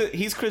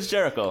 He's Chris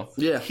Jericho.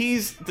 Yeah.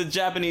 He's the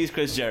Japanese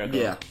Chris Jericho.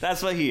 Yeah.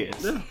 That's what he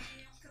is. Yeah.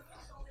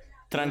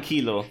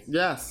 Tranquilo.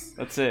 Yes.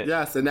 That's it.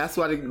 Yes, and that's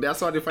why they fight.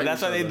 And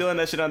that's why they're doing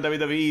that shit on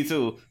WWE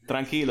too.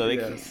 Tranquilo. They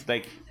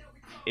like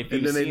if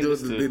and then they do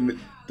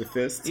the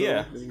fist. Too.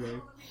 Yeah.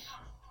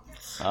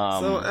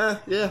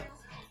 Yeah.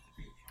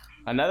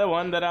 Another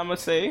one that I'm gonna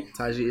say,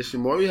 Taiji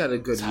Ishimori had a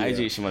good year.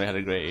 Taiji Ishimori had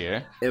a great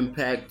year.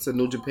 Impact to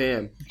New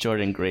Japan.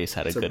 Jordan Grace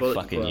had a good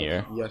fucking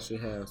year. Yes, she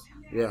has.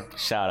 Yeah.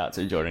 Shout out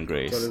to Jordan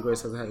Grace. Jordan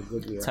Grace has had a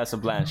good year. Tessa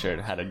Blanchard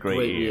had a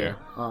great year.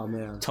 Oh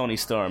man. Tony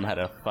Storm had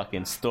a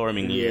fucking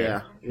storming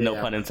year. Yeah. No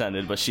pun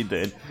intended, but she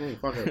did.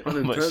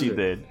 But she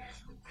did.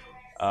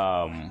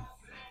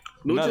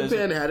 New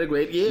Japan had a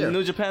great year.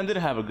 New Japan did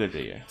have a good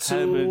year.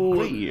 Had a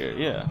great year.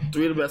 Yeah.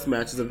 3 of the best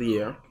matches of the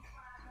year.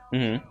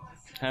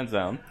 Hands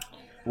down.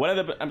 One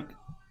of the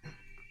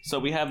so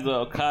we have the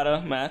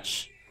Okada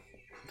match,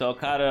 the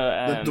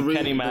Okada and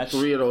Kenny match. The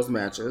 3 of those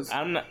matches.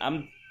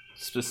 I'm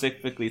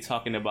specifically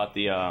talking about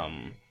the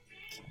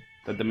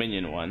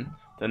Dominion one.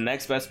 The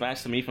next best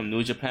match to me from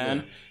New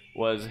Japan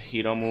was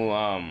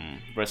Hiromu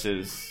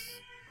versus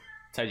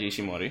Taiji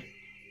Ishimori.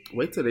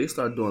 Wait till they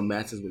start doing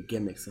matches with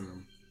gimmicks in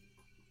them.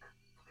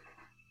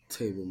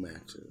 Table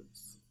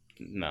matches.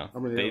 No,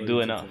 they do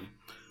enough.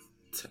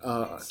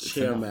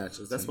 Chair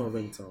matches. That's my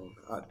ringtone.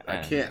 I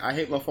can't. I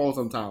hate my phone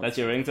sometimes. That's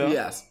your ringtone?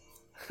 Yes.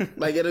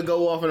 Like it'll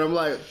go off and I'm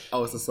like,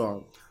 oh, it's a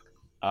song.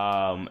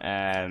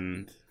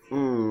 And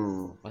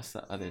what's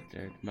the other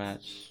third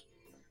match?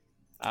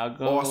 I'll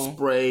go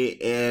Ospreay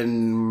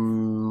and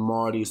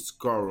Marty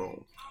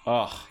Scurll.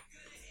 Oh,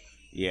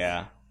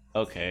 yeah.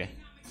 Okay,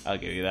 I'll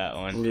give you that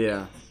one.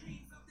 Yeah.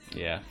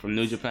 Yeah, from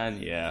New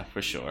Japan. Yeah,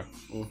 for sure.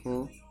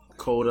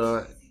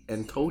 Kota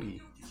and Cody.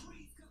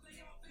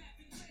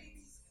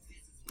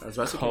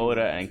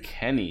 Kota and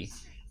Kenny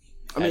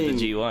at the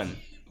G1.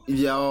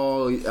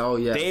 Oh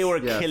yeah. They were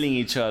killing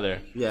each other.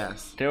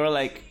 Yes. They were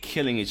like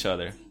killing each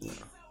other. Yeah.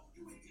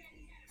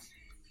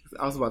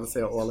 I was about to say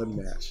an all-in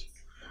match.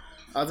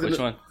 Which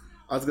one?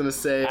 I was gonna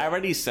say. I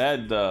already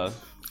said the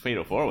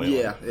Fatal 4-Way.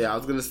 Yeah. I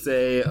was gonna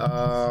say.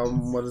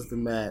 What is the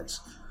match?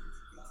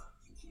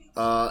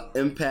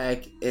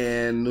 Impact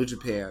and New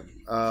Japan.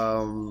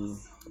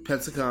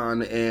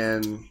 Pentagon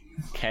and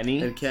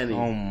Kenny.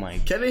 Oh my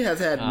god. Kenny has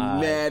had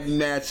mad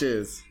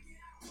matches.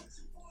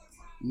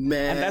 And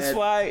that's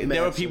why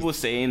there were people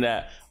saying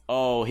that,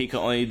 oh, he can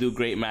only do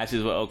great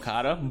matches with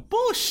Okada.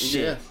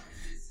 Bullshit. Yeah.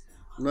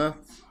 No.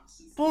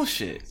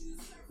 Bullshit.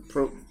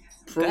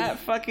 That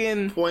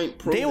fucking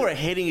they were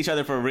hitting each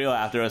other for real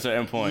after a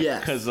certain point. Yeah.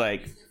 Because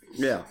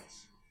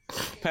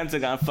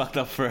Pentagon fucked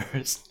up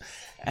first.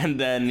 And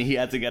then he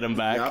had to get him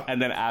back. Yep. And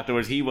then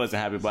afterwards, he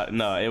wasn't happy. But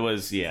no, it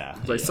was,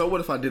 so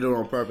what if I did it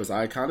on purpose?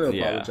 I kind of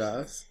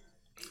apologize.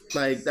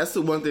 Like, that's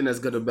the one thing that's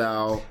good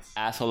about...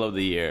 Asshole of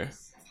the Year,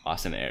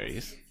 Austin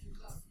Aries.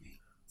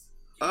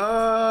 In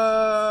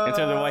terms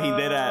of what he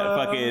did at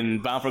fucking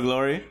Bound for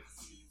Glory?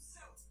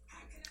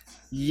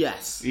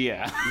 Yes.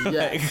 Yeah.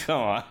 Yes. Like,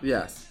 come on.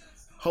 Yes.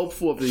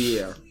 Hopeful of the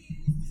year.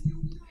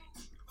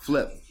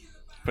 Flip.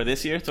 For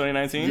this year,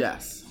 2019?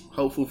 Yes.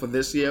 Hopeful for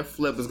this year,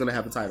 Flip is going to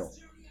have a title.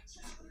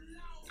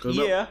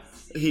 Yeah.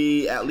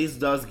 He at least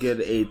does get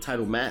a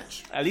title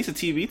match. At least a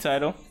TV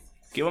title.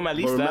 Give him at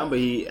least remember,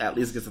 he at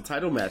least gets a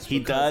title match. He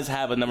does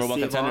have a number one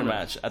contender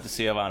match at the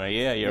Sea of Honor.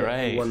 Yeah, you're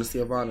right. He won the Sea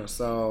of Honor.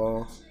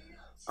 So,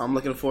 I'm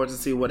looking forward to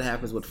see what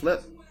happens with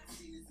Flip.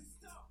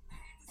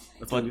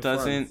 But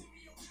doesn't...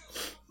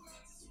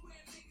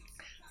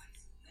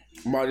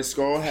 Marty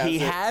Scurll has... He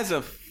has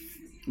a...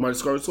 Marty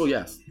Scurll too,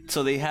 yes.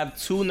 So they have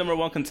 2 number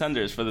one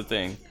contenders for the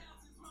thing.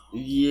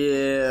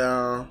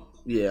 Yeah.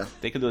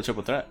 They could do a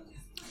triple threat.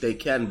 They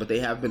can, but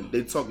they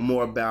talk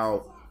more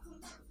about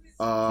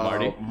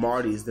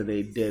Marty's than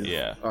they did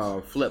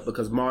Flip,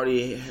 because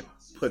Marty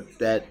put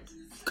that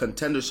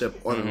contendership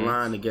on the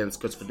line against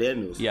Christopher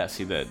Daniels. Yes,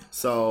 he did.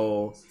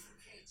 So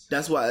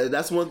that's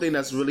one thing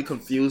that's really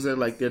confusing.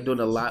 Like, they're doing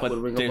a lot with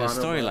Ring of Honor. There's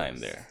a storyline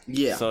there.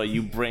 Yeah. So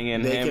you bring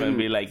in him and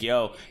be like,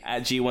 yo,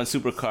 at G1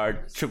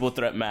 Supercard, triple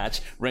threat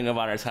match, Ring of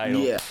Honor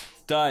title. Yeah.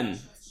 Done.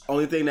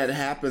 Only thing that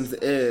happens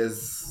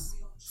is,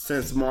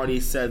 since Marty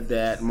said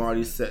that in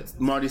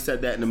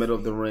the middle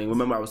of the ring.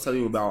 Remember, I was telling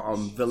you about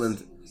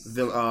Villains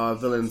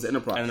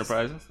Enterprise.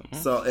 Enterprises. Mm-hmm.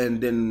 So, and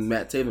then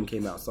Matt Taven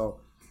came out. So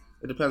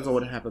it depends on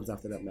what happens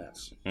after that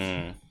match.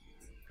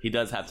 He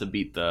does have to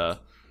beat the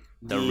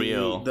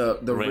real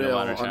Ring of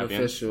Honor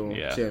unofficial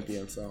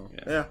champion. So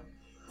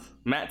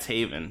Matt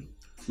Taven.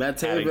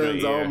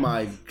 Oh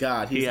my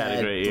god, he had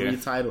a great year.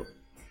 3 titles.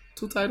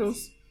 2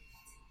 titles.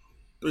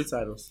 3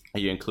 titles. Are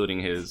you including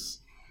his?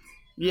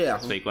 Yeah.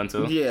 Fake one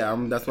too? Yeah,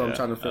 that's what I'm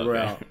trying to figure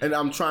out. And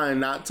I'm trying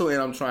not to,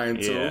 and I'm trying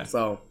to. Yeah.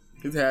 So,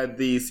 he's had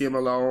the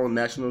CMLL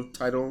national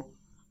title.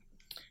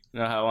 You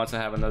know how I want to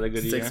have another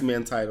good year?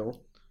 6-man title.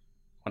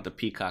 I want the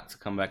Peacock to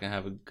come back and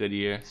have a good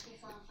year.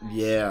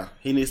 Yeah.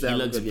 He needs to have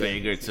a good year.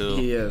 He looks bigger too.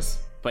 He is.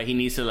 But he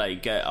needs to,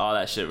 like, get all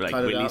that shit, like,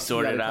 really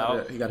sorted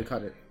out. He got to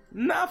cut it.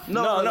 No,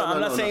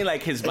 I'm not saying,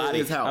 like, his body.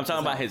 His health, I'm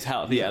talking about his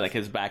health. Yeah, like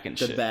his back and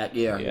shit. The back,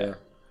 yeah.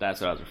 That's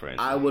what I was referring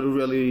to. I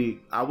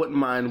wouldn't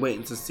mind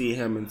waiting to see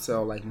him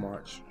until, like,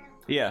 March.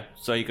 Yeah,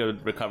 so he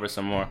could recover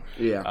some more.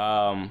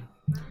 Yeah.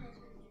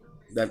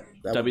 That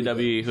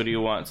WWE, who do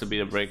you want to be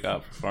the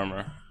breakout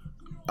performer?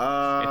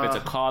 If it's a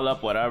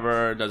call-up,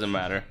 whatever, doesn't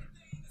matter.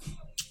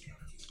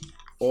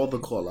 All the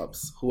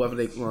call-ups. Whoever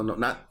they... Well, no,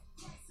 not...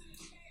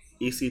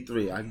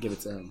 EC3, I'd give it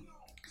to him.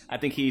 I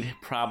think he'd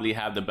probably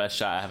have the best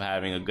shot of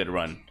having a good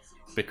run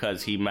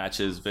because he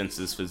matches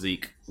Vince's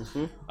physique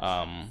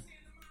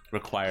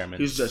requirements.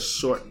 He's just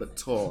short but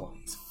tall.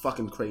 It's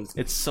fucking crazy.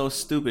 It's so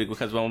stupid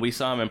because when we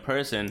saw him in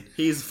person,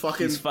 he's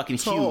fucking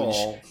tall.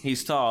 Huge.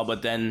 He's tall,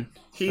 but then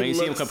when you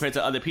see him compared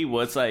to other people,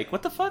 it's like,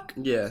 what the fuck?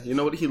 Yeah, you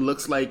know what he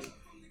looks like?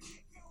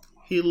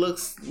 He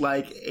looks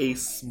like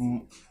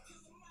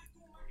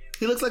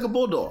a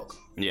bulldog.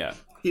 Yeah.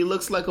 He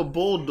looks like a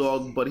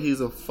bulldog, but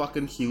he's a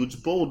fucking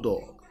huge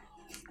bulldog.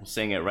 I'm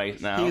saying it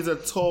right now. He's a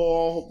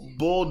tall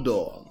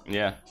bulldog.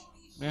 Yeah.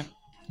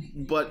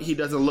 But he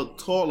doesn't look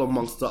tall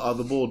amongst the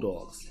other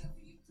bulldogs.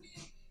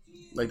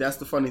 Like, that's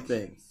the funny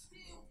thing.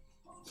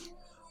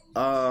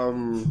 Out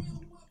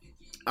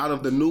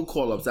of the new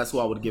call-ups, that's who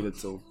I would give it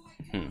to.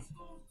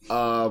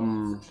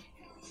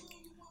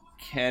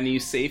 Can you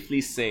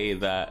safely say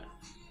that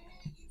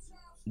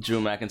Drew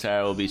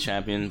McIntyre will be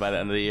champion by the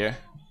end of the year?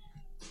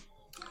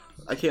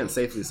 I can't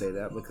safely say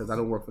that because I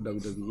don't work for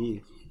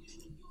WWE.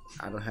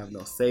 I don't have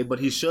no say, but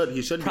he should.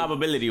 He should.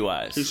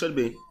 Probability-wise, he should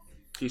be.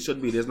 He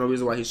should be. There's no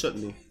reason why he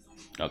shouldn't be.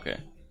 Okay.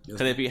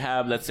 Because if you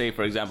have, let's say,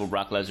 for example,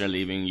 Brock Lesnar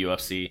leaving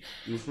UFC,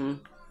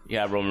 you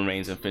have Roman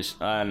Reigns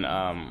and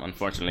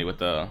unfortunately with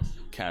the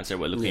cancer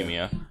with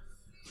leukemia,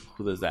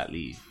 who does that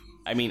leave?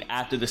 I mean,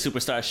 after the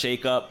superstar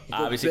shakeup,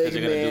 obviously because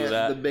you're going to do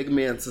that. The big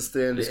man to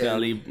stand in. He's going to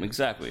leave,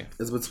 exactly.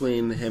 It's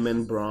between him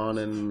and Braun,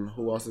 and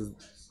who else is...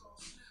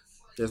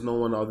 There's no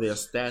one of their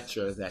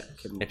stature that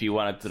can... If you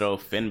want to throw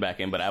Finn back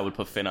in, but I would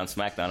put Finn on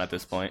SmackDown at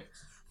this point,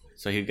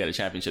 so he'd get a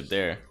championship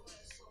there.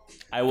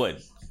 I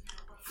would.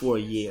 For a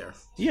year.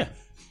 Yeah.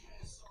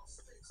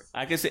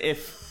 I guess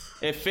if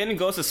Finn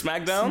goes to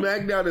SmackDown...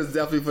 SmackDown is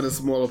definitely for the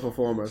smaller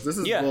performers. This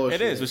is bullshit.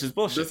 Yeah, it is, which is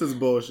bullshit. This is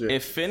bullshit.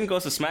 If Finn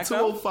goes to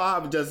SmackDown...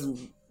 205 just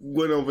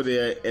went over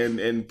there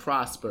and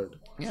prospered.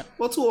 Yeah.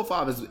 Well,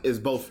 205 is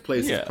both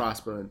places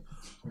prospering,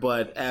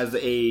 but as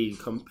a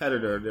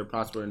competitor, they're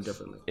prospering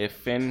differently. If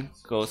Finn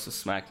goes to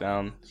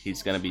SmackDown,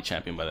 he's gonna be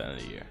champion by the end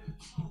of the year.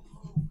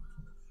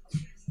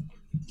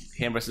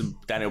 Him versus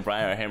Daniel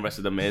Bryan or him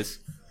versus The Miz.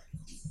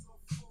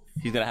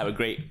 He's gonna have a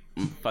great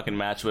fucking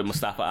match with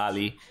Mustafa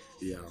Ali.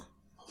 Yeah.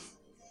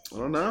 I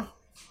don't know.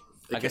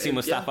 I can see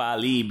Mustafa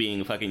Ali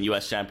being fucking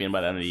US champion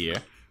by the end of the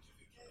year.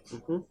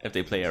 Mm-hmm. If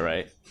they play it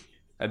right.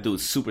 That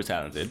dude's super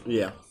talented.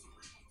 Yeah.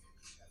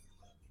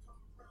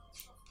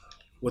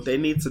 What they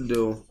need to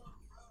do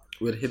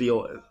with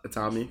Hideo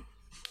Itami.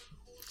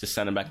 Just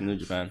send him back to New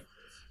Japan.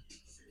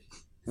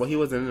 Well, he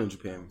wasn't in New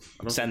Japan.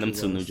 Send him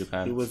to New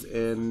Japan. He was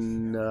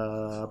in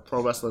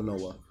Pro Wrestler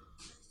Noah.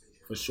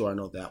 For sure, I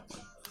know that one.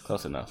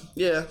 Close enough.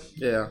 Yeah.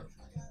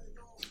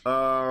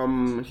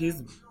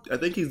 I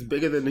think he's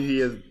bigger than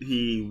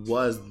he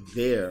was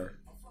there.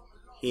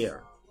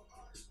 Here.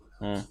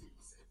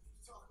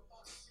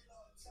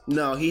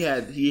 No, he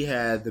had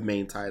the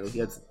main title. He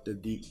had the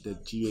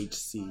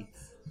GHC.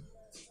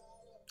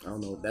 I don't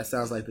know. That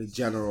sounds like the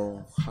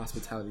General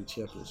Hospitality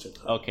Championship.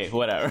 Okay,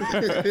 whatever.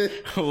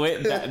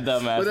 With that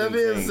dumbass. With that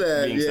being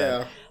said,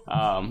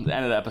 the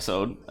end of the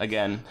episode.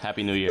 Again,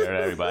 Happy New Year,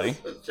 everybody.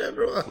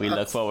 We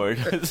look forward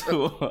to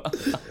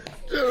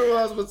General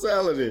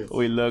Hospitality.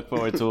 We look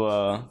forward to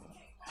a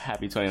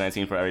happy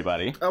 2019 for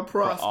everybody.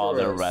 For all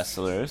the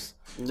wrestlers.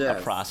 Yes.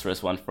 A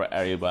prosperous one for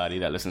everybody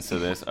that listens to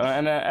this,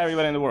 and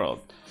everybody in the world.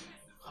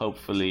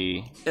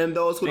 Hopefully. And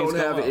those who don't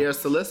have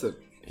ears to listen.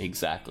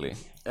 Exactly.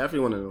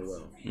 Everyone in the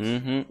world.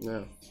 Mm-hmm.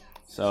 Yeah.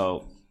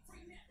 So,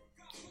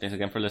 thanks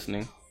again for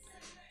listening.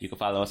 You can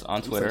follow us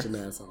on Twitter. Such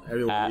an asshole.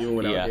 Everyone, even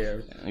without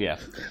hair. Yeah.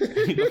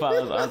 You can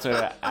follow us on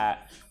Twitter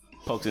at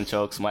Pokes and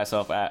Chokes.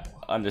 Myself at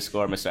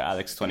 _Mr.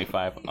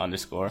 Alex25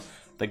 _.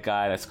 The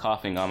guy that's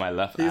coughing on my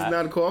left. He's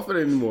not coughing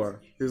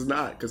anymore. He's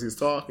not because he's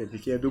talking. He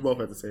can't do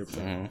both at the same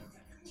time.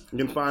 Mm-hmm.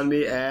 You can find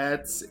me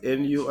at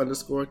NU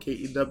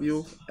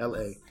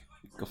 _KEWLA.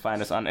 You can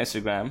find us on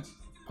Instagram,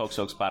 Pokes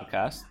Chokes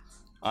Podcast.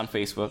 On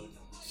Facebook,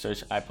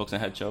 search iPokes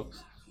and Head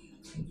Chokes.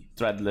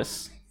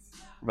 Threadless,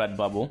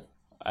 Redbubble,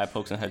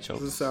 iPokes and Head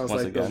Chokes. This sounds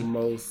like the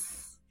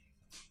most.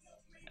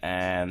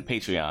 And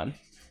Patreon.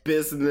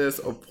 Business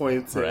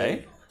appointed.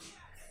 Right?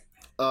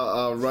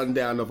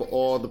 Rundown of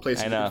all the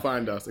places you can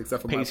find us,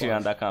 except for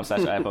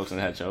Patreon.com/iPokes and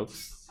Head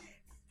Chokes.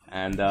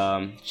 And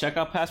check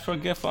out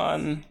Passport GIF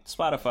on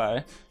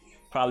Spotify.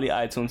 Probably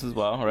iTunes as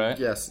well, right?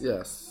 Yes.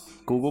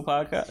 Google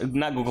Podcast?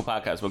 Not Google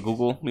Podcasts, but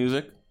Google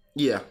Music?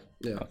 Yeah.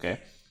 Okay.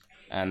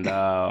 And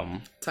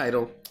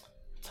Tidal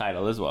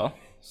as well.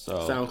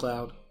 So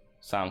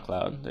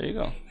SoundCloud. There you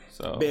go.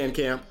 So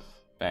Bandcamp.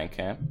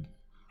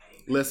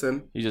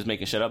 Listen. You just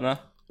making shit up now?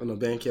 Oh, no,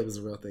 Bandcamp is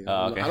a real thing.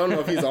 Okay. I don't know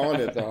if he's on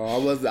it though. I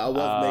was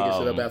making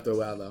shit up after a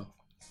while though.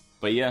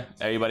 But yeah,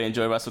 everybody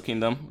enjoy Wrestle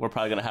Kingdom. We're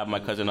probably gonna have my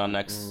cousin on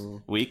next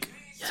week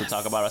to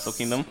talk about Wrestle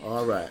Kingdom.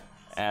 All right.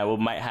 And we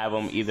might have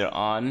him either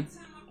on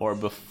or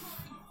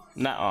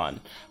not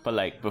on, but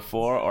like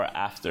before or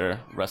after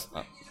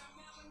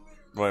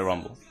Royal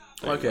Rumble.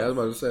 Okay, I was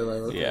about to say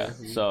like okay. Yeah,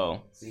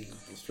 so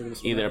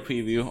either a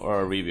preview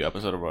or a review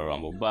episode of Royal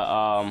Rumble.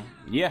 But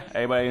yeah,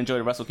 everybody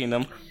enjoyed Wrestle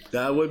Kingdom.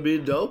 That would be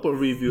dope, a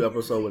review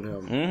episode with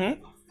him.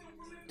 Mm-hmm.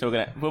 So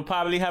we'll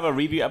probably have a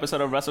review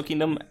episode of Wrestle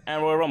Kingdom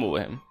and Royal Rumble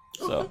with him.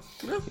 So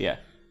yeah.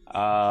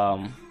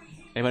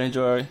 Everybody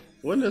enjoy.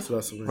 When is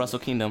Wrestle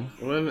Kingdom?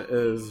 When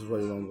is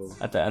Royal Rumble?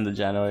 At the end of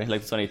January,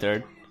 like the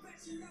 23rd.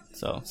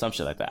 So some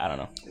shit like that. I don't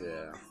know.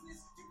 Yeah.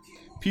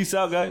 Peace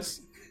out,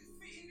 guys.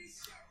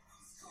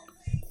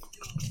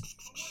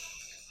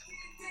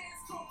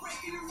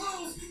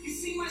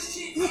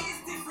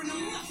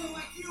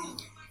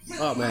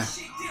 Oh man.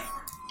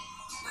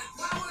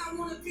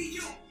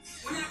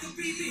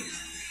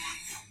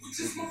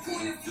 Just my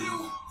point of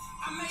view.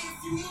 I made a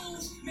few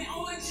moves, man.